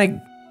ways, it kind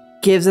of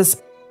gives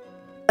us,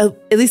 at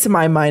least in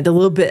my mind, a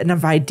little bit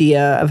of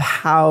idea of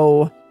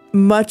how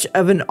much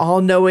of an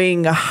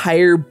all-knowing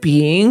higher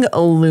being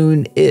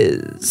Elune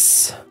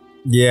is.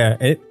 Yeah,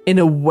 it in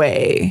a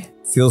way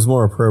feels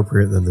more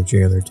appropriate than the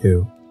jailer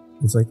too.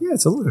 It's like, yeah,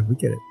 it's Elune, we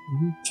get it.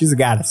 She's a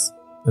goddess,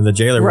 and the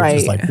jailer was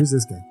just like, who's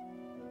this guy?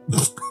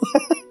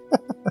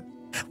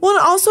 Well,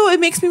 and also it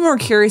makes me more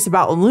curious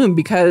about Elune,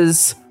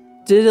 because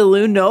did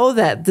Elune know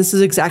that this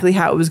is exactly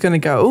how it was going to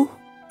go?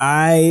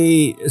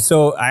 I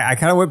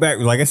kind of went back.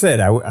 Like I said,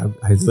 I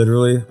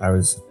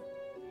was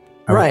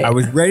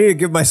ready to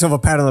give myself a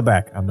pat on the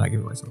back. I'm not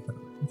giving myself a pat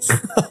on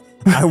the back.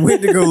 I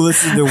went to go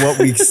listen to what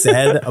we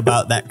said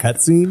about that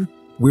cutscene.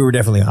 We were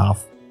definitely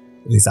off.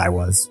 At least I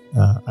was.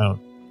 I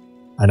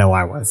know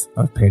I was.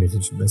 I was paying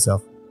attention to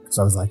myself.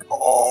 So I was like,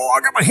 oh,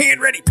 I got my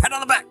hand ready. Pat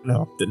on the back.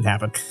 No, didn't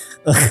happen.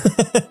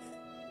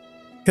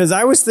 Because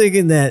I was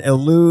thinking that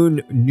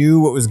Elune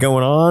knew what was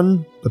going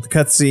on, but the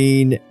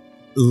cutscene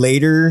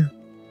later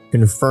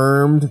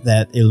confirmed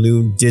that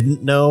Elune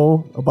didn't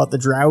know about the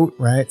drought,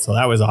 right? So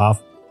that was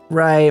off.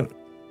 Right.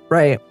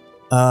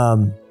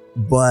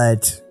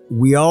 But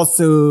we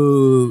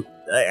also,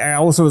 I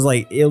also was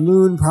like,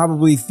 Elune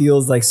probably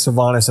feels like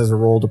Sylvanas has a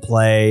role to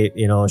play.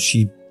 You know,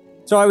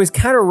 so I was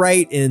kind of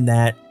right in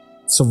that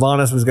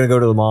Sylvanas was going to go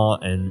to the Maw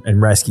and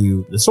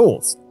rescue the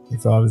souls.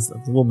 So I was a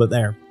little bit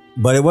there.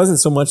 But it wasn't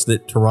so much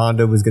that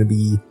Tyrande was going to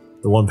be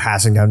the one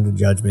passing down the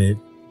judgment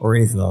or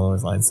anything along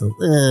those lines. So,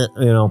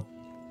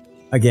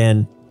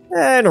 again,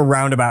 in a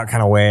roundabout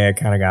kind of way, I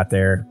kind of got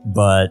there.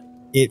 But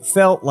it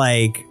felt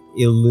like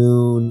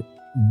Elune,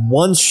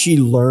 once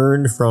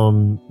Elune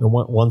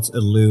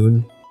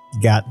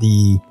got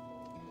the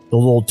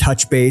little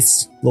touch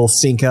base, little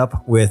sync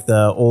up with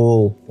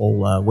old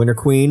Winter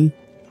Queen,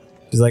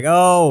 she's like,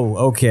 oh,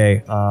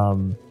 okay,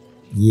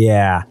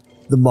 yeah.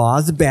 The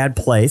Maw's a bad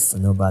place. I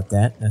know about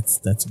that. That's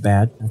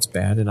bad. That's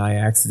bad. And I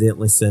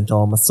accidentally sent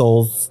all the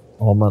souls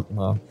to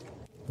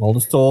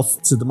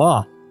the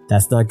Maw.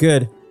 That's not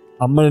good.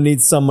 I'm gonna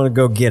need someone to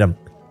go get them.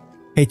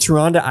 Hey,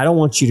 Tyrande, I don't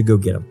want you to go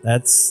get them.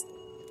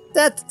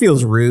 That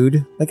feels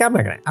rude. Like,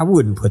 I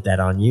wouldn't put that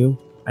on you.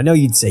 I know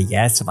you'd say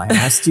yes if I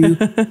asked you.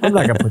 I'm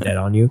not gonna put that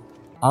on you.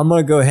 I'm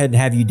gonna go ahead and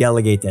have you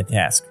delegate that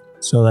task.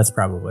 So that's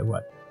probably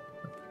what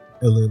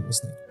Elune was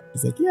thinking.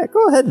 He's like, yeah,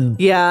 go ahead and...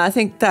 Yeah, I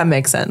think that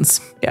makes sense.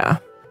 Yeah.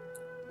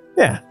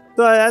 Yeah.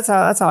 So that's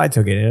how I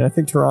took it. And I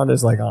think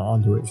Tyrande's like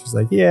onto it. She's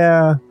like,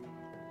 yeah,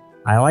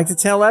 I like to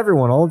tell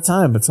everyone all the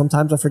time, but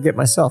sometimes I forget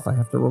myself. I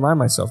have to remind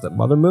myself that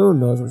Mother Moon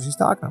knows what she's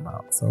talking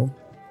about. So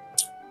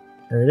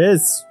there it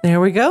is.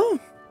 There we go.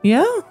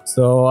 Yeah.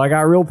 So I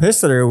got real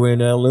pissed at her when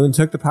Elune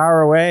took the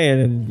power away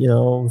and,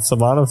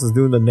 Sylvanas was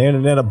doing the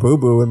nana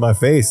boo-boo in my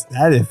face.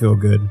 That didn't feel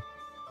good.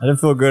 I didn't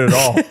feel good at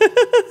all.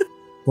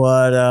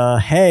 But,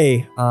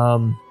 hey, it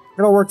all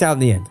worked out in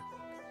the end.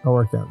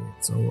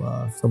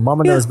 So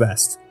Mama knows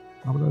best.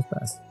 Mama knows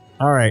best.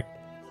 All right.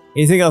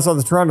 Anything else on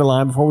the Tyrande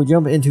line before we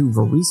jump into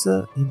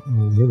Verisa and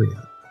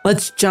Illyria?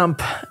 Let's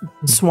jump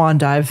swan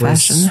dive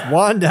fashion.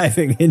 Swan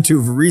diving into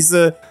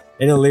Verisa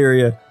and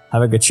Illyria.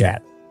 Have a good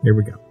chat. Here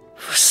we go.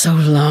 For so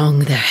long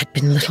there had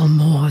been little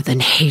more than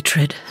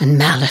hatred and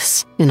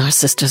malice in our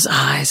sister's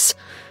eyes.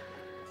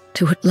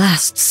 To at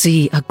last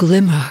see a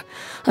glimmer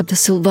of the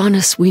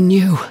Sylvanas we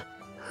knew.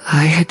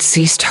 I had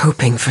ceased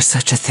hoping for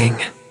such a thing.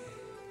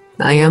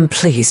 I am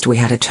pleased we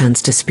had a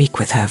chance to speak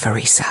with her,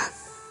 Verisa.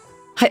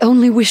 I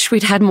only wish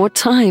we'd had more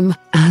time.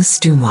 As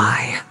do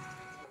I.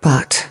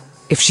 But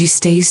if she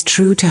stays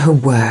true to her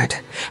word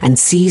and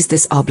sees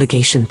this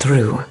obligation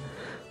through,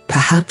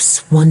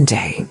 perhaps one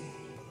day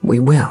we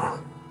will.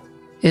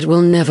 It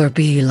will never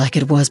be like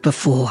it was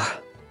before.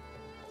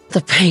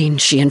 The pain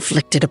she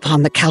inflicted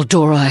upon the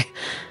Kaldoroi,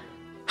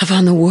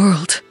 upon the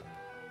world.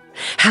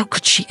 How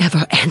could she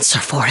ever answer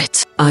for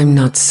it? I'm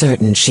not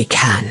certain she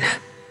can.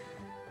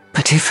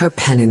 But if her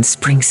penance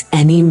brings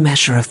any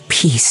measure of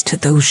peace to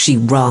those she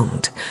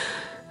wronged,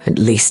 at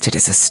least it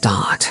is a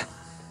start.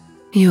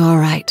 You are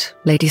right,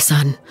 Lady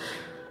Sun.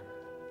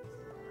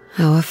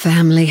 Our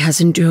family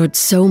has endured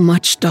so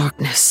much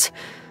darkness.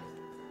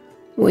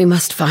 We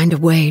must find a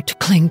way to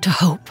cling to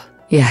hope.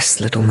 Yes,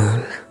 Little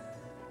Moon.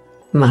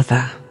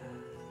 Mother,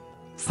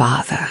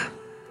 Father,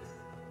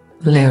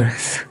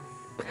 Lyrith.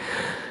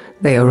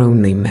 They are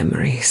only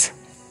memories.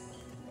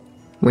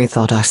 We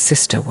thought our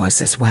sister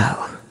was as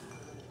well.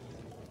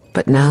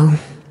 But now,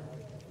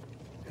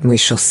 we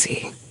shall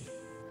see.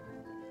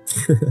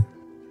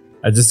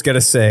 I just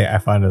gotta say, I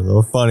find it a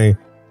little funny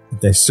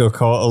that they still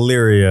call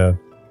Illyria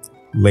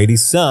Lady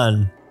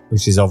Sun,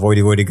 which is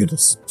avoidy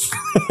goodness.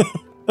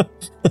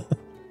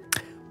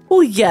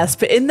 Well, yes,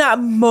 but in that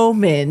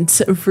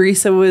moment,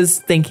 Verisa was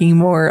thinking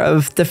more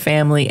of the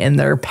family and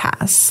their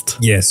past.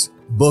 Yes,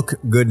 book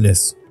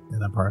goodness. Yeah,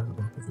 that part of the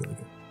book was really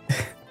good.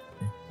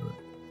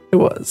 It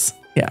was,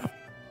 yeah.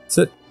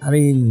 So, I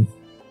mean,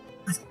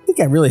 I don't think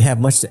I really have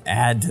much to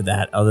add to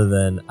that other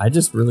than I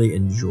just really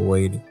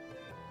enjoyed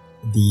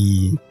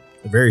the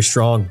very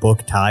strong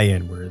book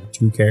tie-in where the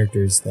two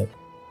characters that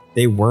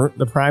they weren't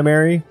the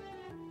primary,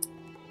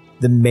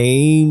 the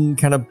main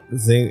kind of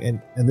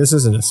thing, and this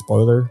isn't a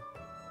spoiler,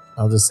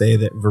 I'll just say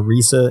that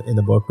Varisa in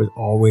the book was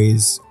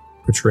always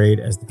portrayed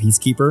as the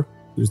peacekeeper.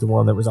 She was the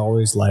one that was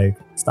always like,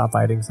 stop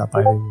fighting,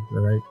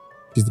 right?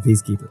 She's the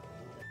peacekeeper,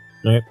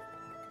 right?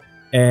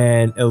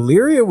 And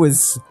Illyria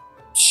was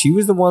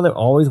the one that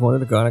always wanted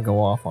to kind of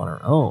go off on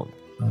her own.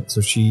 Right?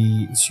 So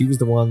she was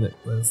the one that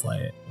was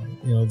like,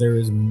 there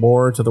is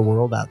more to the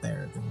world out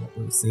there than what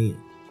we're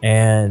seeing.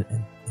 And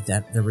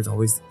that there was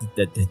always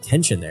that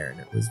tension there. And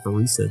it was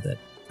Varisa that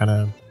kind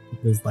of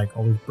was like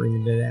always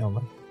bringing it down.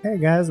 Like, hey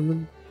guys,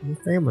 I'm in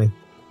family.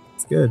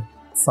 It's good.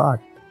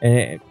 Fuck.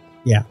 And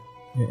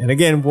and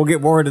again, we'll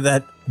get more into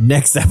that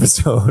next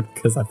episode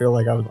because I feel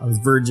like I was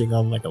verging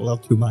on like a little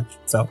too much.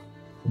 So,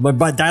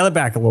 but dial it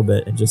back a little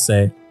bit and just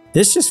say,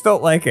 this just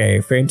felt like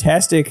a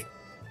fantastic,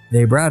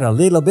 they brought a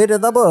little bit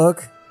of the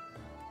book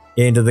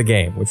into the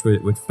game, which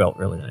felt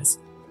really nice.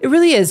 It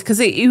really is,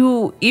 because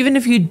even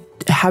if you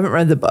haven't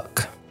read the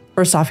book,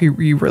 first off,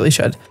 you really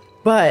should.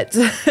 But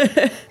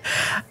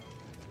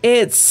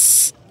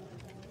it's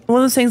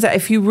one of those things that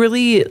if you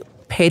really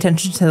pay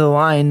attention to the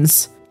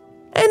lines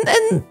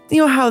and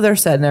how they're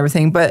said and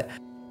everything, but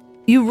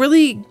you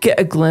really get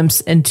a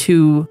glimpse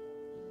into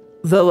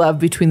the love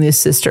between these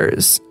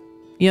sisters.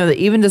 That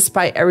even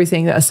despite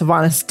everything that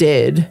Sylvanas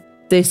did,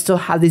 they still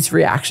had these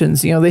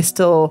reactions. They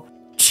still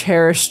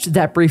cherished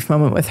that brief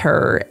moment with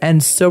her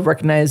and still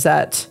recognized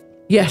that,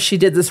 yes, she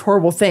did this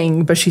horrible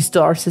thing, but she's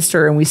still our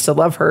sister and we still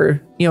love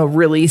her,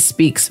 really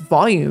speaks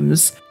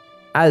volumes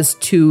as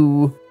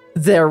to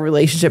their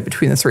relationship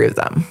between the three of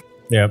them.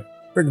 Yeah,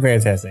 freaking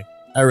fantastic.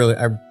 I really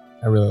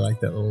like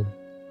that little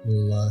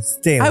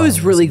stand. I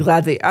was really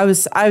glad I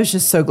was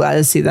just so glad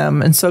to see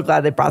them and so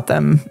glad they brought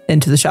them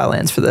into the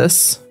Shadowlands for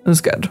this. It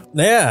was good.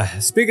 Yeah.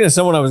 Speaking of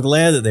someone I was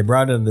glad that they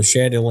brought into the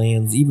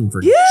Shadowlands even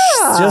for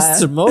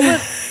just a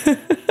moment.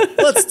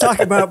 Let's talk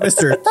about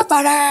Mr.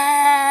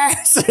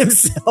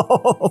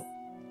 himself.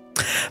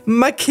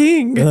 My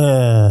king.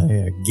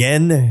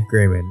 Gen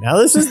Grayman. Now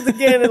this is the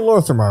Gen and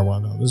Lorthamar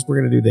one though. We're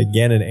going to do the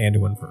Gen and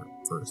Anduin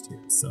first here.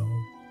 So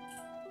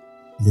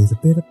little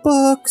bit of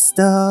book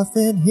stuff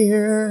in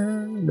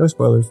here. No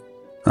spoilers.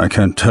 I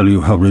can't tell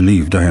you how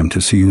relieved I am to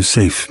see you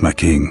safe, my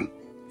king.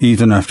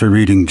 Even after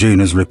reading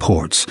Jaina's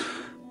reports,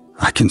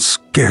 I can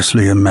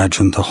scarcely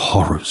imagine the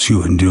horrors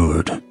you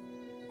endured.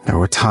 There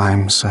were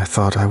times I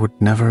thought I would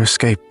never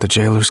escape the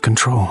jailer's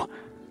control.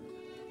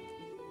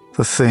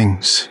 The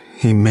things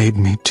he made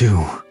me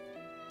do.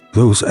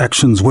 Those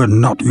actions were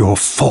not your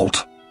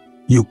fault.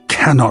 You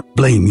cannot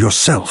blame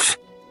yourself.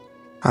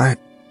 I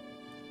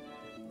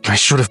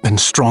should have been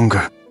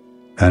stronger.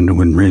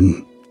 Anduin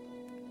Rin,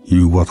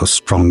 you are the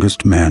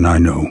strongest man I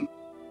know.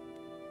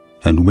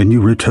 And when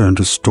you return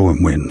to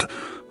Stormwind,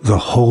 the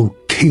whole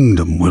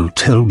kingdom will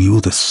tell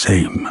you the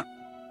same.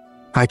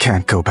 I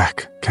can't go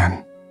back,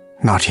 Ken.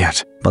 Not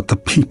yet. But the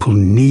people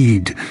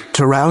need...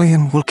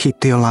 Turalian will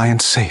keep the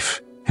Alliance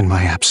safe in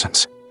my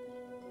absence.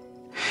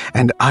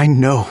 And I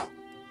know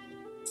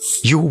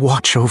you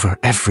watch over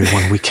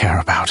everyone we care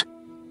about.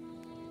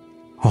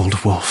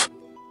 Old Wolf.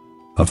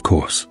 Of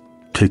course.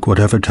 Take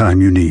whatever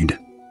time you need.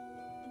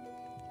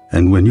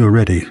 And when you're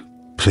ready,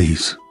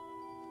 please,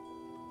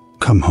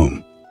 come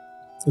home.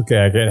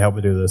 Okay, I can't help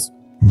but do this.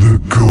 The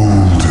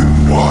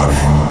Golden One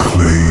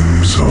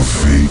claims a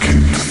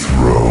vacant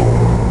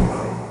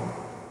throne.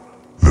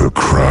 The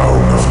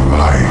crown of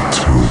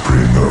light will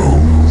bring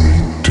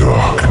only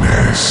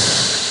darkness.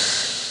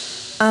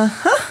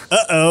 Uh-huh.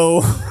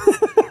 Uh-oh.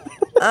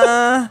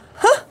 Uh-huh.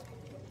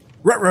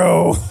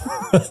 Ruh-roh.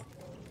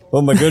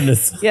 Oh my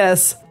goodness.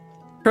 Yes.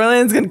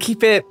 Turalian's gonna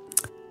keep it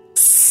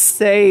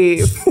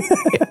safe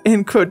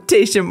in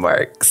quotation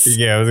marks.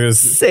 Yeah, I was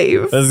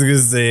gonna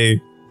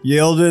say,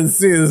 y'all didn't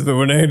see this, but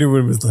when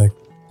Anduin was like,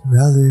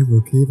 Turalian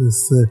will keep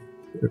us safe.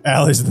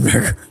 Alice in the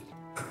back.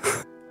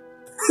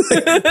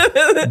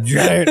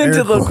 Giant air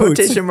the little quotes.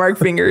 quotation mark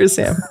fingers.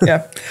 Yeah.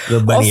 The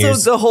bunny Also,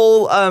 ears. the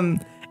whole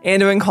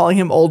Anduin calling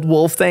him Old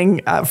Wolf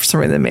thing, for some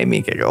reason, that made me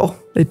giggle.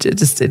 It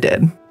did.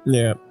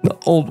 Yeah. The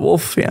Old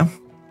Wolf, yeah.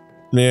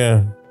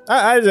 Yeah.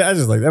 I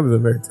just like, that was a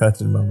very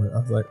touching moment. I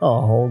was like,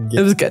 oh,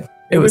 it was good.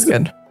 It was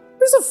good. It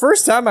was the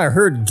first time I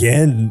heard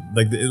Gen,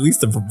 like at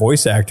least the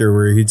voice actor,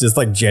 where he just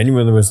like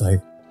genuinely was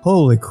like,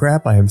 holy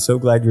crap, I am so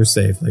glad you're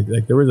safe.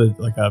 Like there was a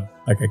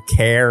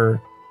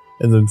care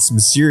and then some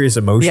serious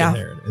emotion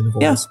there in the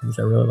voice, which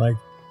I really liked.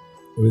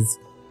 It was.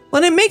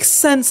 Well, it makes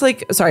sense.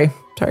 Like, sorry.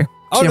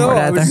 Oh no,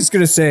 I was just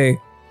gonna say,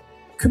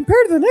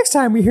 compared to the next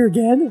time we hear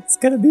Gen, it's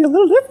gonna be a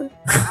little different.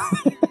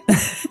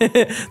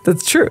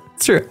 That's true.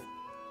 It's true.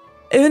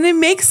 And it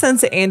makes sense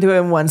that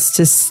Anduin wants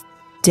to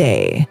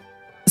stay.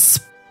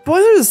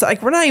 Spoilers,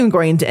 like, we're not even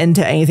going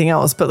into anything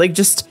else, but like,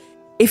 just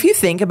if you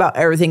think about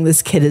everything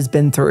this kid has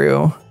been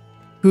through,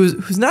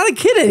 who's not a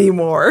kid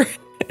anymore,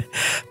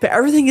 but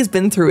everything he's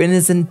been through in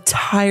his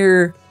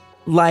entire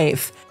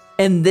life.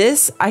 And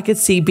this, I could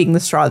see being the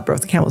straw that broke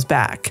the camel's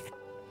back.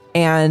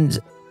 And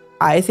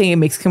I think it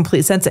makes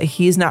complete sense that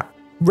he's not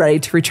ready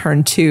to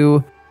return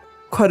to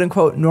quote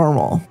unquote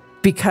normal,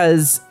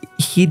 because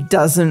he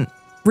doesn't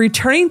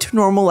returning to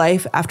normal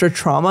life after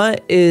trauma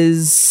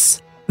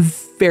is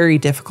very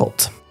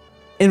difficult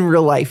in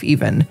real life,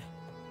 even.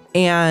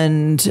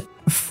 And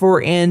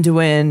for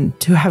Anduin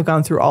to have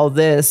gone through all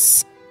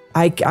this,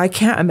 I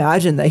can't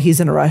imagine that he's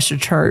in a rush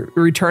to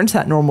return to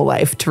that normal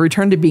life, to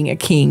return to being a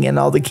king and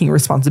all the king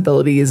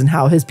responsibilities and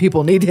how his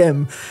people need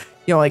him.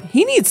 You know, like,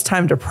 he needs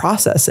time to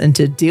process and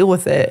to deal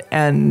with it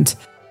and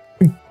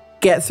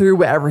get through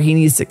whatever he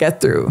needs to get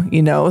through,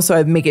 you know? So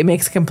it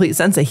makes complete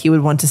sense that he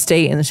would want to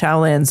stay in the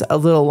Shadowlands a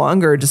little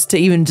longer just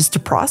to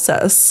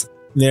process.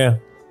 Yeah.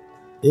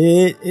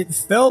 It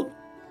felt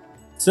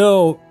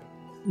so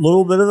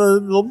little bit of a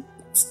little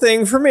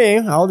thing for me.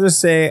 I'll just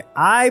say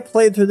I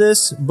played through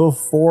this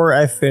before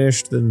I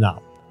finished the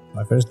novel.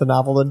 I finished the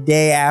novel the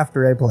day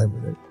after I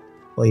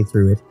played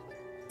through it.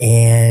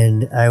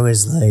 And I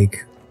was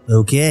like,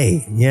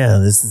 okay, yeah,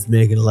 this is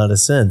making a lot of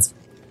sense.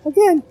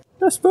 Again,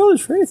 no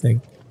spoilers for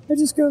anything. I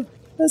just go,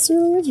 that's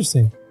really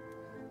interesting.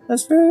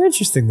 That's very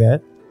interesting,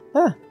 that.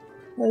 I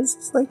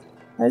just like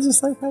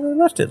how they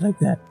left it like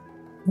that.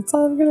 That's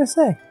all I'm gonna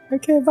say.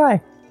 Okay,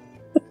 bye.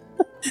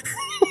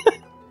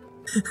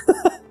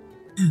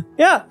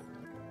 Yeah.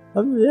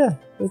 Yeah.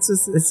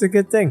 It's a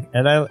good thing.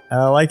 And I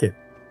like it.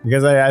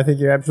 Because I think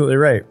you're absolutely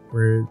right.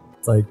 Where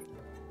it's like,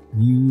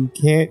 you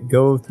can't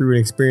go through an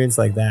experience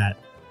like that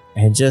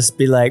and just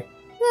be like,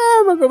 yeah,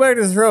 I'm gonna go back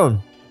to the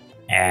throne.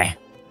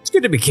 It's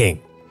good to be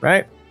king,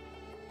 right?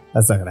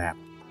 That's not gonna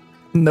happen.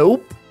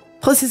 Nope.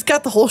 Plus, he's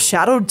got the whole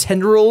shadow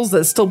tendrils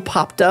that still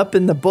popped up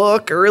in the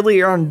book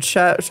earlier on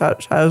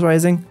Shadows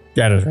Rising.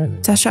 Shadows Rising.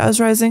 Is that Shadows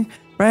Rising?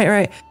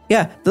 Right.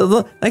 Yeah.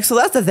 So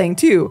that's the thing,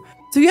 too.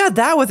 So you had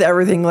that with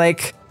everything.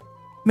 Like,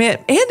 man,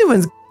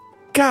 Anduin's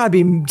gotta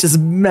be just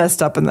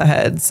messed up in the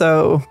head.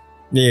 So.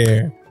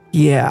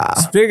 Yeah.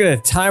 Speaking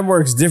of time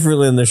works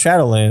differently in the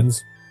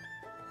Shadowlands,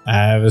 I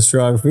have a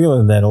strong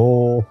feeling that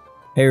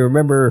hey,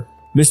 remember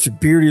Mr.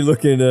 Beardy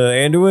looking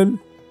Anduin?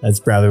 That's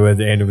probably what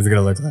the Anduin's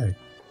gonna look like.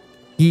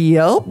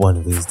 Yep. One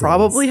of these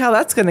Probably days. how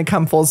that's gonna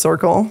come full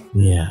circle.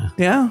 Yeah.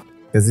 Yeah.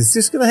 Because he's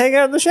just gonna hang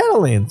out in the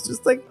Shadowlands.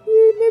 Just like,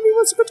 maybe he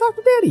wants to go talk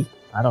to Daddy.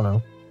 I don't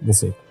know. We'll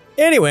see.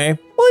 Anyway.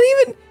 Well,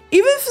 even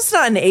if it's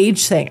not an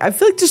age thing, I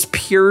feel like just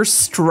pure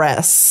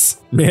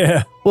stress.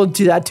 Yeah. Will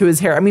do that to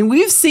his hair. I mean,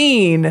 we've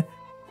seen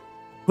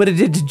what it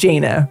did to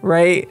Jaina,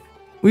 right?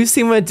 We've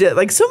seen what it did.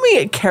 Like, so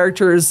many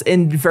characters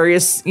in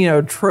various,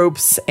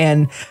 tropes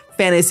and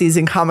fantasies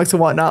and comics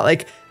and whatnot.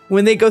 Like,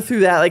 when they go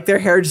through that, like, their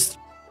hair just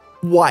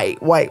white,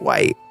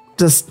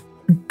 just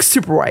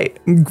super white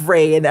and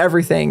gray and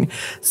everything.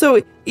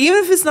 So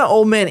even if it's not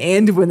old man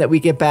Anduin that we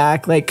get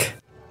back, like,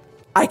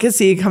 I could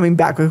see it coming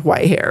back with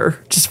white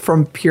hair just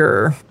from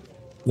pure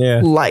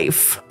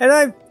life. And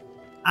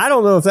I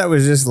don't know if that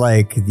was just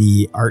like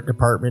the art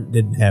department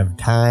didn't have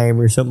time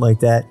or something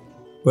like that,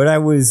 but I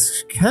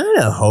was kind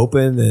of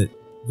hoping that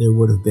there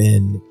would have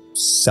been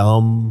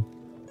some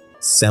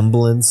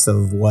semblance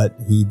of what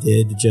he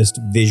did just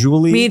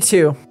visually. Me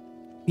too.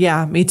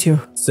 Yeah, me too.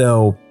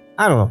 So,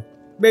 I don't know.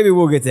 Maybe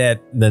we'll get that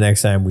the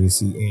next time we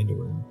see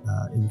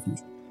Anduin in the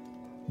future.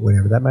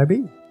 Whenever that might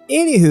be.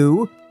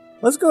 Anywho,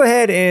 let's go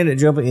ahead and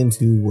jump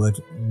into what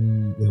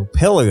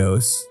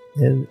Pelagos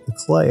and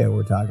Clea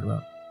we're talking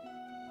about.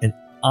 And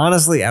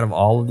honestly, out of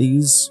all of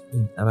these,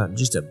 I'm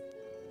just a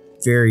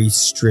very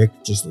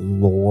strict, just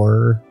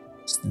lore,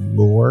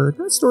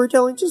 not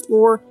storytelling, just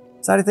lore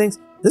side of things.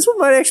 This one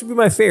might actually be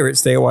my favorite.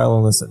 Stay a while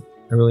and listen.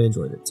 I really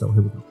enjoyed it. So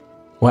here we go.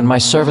 When my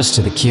service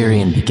to the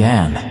Kyrian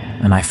began,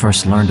 and I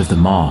first learned of the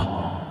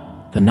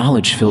Maw, the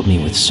knowledge filled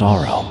me with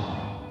sorrow.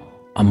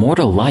 A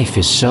mortal life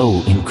is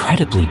so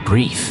incredibly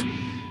brief.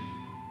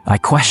 I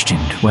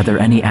questioned whether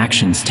any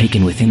actions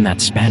taken within that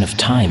span of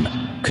time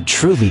could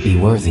truly be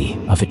worthy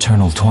of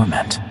eternal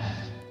torment.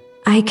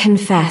 I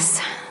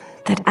confess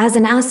that as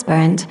an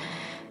aspirant,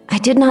 I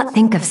did not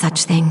think of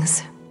such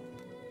things,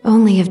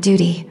 only of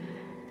duty.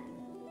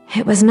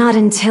 It was not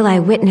until I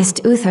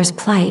witnessed Uther's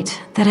plight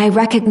that I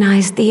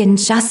recognized the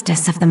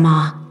injustice of the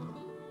Maw.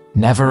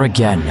 Never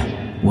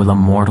again will a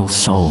mortal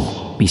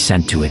soul be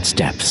sent to its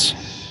depths.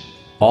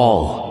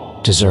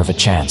 All deserve a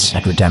chance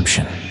at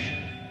redemption.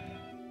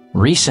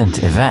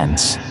 Recent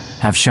events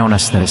have shown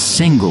us that a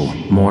single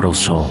mortal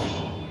soul,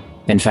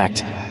 in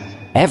fact,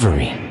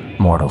 every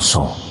mortal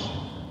soul,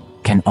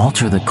 can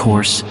alter the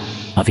course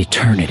of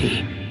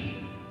eternity.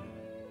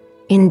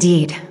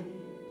 Indeed,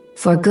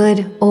 for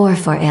good or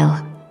for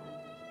ill.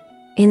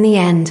 In the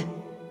end,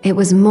 it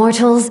was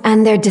mortals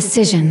and their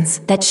decisions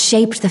that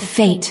shaped the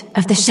fate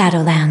of the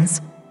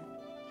Shadowlands.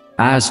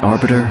 As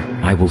Arbiter,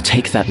 I will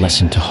take that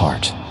lesson to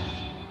heart.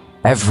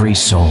 Every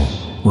soul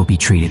will be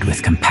treated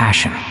with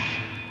compassion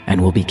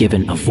and will be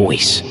given a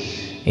voice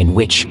in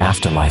which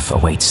afterlife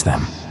awaits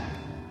them.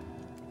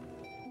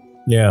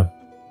 Yeah.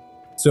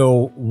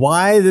 So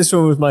why this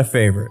one was my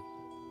favorite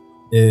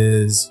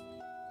is,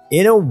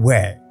 in a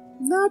way,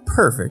 not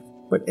perfect,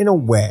 but in a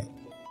way,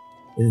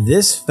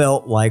 this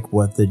felt like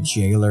what the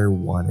jailer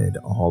wanted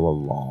all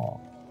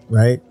along,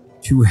 right?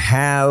 To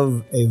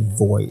have a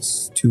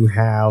voice, to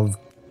have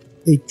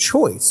a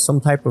choice, some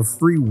type of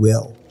free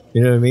will.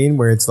 You know what I mean?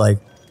 Where it's like,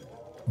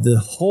 the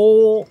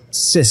whole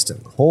system,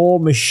 the whole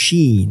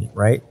machine,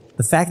 right?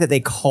 The fact that they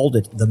called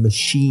it the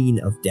machine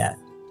of death,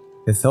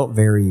 it felt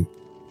very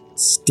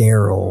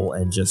sterile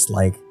and just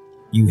like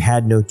you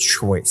had no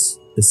choice.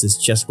 This is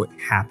just what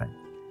happened,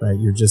 right?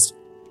 You're just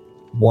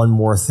one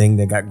more thing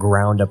that got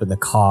ground up in the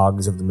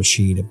cogs of the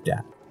machine of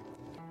death,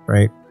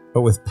 right?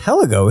 But with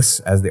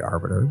Pelagos as the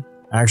arbiter,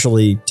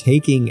 actually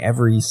taking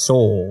every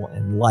soul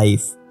and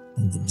life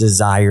and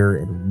desire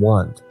and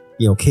want,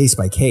 case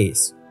by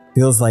case,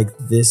 feels like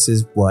this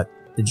is what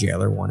the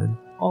jailer wanted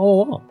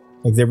all along.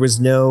 Like there was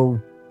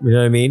no, you know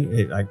what I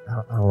mean? I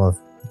don't know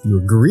if you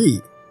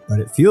agree, but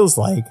it feels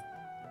like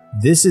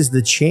this is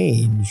the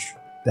change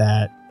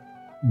that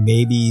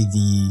maybe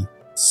the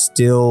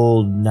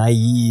still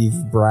naive,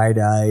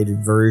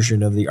 bright-eyed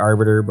version of the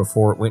arbiter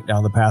before it went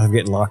down the path of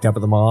getting locked up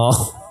at the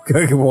mall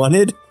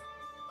wanted.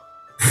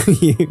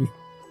 I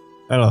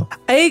don't know.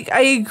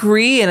 I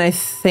agree, and I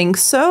think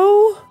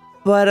so,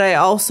 but I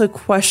also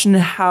question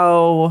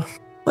how,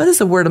 what is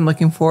the word I'm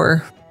looking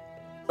for?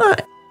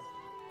 Not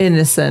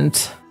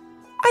innocent.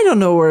 I don't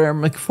know what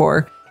I'm looking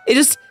for.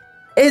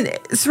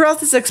 Throughout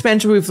this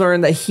expansion, we've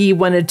learned that he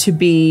wanted to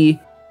be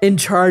in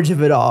charge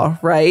of it all,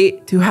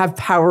 right? To have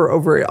power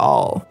over it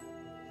all.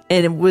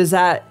 And it was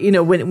that,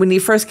 when he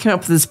first came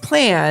up with this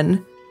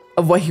plan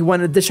of what he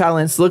wanted the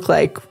Shadowlands to look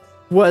like,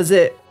 was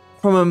it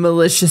from a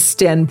malicious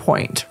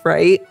standpoint,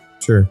 right?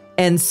 Sure.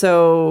 And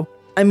so,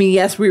 I mean,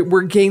 yes,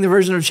 we're getting the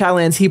version of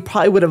Shadowlands he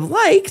probably would have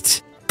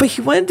liked, but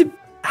he wanted to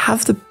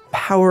have the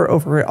power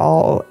over it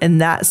all. And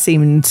that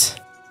seemed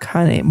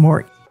kind of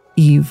more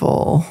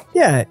evil.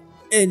 Yeah.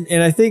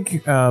 And I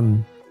think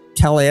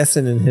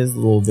Taliesin in his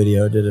little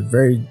video did a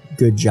very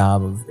good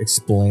job of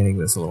explaining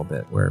this a little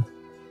bit, where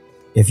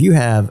if you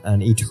have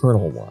an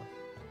eternal one,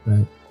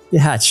 right?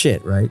 You're hot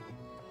shit, right?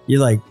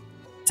 You're like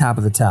top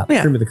of the top,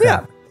 cream of the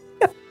crop.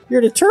 Yeah. You're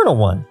an eternal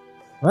one,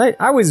 right?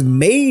 I was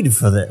made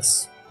for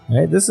this,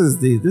 right? This is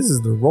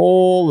the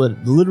role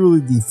that literally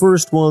the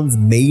first ones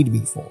made me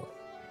for,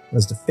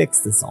 was to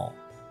fix this all.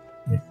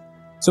 Right?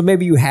 So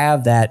maybe you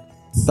have that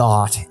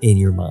thought in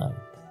your mind.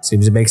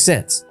 Seems to make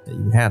sense that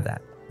you would have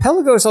that.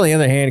 Pelagos, on the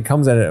other hand,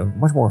 comes at a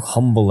much more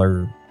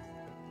humbler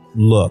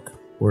look.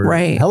 Where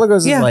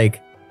Pelagos is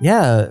like,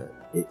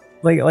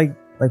 like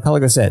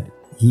Pelagos said,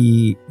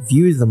 he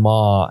views the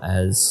Maw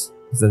as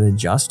an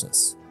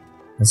injustice,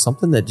 as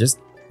something that just,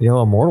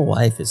 a mortal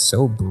life is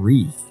so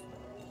brief,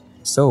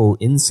 so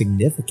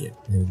insignificant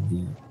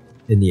in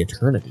the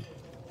eternity.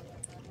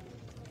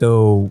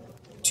 So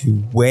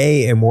to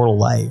weigh a mortal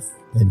life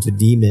and to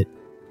deem it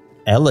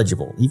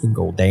eligible, even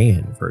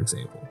Gul'dan, for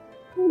example.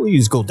 We'll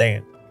use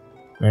Gul'dan,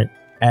 right?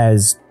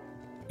 As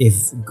if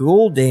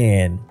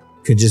Gul'dan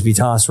could just be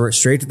tossed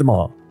straight to the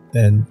Maw,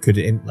 then could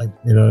it, you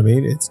know what I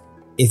mean? It's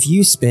if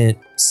you spent,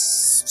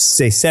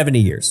 say, 70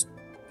 years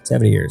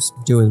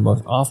doing the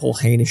most awful,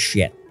 heinous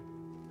shit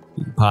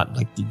you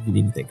could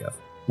even think of.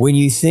 When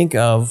you think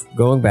of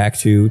going back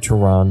to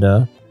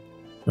Tyrande,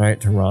 right?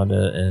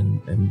 Tyrande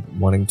and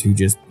wanting to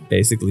just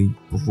basically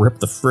rip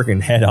the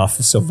freaking head off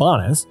of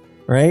Sylvanas,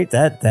 right?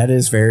 That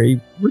is very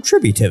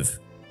retributive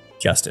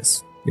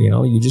justice.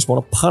 You just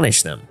want to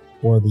punish them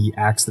for the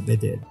acts that they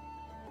did.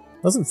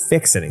 It doesn't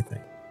fix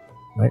anything,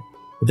 right?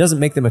 It doesn't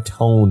make them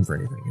atone for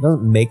anything. It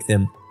doesn't make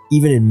them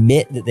even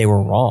admit that they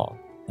were wrong.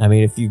 I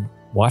mean, if you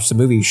watch the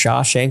movie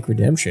Shawshank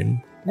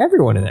Redemption,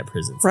 everyone in that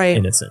prison's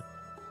innocent.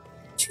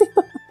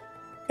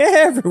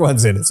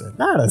 Everyone's innocent.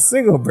 Not a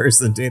single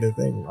person did a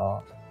thing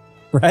wrong,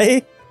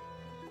 right?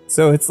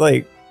 So it's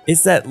like,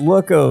 it's that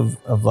look of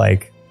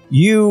like,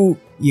 you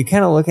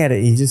kind of look at it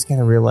and you just kind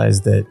of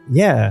realize that,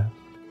 yeah,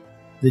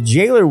 the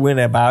jailer went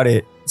about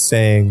it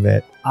saying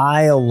that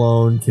I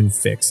alone can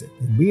fix it.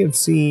 And we have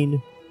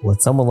seen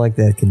what someone like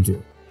that can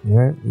do.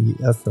 Right?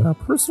 That's a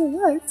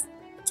personal life.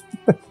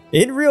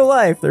 In real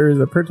life, there is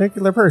a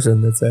particular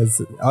person that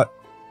says,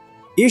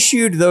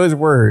 issued those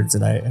words.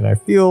 And I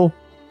feel,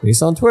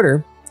 based on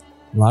Twitter,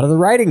 a lot of the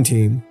writing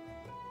team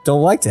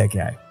don't like that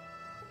guy.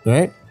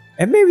 Right?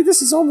 And maybe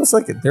this is almost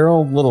like their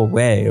own little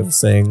way of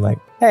saying like,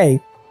 hey,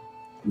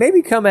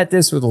 maybe come at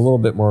this with a little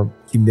bit more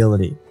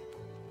humility.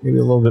 Maybe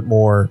a little bit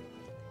more,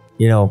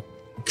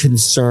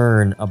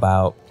 concern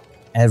about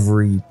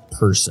every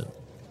person,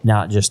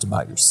 not just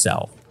about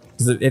yourself.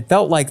 Because it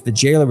felt like the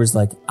jailer was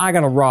like, I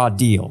got a raw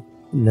deal.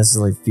 Didn't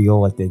necessarily feel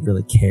like they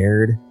really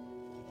cared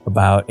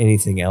about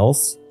anything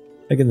else.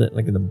 Like in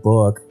the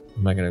book,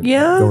 I'm not going to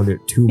go into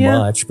it too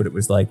much, but it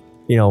was like,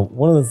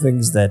 one of the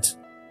things that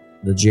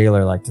the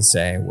jailer liked to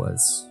say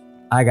was,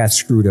 I got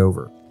screwed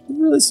over.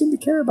 Didn't really seem to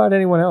care about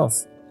anyone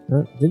else.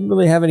 Didn't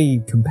really have any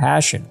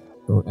compassion.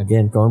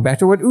 Again, going back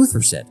to what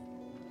Uther said,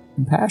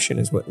 compassion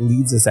is what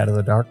leads us out of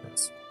the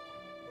darkness.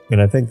 And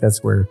I think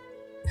that's where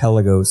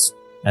Pelagos,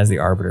 as the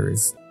arbiter,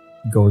 is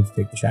going to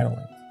take the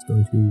Shadowlands. It's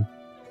going to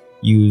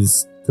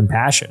use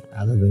compassion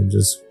rather than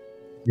just,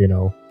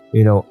 the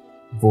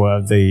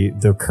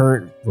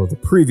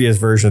previous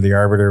version of the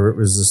arbiter, it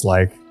was just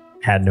like,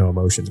 had no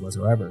emotions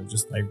whatsoever.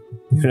 Just like,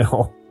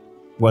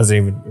 wasn't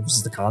even, it was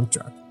just a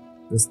construct.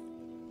 Just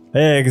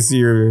Hey, I can see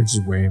you're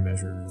just weighing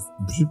measures.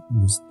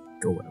 Just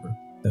go whatever.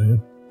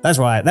 That's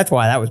why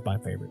that was my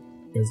favorite.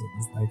 Because it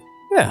was like,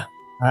 yeah,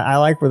 I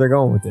like where they're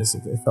going with this.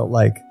 It felt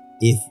like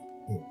if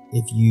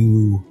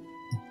you,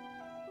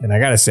 and I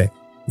gotta say,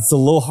 it's a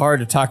little hard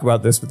to talk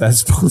about this without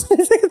spoiling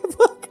anything in the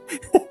book.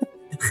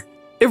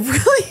 It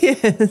really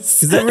is.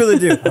 Because I really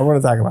do. I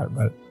want to talk about it,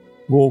 but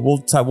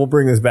we'll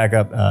bring this back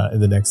up in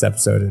the next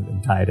episode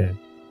and tie it in.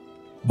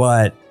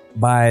 But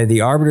by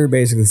the Arbiter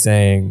basically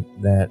saying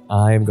that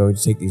I am going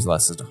to take these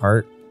lessons to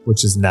heart,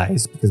 which is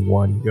nice because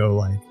one, you go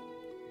like,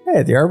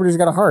 hey, the Arbiter's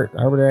got a heart. The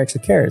Arbiter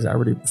actually cares. The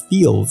Arbiter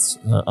feels,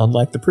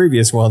 unlike the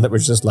previous one that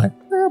was just like,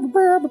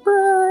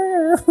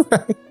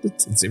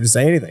 didn't seem to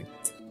say anything.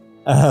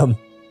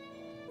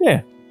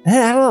 Yeah, I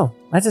don't know.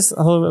 I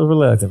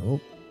really liked it.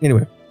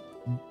 Anyway,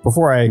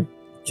 before I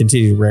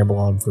continue to ramble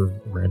on for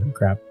random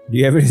crap, do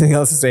you have anything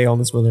else to say on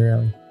this, Withering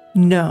Alley?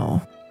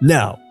 No.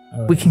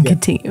 Right, we can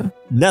continue.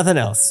 Nothing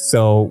else.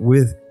 So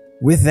with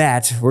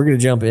that, we're going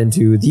to jump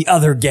into the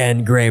other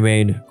Gen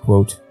Greymane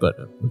quote, but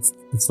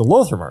it's the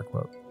Lothamar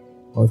quote.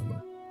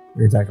 Lothamar.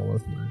 We're talking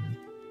Lothamar.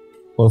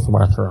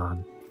 Lothamar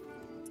Theron.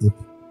 Yep.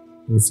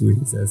 Let's see what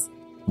he says.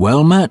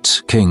 Well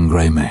met, King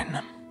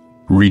Greymane.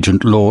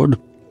 Regent Lord.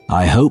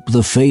 I hope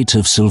the fate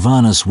of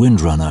Sylvanas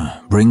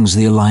Windrunner brings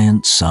the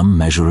Alliance some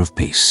measure of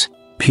peace.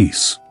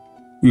 Peace.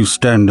 You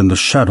stand in the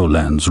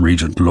Shadowlands,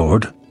 Regent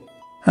Lord.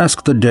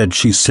 Ask the dead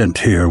she sent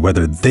here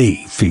whether they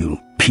feel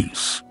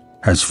peace.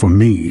 As for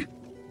me,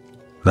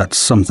 that's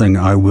something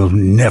I will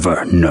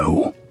never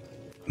know.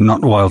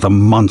 Not while the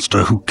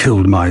monster who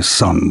killed my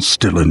son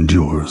still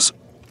endures.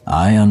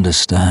 I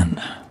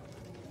understand.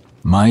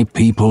 My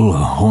people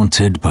are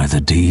haunted by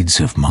the deeds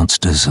of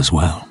monsters as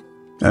well.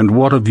 And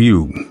what of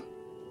you?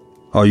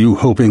 Are you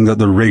hoping that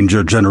the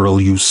Ranger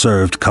General you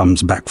served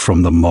comes back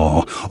from the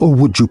Maw, or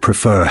would you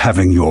prefer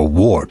having your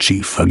war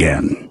chief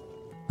again?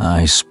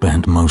 I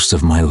spent most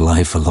of my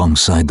life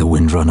alongside the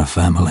Windrunner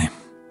family.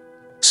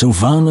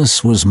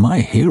 Sylvanas was my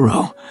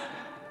hero,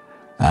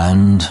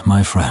 and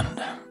my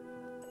friend.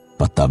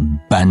 But the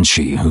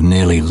Banshee who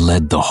nearly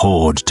led the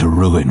Horde to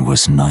ruin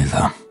was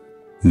neither.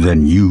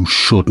 Then you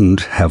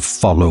shouldn't have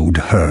followed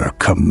her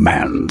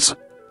commands.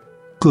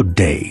 Good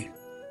day,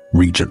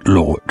 Regent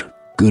Lord.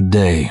 Good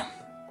day,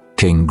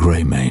 King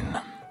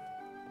Greymane.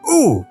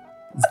 Ooh!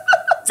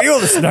 Feel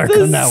the snark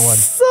on that one.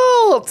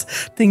 Salt!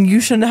 Then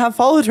you shouldn't have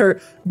followed her.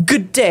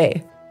 Good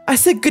day. I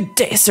said good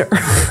day, sir.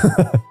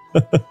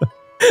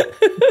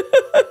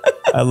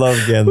 I love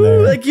Gen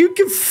there. Like, you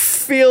can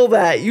feel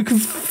that. You can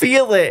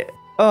feel it.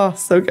 Oh,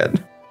 so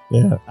good.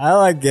 Yeah, I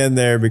like Gen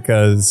there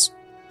because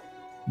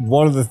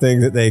one of the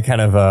things that they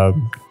kind of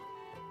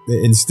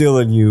they instill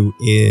in you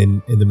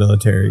in the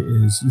military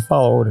is you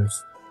follow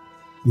orders.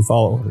 You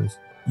follow orders.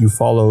 You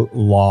follow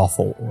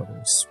lawful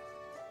orders.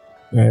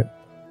 Right?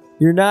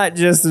 You're not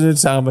just an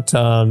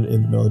automaton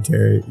in the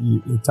military.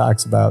 It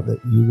talks about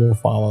that you will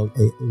follow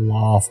a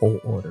lawful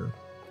order.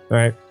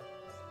 Right?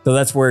 So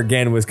that's where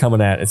Gen was coming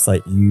at. It's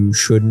like, you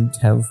shouldn't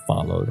have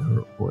followed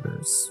her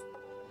orders.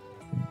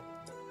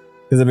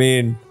 Because, I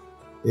mean,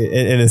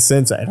 in a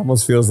sense, it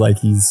almost feels like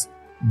he's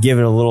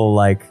giving a little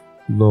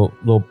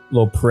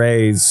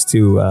praise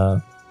to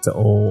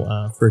old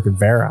freaking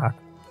Varrock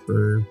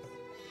for,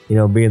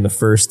 being the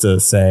first to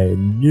say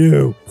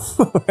no.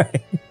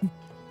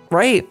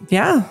 Right,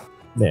 yeah.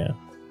 Yeah.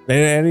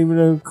 And even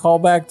a call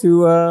back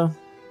to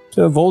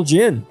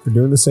Vol'jin for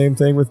doing the same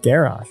thing with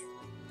Garrosh.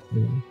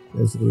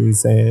 Basically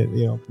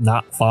saying,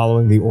 not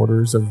following the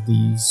orders of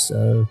these,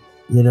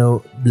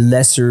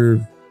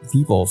 lesser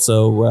people.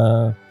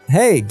 So,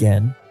 hey,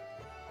 Gen,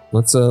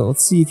 let's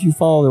see if you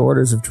follow the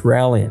orders of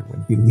Turallion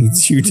when he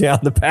leads you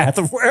down the path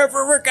of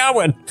wherever we're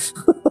going.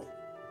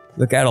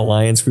 Look out,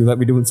 Alliance, we might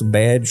be doing some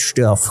bad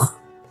stuff.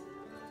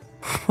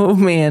 Oh,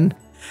 man.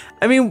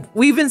 I mean,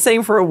 we've been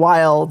saying for a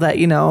while that,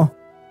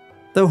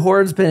 the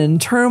Horde's been in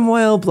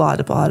turmoil, blah,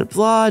 blah, blah,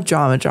 blah,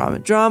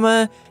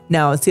 drama.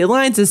 Now it's the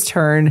Alliance's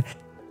turn.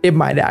 It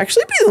might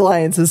actually be the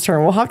Alliance's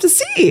turn. We'll have to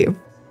see.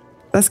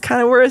 That's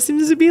kind of where it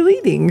seems to be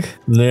leading.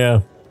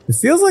 Yeah. It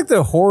feels like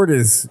the Horde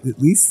is at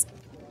least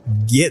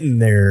getting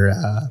their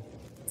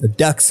the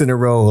ducks in a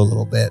row a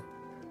little bit.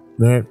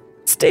 Right?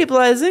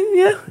 Stabilizing,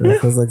 yeah. It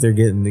feels like they're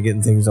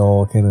getting things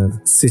all kind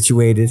of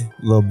situated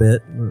a little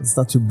bit. It's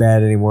not too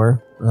bad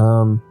anymore. They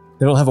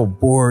don't have a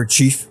war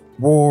chief.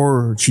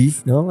 No,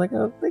 like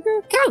a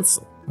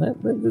council. Right?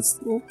 This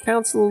little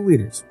council of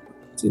leaders.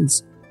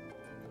 Seems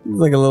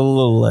like a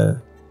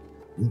little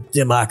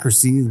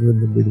democracy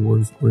wouldn't be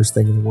the worst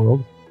thing in the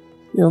world.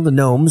 The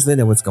gnomes, they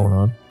know what's going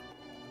on.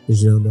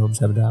 Because gnomes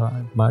have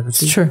a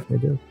democracy. It's true. They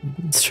do.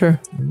 It's true.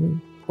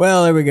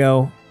 Well, there we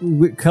go.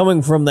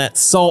 Coming from that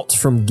salt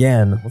from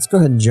Gen, let's go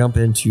ahead and jump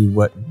into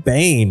what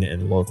Bane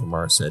and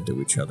Lothamar said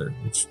to each other.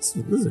 This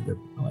is a good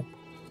one. I like it.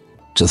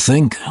 To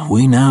think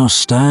we now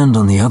stand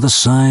on the other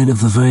side of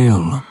the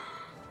veil,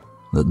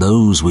 that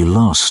those we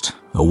lost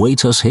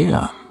await us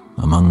here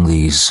among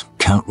these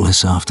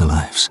countless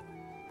afterlives.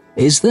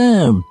 Is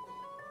there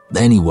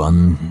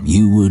anyone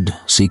you would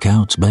seek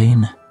out,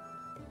 Bane?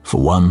 For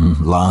one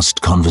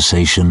last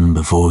conversation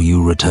before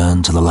you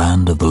return to the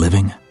land of the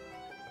living?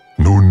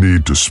 No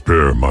need to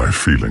spare my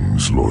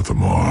feelings,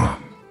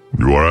 Lorthamar.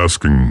 You are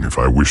asking if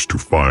I wish to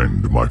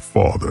find my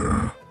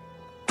father.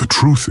 The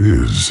truth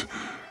is,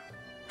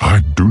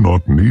 I do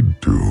not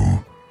need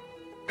to.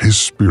 His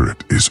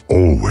spirit is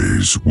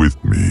always with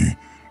me,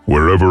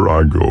 wherever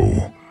I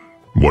go,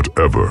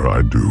 whatever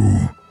I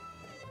do,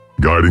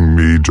 guiding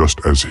me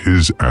just as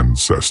his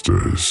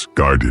ancestors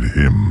guided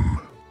him.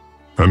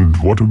 And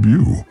what of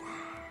you?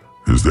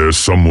 Is there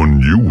someone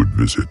you would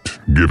visit,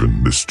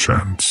 given this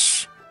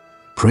chance?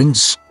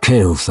 Prince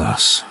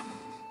Kael'thas.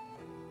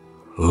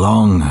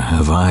 Long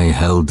have I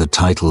held the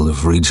title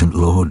of Regent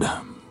Lord,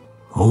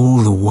 all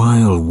the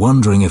while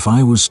wondering if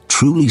I was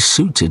truly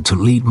suited to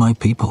lead my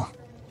people.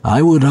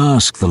 I would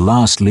ask the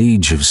last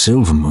liege of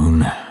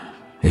Silvermoon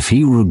if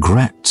he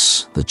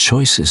regrets the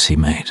choices he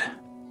made.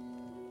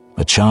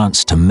 A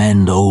chance to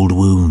mend old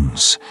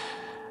wounds,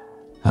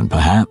 and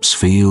perhaps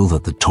feel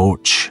that the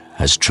torch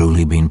has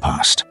truly been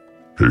passed.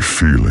 A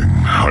feeling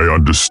I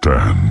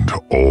understand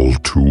all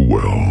too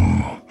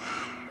well.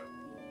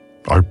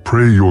 I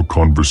pray your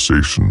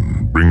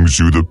conversation brings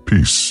you the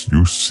peace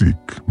you seek,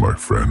 my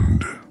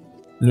friend.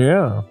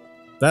 Yeah,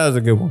 that was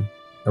a good one.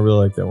 I really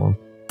like that one.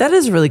 That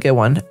is a really good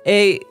one.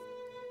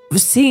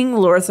 Seeing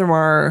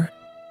Lorthamar,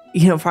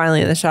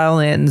 finally in the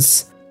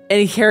Shadowlands,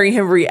 and hearing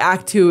him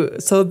react to,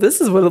 so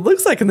this is what it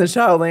looks like in the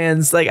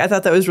Shadowlands. Like, I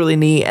thought that was really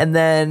neat. And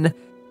then,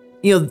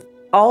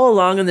 all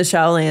along in the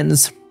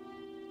Shadowlands,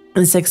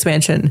 in this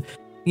expansion,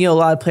 a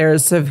lot of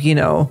players have,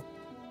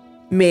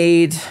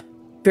 made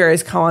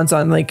various comments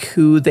on like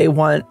who they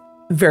want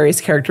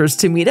various characters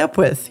to meet up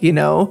with,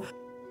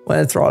 when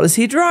it's Thrall to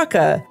see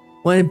Draka,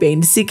 when Bane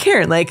to see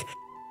Karen. Like,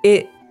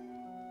 it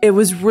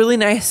was really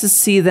nice to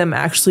see them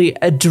actually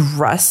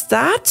address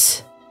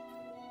that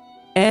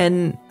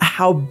and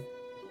how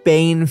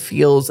Bane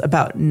feels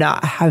about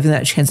not having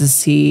that chance to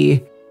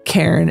see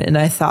Karen. And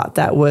I thought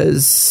that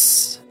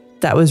was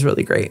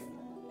really great.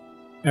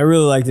 I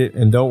really liked it.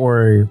 And don't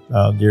worry,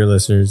 dear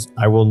listeners,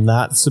 I will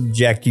not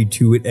subject you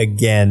to it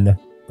again.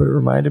 But it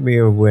reminded me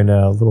of when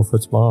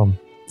Littlefoot's mom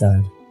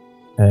died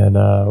and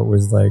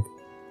was like,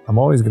 I'm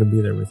always going to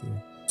be there with you.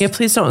 Yeah,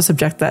 please don't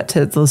subject that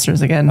to the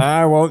listeners again.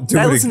 I won't do it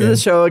again. I listen to the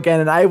show again,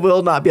 and I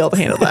will not be able to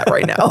handle that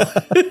right now.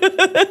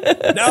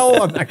 No,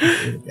 I'm not going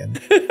to do it again.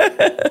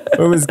 It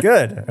was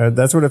good.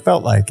 That's what it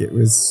felt like. It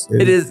is,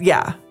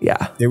 yeah.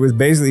 It was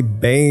basically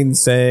Bane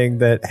saying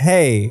that,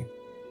 hey,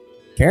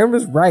 Karen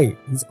was right.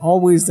 He's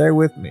always there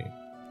with me.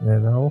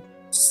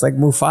 Just like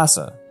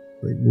Mufasa.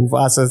 Like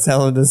Mufasa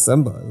telling to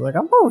Simba, like,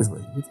 I'm always with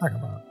you. What are you talking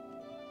about?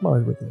 I'm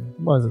always with you.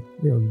 I'm always,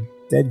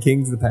 dead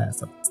kings of the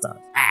past. Stuff.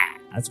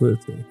 That's what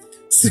it's doing.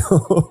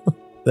 So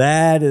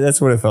that's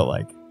what it felt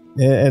like.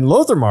 And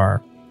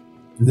Lothamar,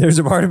 there's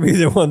a part of me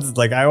that wants,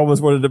 like, I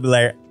almost wanted to be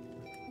like,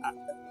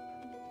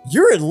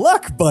 you're in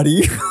luck,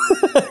 buddy.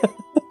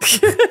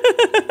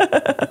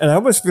 And I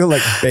almost feel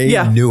like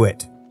Bane knew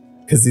it.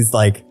 Because he's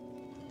like,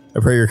 I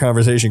pray your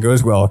conversation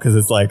goes well. Because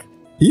it's like,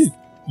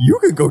 you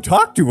could go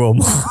talk to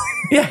him.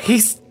 Yeah,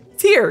 he's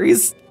here.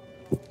 He's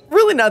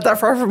really not that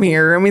far from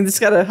here. I mean, he's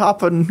got to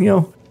hop on,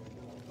 little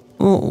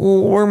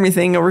wormy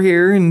thing over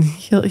here, and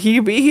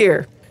he'll be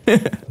here.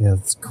 Yeah,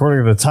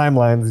 according to the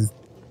timelines, he's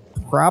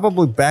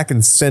probably back in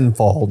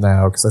Sinfall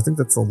now, because I think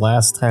that's the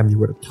last time you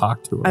would have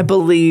talked to him. I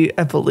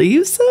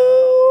believe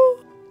so.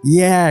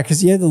 Yeah,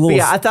 because he had the little.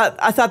 But yeah,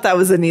 I thought that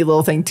was a neat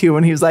little thing too.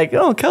 When he was like,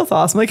 "Oh,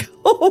 Kael'thas," I'm like,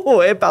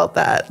 "Oh, about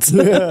that."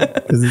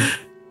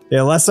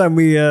 Yeah, last time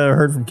we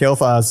heard from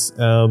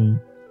Kael'thas,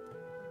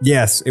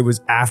 yes, it was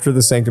after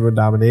the Sanctum of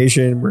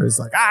Domination, where it's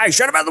like, I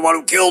should have been the one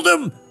who killed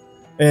him.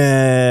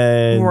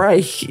 And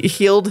right, he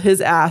healed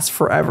his ass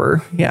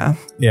forever. Yeah.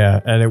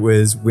 Yeah, and it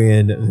was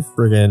when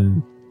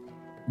friggin'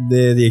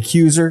 the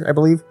accuser, I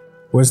believe,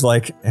 was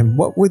like, and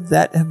what would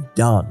that have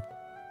done?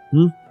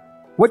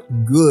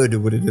 What good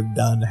would it have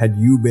done had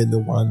you been the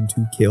one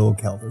to kill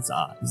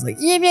Kael'thas? He's like,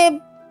 yeah,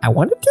 I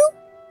wanted to.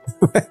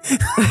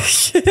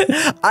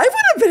 I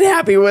would have been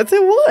happy with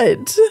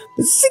it.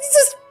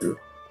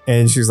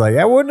 And she's like,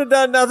 I wouldn't have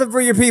done nothing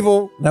for your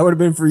people. That would have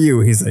been for you.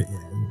 He's like,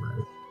 yeah, you're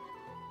right.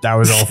 That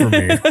was all for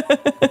me.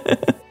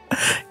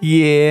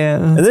 Yeah.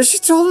 And then she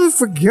told him to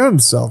forgive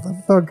himself.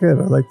 That felt good.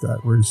 I like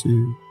that. Where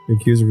the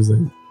accuser was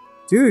like,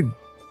 dude,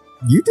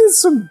 you did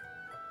some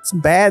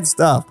bad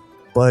stuff,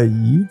 but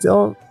you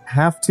don't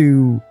have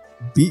to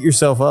beat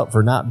yourself up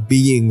for not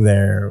being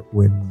there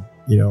when,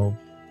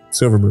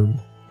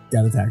 Silvermoon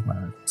got attacked by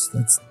us.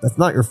 That's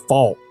not your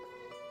fault.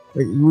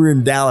 Like, you were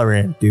in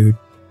Dalaran, dude.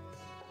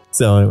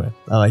 So anyway,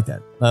 I like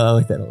that. I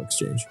like that little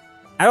exchange.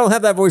 I don't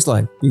have that voice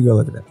line. You can go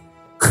look at that.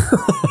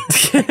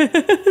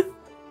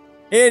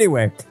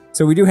 Anyway,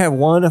 so we do have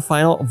one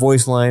final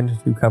voice line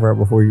to cover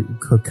before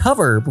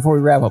we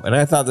wrap up, and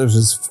I thought this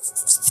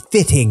was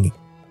fitting.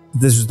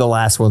 This was the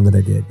last one that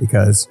I did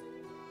because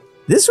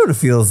this sort of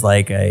feels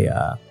like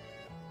a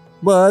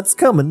what's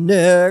coming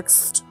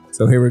next.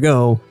 So here we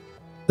go.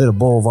 Little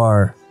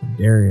Bolvar and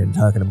Darian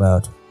talking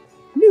about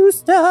new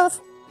stuff.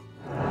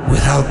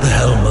 Without the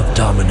helm of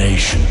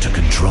domination to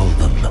control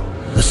them,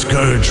 the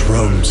Scourge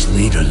roams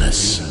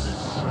leaderless.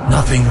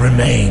 Nothing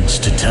remains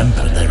to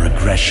temper their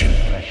aggression.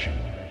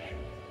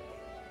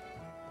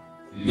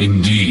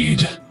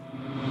 Indeed.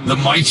 The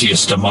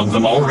mightiest among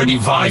them already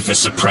vie for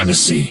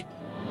supremacy,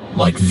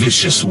 like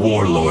vicious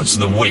warlords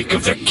in the wake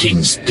of their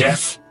king's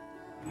death.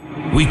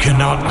 We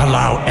cannot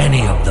allow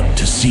any of them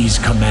to seize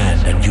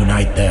command and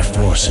unite their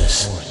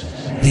forces.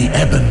 The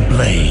Ebon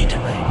Blade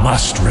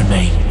must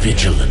remain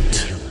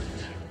vigilant.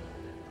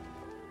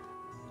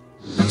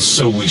 And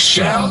so we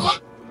shall.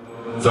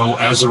 Though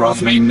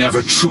Azeroth may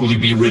never truly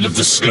be rid of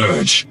the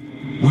Scourge,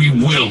 we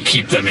will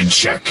keep them in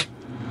check.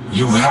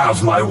 You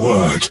have my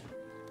word.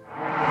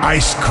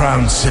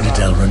 Ice-Crown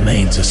Citadel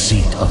remains a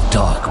seat of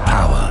dark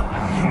power.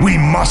 We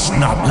must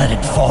not let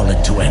it fall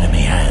into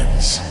enemy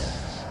hands.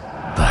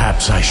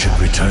 Perhaps I should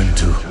return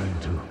to...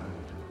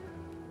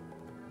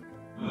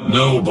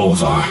 No,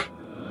 Bolvar.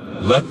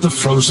 Let the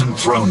Frozen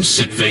Throne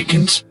sit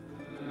vacant.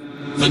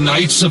 The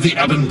Knights of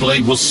the Ebon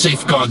Blade will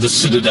safeguard the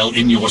Citadel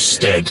in your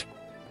stead.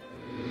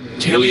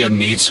 Talia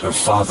needs her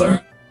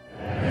father.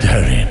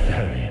 Darian,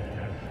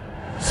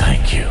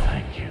 thank you.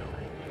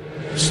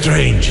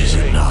 Strange, is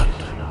it not?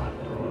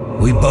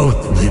 We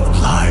both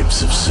lived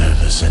lives of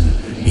service,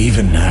 and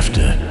even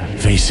after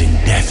facing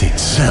death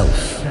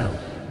itself,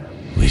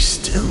 we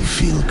still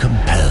feel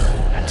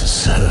compelled to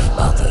serve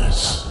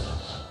others.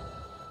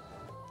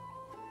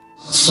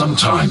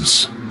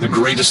 Sometimes, the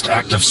greatest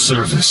act of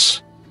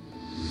service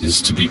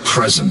is to be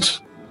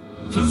present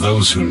for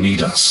those who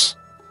need us.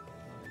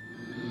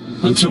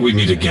 Until we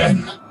meet again,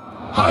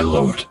 High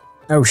Lord.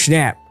 Oh,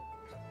 snap.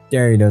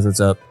 Darry knows what's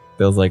up.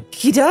 Feels like...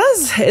 He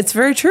does. It's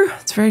very true.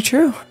 It's very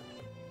true.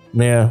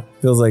 Yeah,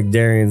 feels like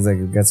Darian's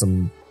like got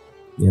some,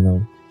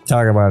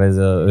 talking about his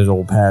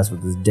old past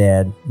with his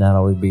dad not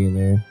always being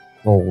there.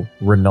 Old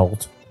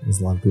Renault,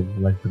 as a lot of people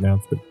like to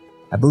pronounce, but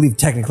I believe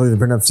technically the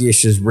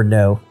pronunciation is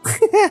Renault.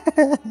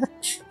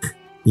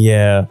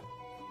 Yeah.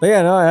 But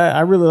yeah, no, I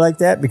really like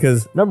that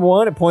because, number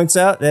one, it points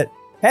out that,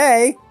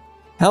 hey,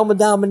 Helm of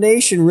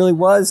Domination really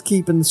was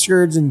keeping the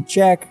Scourge in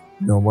check.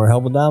 No more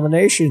Helm of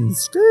Domination. The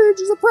Scourge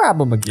is a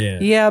problem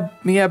again. Yeah,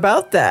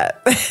 about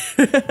that.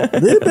 A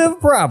little bit of a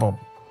problem.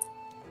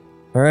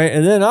 All right,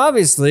 and then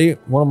obviously,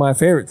 one of my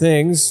favorite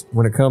things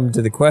when it comes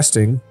to the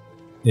questing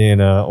in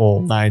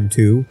old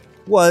 9-2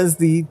 was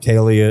the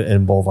Talia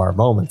and Bolvar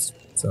moments.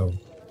 So,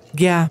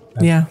 yeah.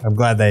 I'm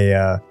glad they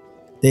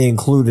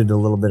included a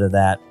little bit of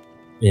that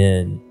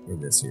in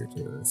this here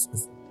too.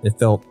 It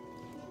felt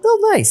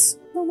nice.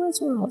 Felt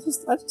nice.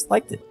 I just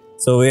liked it.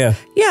 So yeah.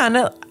 Yeah, and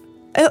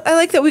I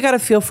like that we got a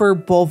feel for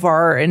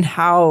Bolvar and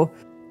how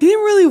he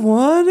didn't really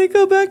want to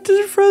go back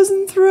to the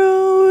Frozen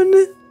Throne.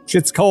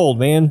 Shit's cold,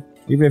 man.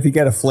 Even if he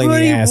got a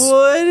flaming ass. He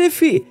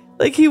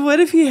would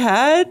if he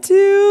had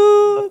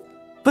to.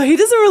 But he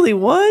doesn't really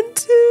want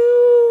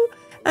to.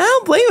 I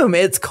don't blame him.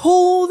 It's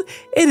cold.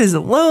 It is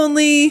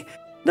lonely.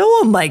 No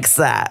one likes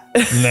that.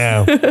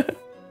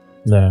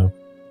 No.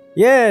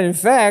 Yeah, and in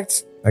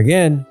fact,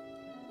 again,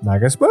 not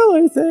gonna spoil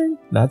anything.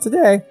 Not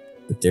today.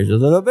 But there's a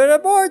little bit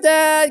of more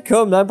that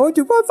come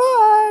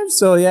 9.2.5.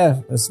 So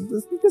yeah, there's some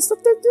good stuff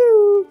there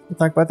too. We'll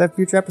talk about that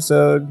future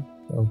episode.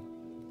 So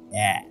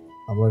yeah,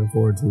 I'm looking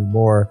forward to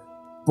more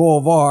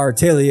Bolvar,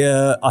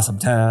 Talia, awesome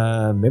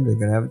time. Maybe they're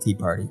gonna have a tea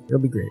party. It'll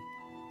be great.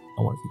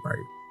 I want a tea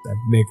party. That'd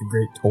make a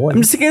great toy.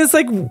 I'm just thinking this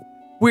like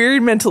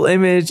weird mental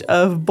image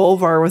of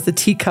Bolvar with a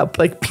teacup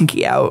like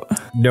pinky out.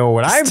 No,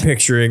 what I'm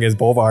picturing is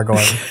Bolvar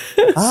going,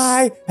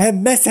 I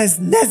am Mrs.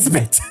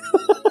 Nesbit.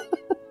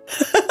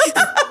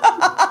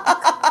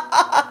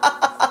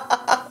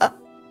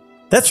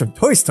 That's from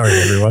Toy Story,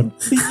 everyone.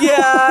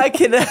 Yeah, I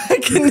can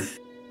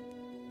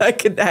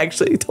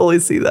actually totally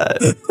see that.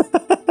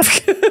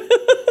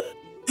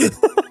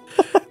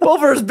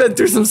 Bolvar's been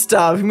through some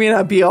stuff. He may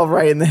not be all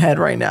right in the head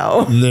right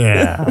now.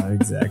 Yeah,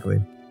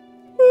 exactly.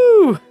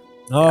 Woo.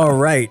 All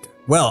right.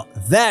 Well,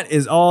 that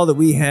is all that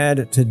we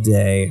had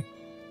today.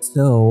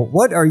 So,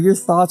 what are your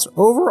thoughts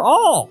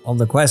overall on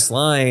the quest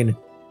line?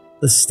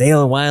 Let's stay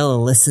a while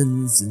and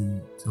listens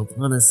and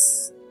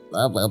Sylvanas,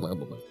 blah, blah, blah,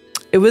 blah, blah.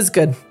 It was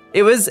good.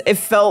 It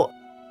felt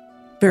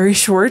very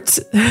short,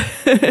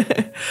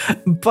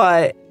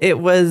 but it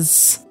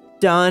was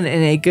done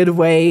in a good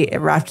way. It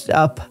wrapped it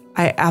up.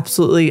 I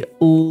absolutely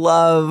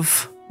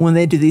love when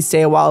they do these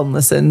stay a while and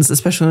listens,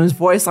 especially when there's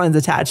voice lines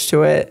attached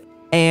to it.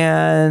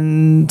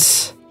 And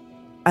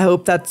I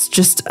hope that's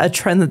just a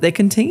trend that they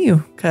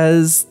continue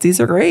because these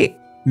are great.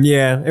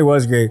 Yeah, it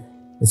was great.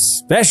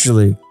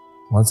 Especially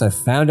once I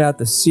found out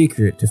the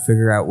secret to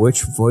figure out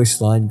which voice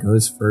line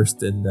goes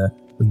first and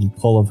when you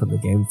pull them from the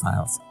game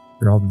files.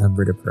 They're all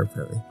numbered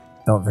appropriately.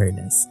 Felt very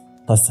nice.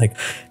 I was like,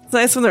 it's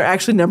nice when they're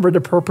actually numbered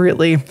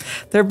appropriately.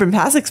 There have been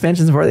past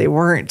expansions where they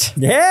weren't.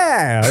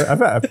 Yeah.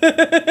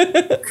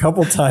 A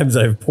couple times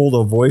I've pulled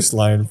a voice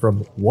line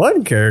from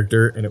one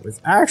character and it was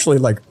actually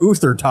like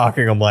Uther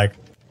talking. I'm like,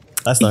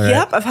 that's not right.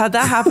 Yep, I've had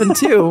that happen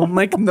too. I'm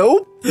like,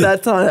 nope,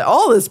 that's not at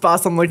all this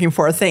boss I'm looking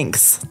for.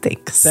 Thanks,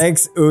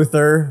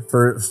 Uther,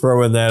 for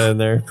throwing that in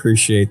there.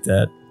 Appreciate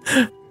that.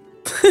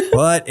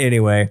 But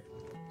anyway,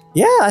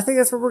 yeah, I think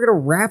that's where we're going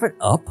to wrap it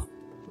up.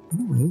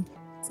 Anyway,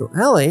 so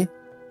Allie,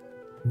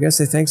 you got to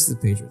say thanks to the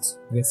patrons.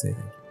 You got to say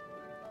thank you.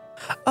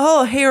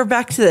 Oh, hey, we're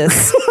back to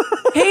this.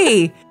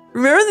 Hey,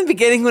 remember in the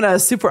beginning when I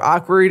was super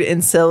awkward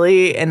and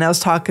silly and I was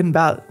talking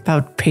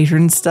about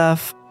patron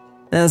stuff?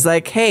 And I was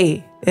like,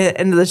 hey,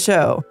 end of the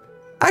show.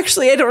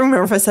 Actually, I don't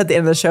remember if I said the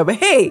end of the show, but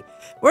hey,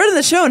 we're in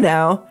the show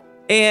now.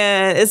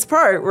 And it's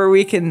part where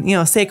we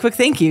can, say a quick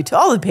thank you to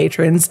all the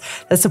patrons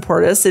that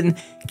support us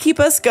and keep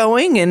us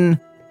going. And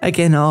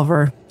again, all of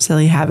our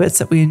silly habits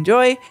that we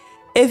enjoy.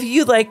 If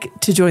you'd like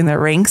to join their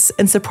ranks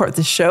and support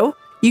the show,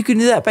 you can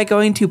do that by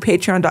going to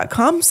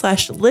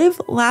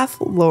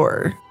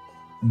patreon.com/livelaughLore.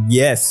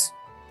 Yes.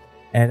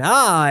 And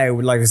I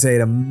would like to say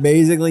an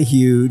amazingly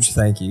huge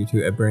thank you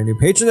to a brand new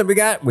patron that we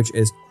got, which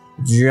is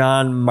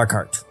John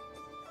Markart.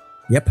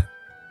 Yep.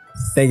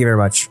 Thank you very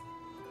much.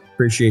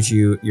 Appreciate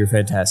you. You're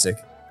fantastic.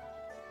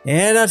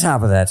 And on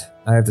top of that,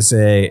 I have to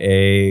say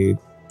a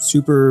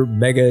super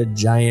mega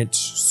giant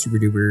super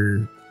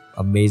duper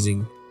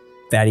amazing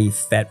fatty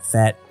fat.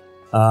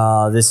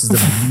 This is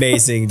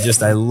amazing.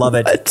 Just I love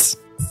it. What?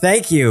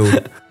 Thank you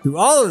to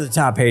all of the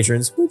top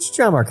patrons, which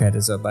John Marquette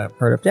is a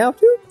part of now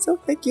too. So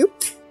thank you.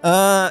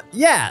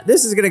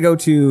 This is gonna go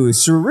to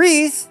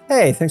Sarith.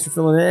 Hey, thanks for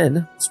filling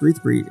in.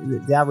 Sarith,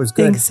 that was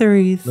good. Thanks,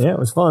 Sarith. Yeah, it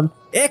was fun.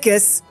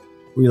 Ickis.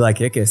 We like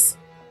Ickis.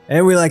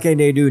 And we like A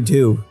Dude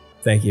too.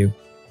 Thank you.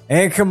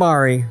 And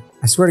Kamari.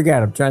 I swear to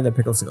God, I'm trying that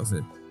pickle singles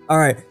in. All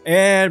right.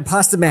 And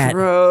Pasta Matt.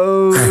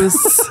 Gross.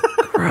 Gross.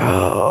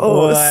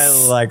 Oh, I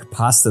like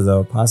pasta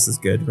though. Pasta's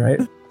good, right?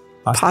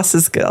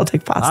 Pasta's good. I'll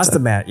take pasta. Pasta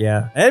Matt,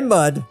 yeah. And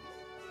Mud.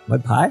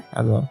 Mud pie?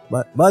 I don't know.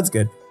 Mud's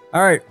good.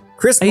 All right.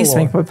 Chris I used to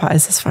Malone. make mud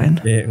pies. That's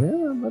fine. Yeah,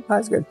 mud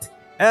pie's good.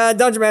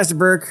 Dungeon Master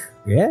Burke.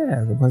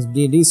 Yeah, we'll play some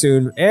D&D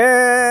soon.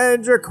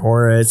 And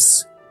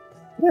Dracoris.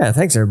 Yeah,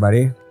 thanks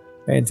everybody.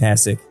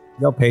 Fantastic.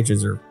 Y'all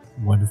patrons are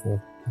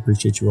wonderful.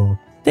 Appreciate you all.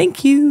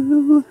 Thank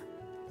you.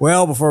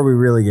 Well, before we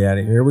really get out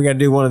of here, we got to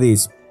do one of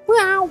these.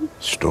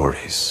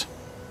 Stories.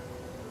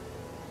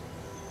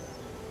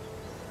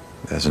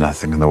 There's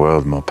nothing in the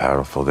world more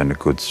powerful than a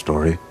good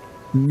story.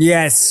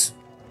 Yes.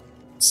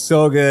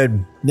 So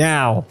good.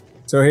 Now,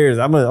 so here's,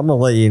 I'm gonna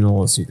let you in a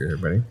little secret,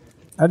 everybody.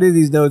 I did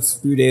these notes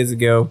a few days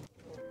ago.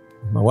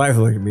 My wife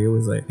looked at me and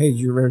was like, hey, did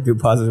you remember to do a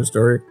positive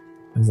story?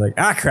 I was like,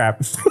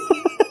 crap.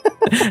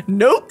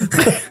 Nope.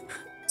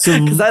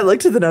 Because I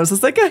looked at the notes, I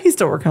was like, he's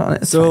still working on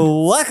it. It's so fine.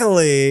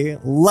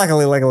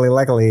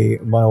 luckily,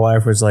 my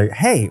wife was like,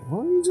 hey,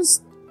 why don't you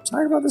just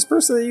talk about this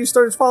person that you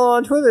started following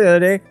on Twitter the other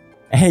day?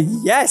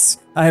 And yes,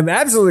 I'm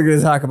absolutely going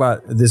to talk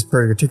about this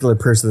particular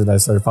person that I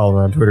started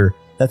following on Twitter.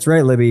 That's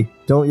right, Libby.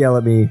 Don't yell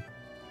at me.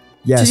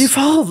 Yes. Did you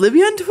follow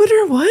Libby on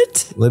Twitter?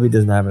 What? Libby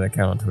doesn't have an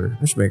account on Twitter.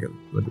 I should make a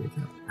Libby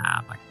account.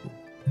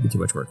 It'd be too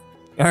much work.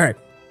 All right.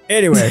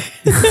 Anyway.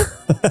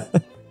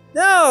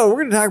 No,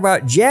 we're going to talk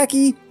about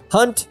Jackie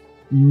Hunt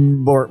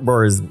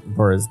Boris.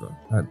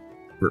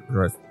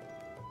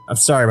 I'm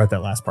sorry about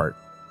that last part.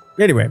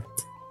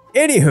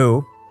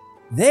 Anywho,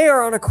 they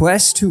are on a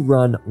quest to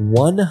run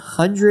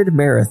 100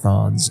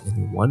 marathons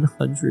in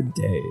 100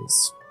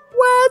 days.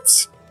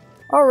 What?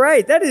 All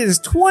right, that is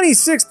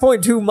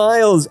 26.2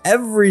 miles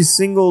every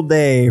single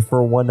day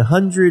for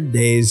 100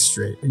 days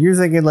straight. And you're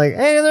thinking like,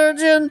 hey there,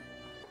 Jen,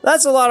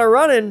 that's a lot of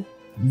running.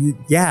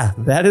 Yeah,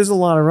 that is a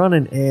lot of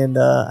running, and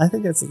I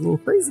think that's a little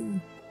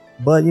crazy.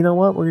 But you know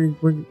what? We're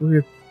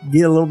gonna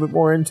get a little bit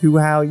more into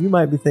how you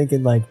might be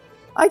thinking like,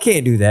 I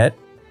can't do that.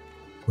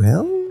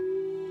 Well,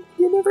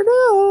 you never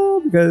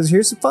know, because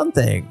here's some fun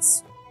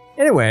things.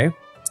 Anyway,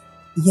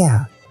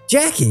 yeah,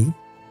 Jackie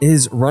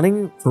is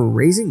running for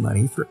raising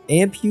money for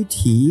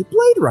amputee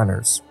Blade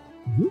Runners.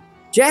 Mm-hmm.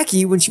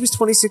 Jackie, when she was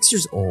 26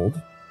 years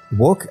old,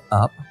 woke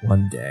up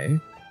one day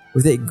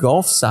with a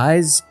golf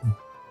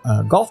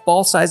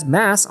ball-sized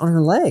mass on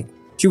her leg.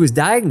 She was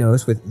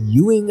diagnosed with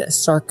Ewing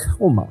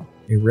sarcoma,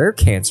 a rare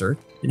cancer,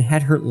 and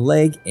had her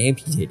leg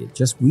amputated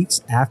just weeks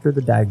after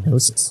the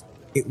diagnosis.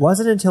 It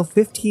wasn't until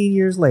 15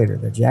 years later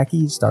that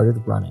Jackie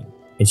started running,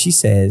 and she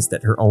says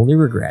that her only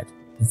regret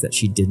is that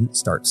she didn't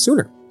start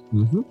sooner.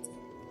 Mm-hmm.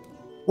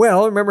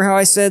 Well, remember how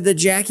I said that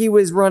Jackie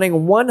was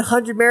running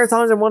 100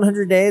 marathons in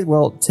 100 days?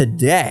 Well,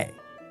 today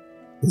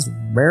is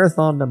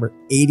marathon number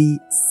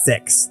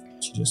 86.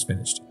 She just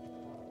finished.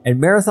 And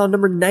marathon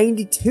number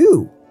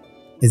 92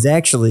 is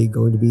actually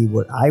going to be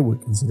what I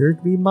would consider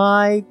to be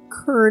my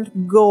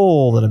current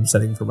goal that I'm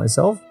setting for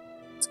myself.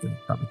 It's going to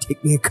probably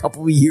take me a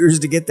couple of years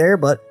to get there,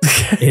 but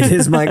it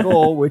is my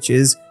goal, which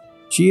is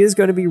she is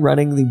going to be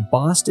running the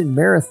Boston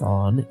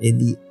Marathon in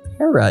the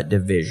para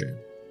division.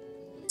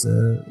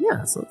 So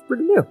it's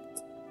pretty new.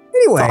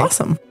 Anyway.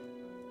 That's awesome.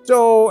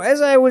 So as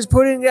I was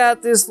putting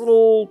out this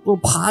little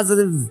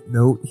positive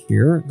note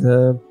here,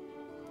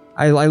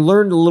 I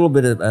learned a little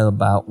bit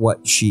about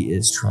what she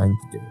is trying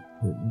to do.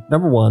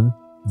 Number one,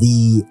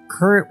 the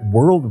current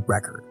world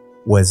record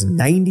was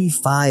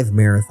 95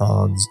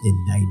 marathons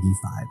in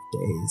 95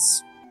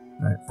 days,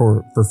 right,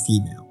 for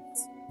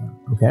females.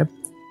 Okay.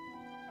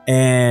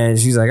 And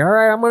she's like, all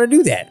right, I'm going to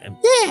do that.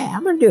 Yeah,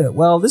 I'm going to do it.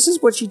 Well, this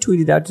is what she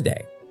tweeted out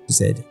today. She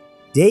said,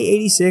 day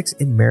 86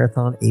 in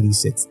Marathon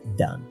 86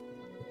 done.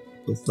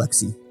 Little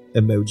flexy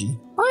emoji.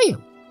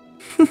 Bam.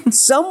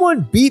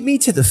 Someone beat me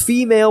to the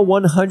female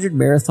 100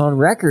 marathon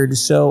record,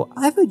 so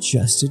I've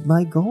adjusted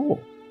my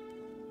goal.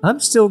 I'm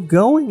still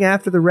going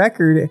after the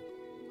record,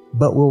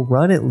 but will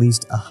run at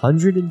least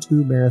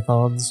 102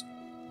 marathons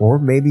or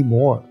maybe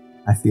more.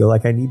 I feel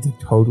like I need to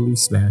totally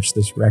smash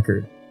this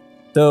record.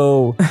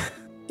 So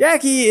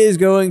Jackie is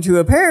going to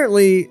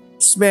apparently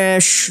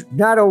smash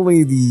not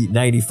only the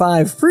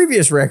 95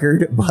 previous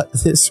record, but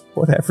this,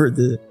 whatever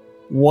the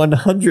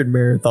 100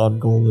 marathon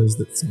goal is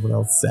that someone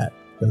else set.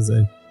 Because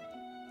I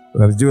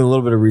was doing a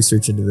little bit of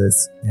research into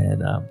this,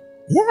 and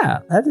yeah,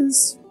 that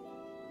is...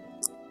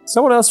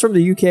 Someone else from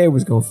the UK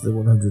was going for the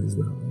 100 as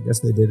well. I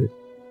guess they did it.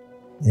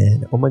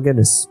 And oh my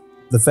goodness,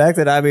 the fact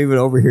that I'm even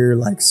over here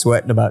like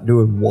sweating about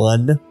doing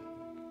one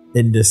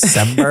in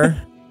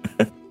December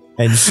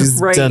and she's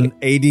done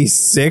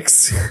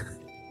 86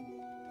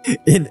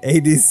 in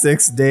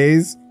 86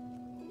 days.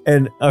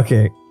 And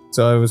okay,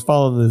 so I was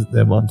following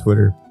them on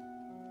Twitter.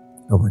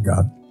 Oh my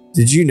God.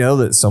 Did you know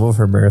that some of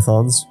her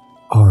marathons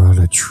are on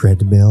a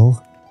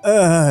treadmill?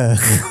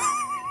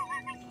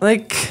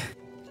 Like,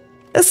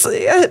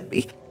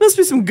 it must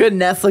be some good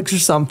Netflix or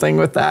something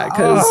with that,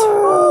 because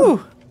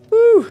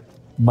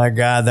my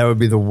God, that would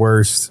be the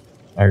worst.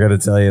 I gotta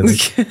tell you,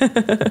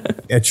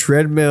 a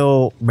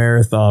treadmill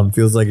marathon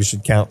feels like it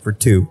should count for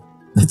 2.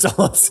 That's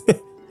all I'm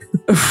saying.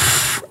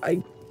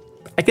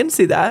 I can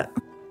see that.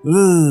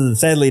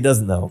 Sadly, it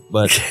doesn't though.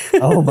 But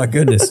oh my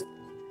goodness,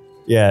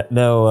 yeah,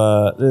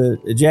 no.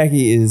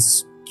 Jackie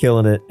is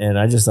killing it, and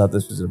I just thought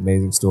this was an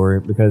amazing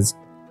story because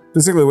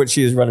specifically what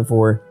she is running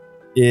for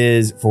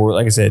is for,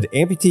 like I said,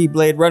 amputee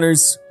blade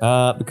runners,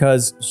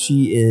 because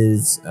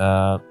she's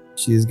got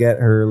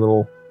her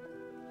little,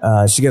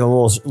 she got a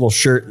little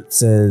shirt that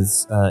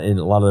says in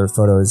a lot of her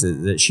photos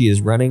that she is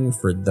running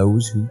for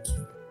those who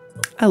can't.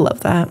 I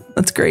love that.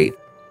 That's great.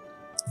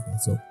 Okay,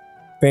 so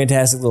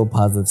fantastic little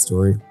positive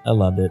story. I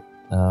loved it.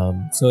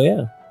 So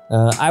yeah,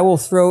 I will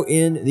throw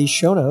in the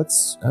show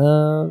notes,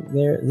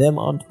 them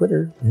on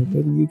Twitter, and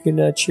maybe you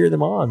can cheer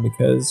them on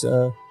because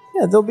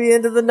yeah, they'll be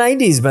into the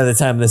 90s by the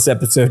time this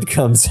episode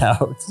comes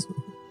out.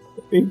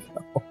 There you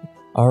go.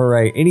 All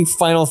right. Any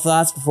final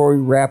thoughts before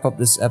we wrap up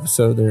this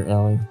episode there,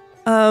 Allie?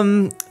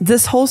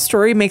 This whole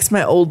story makes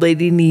my old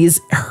lady knees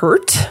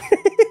hurt.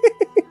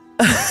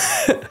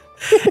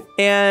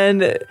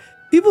 And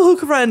people who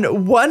can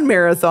run one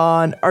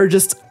marathon are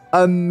just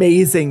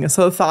amazing.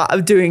 So the thought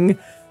of doing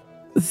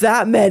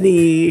that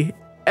many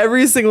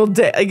every single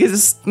day, like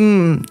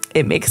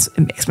it makes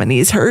my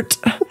knees hurt.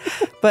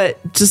 But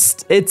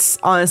just, it's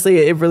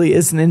honestly, it really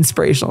is an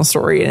inspirational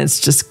story, and it's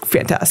just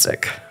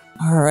fantastic.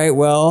 All right.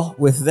 Well,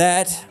 with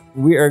that,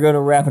 we are going to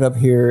wrap it up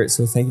here.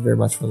 So thank you very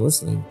much for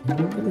listening. We're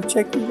going to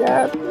check these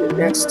out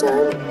next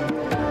time.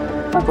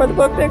 Talk about the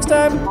book next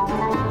time.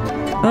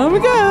 Oh my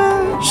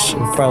gosh.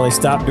 We'll finally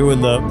stop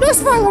doing the no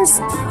spoilers.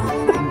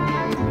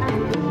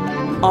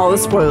 All the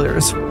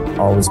spoilers.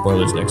 All the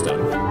spoilers next time.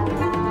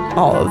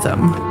 All of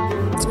them.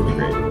 It's going to be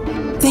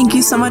great. Thank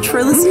you so much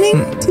for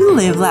listening to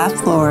Live,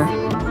 Laugh, Lore.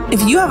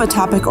 If you have a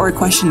topic or a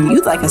question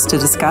you'd like us to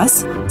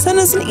discuss, send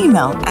us an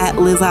email at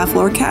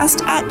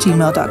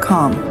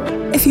livelaughlorecast@gmail.com.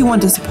 If you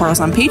want to support us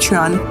on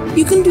Patreon,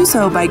 you can do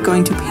so by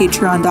going to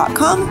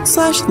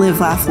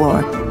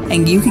patreon.com/livelaughLore,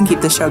 and you can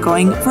keep the show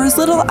going for as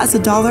little as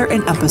 $1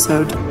 an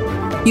episode.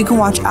 You can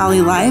watch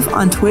Allie live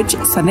on Twitch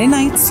Sunday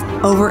nights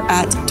over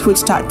at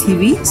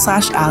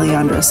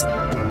twitch.tv/AllieAndress,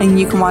 and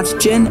you can watch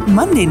Jin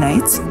Monday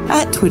nights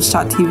at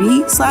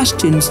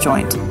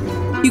twitch.tv/JinsJoint.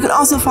 You can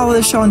also follow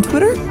the show on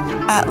Twitter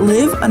at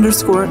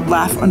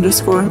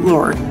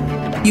live_laugh_lore.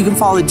 You can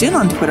follow Jin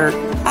on Twitter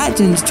at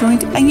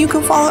JinsJoint, and you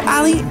can follow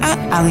Allie at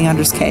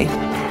AllieAndressK.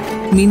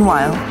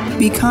 Meanwhile,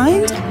 be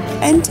kind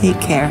and take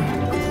care.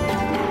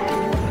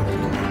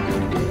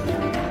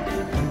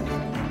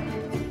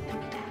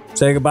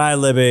 Say goodbye,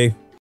 Libby.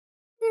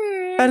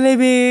 Bye,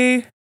 Libby.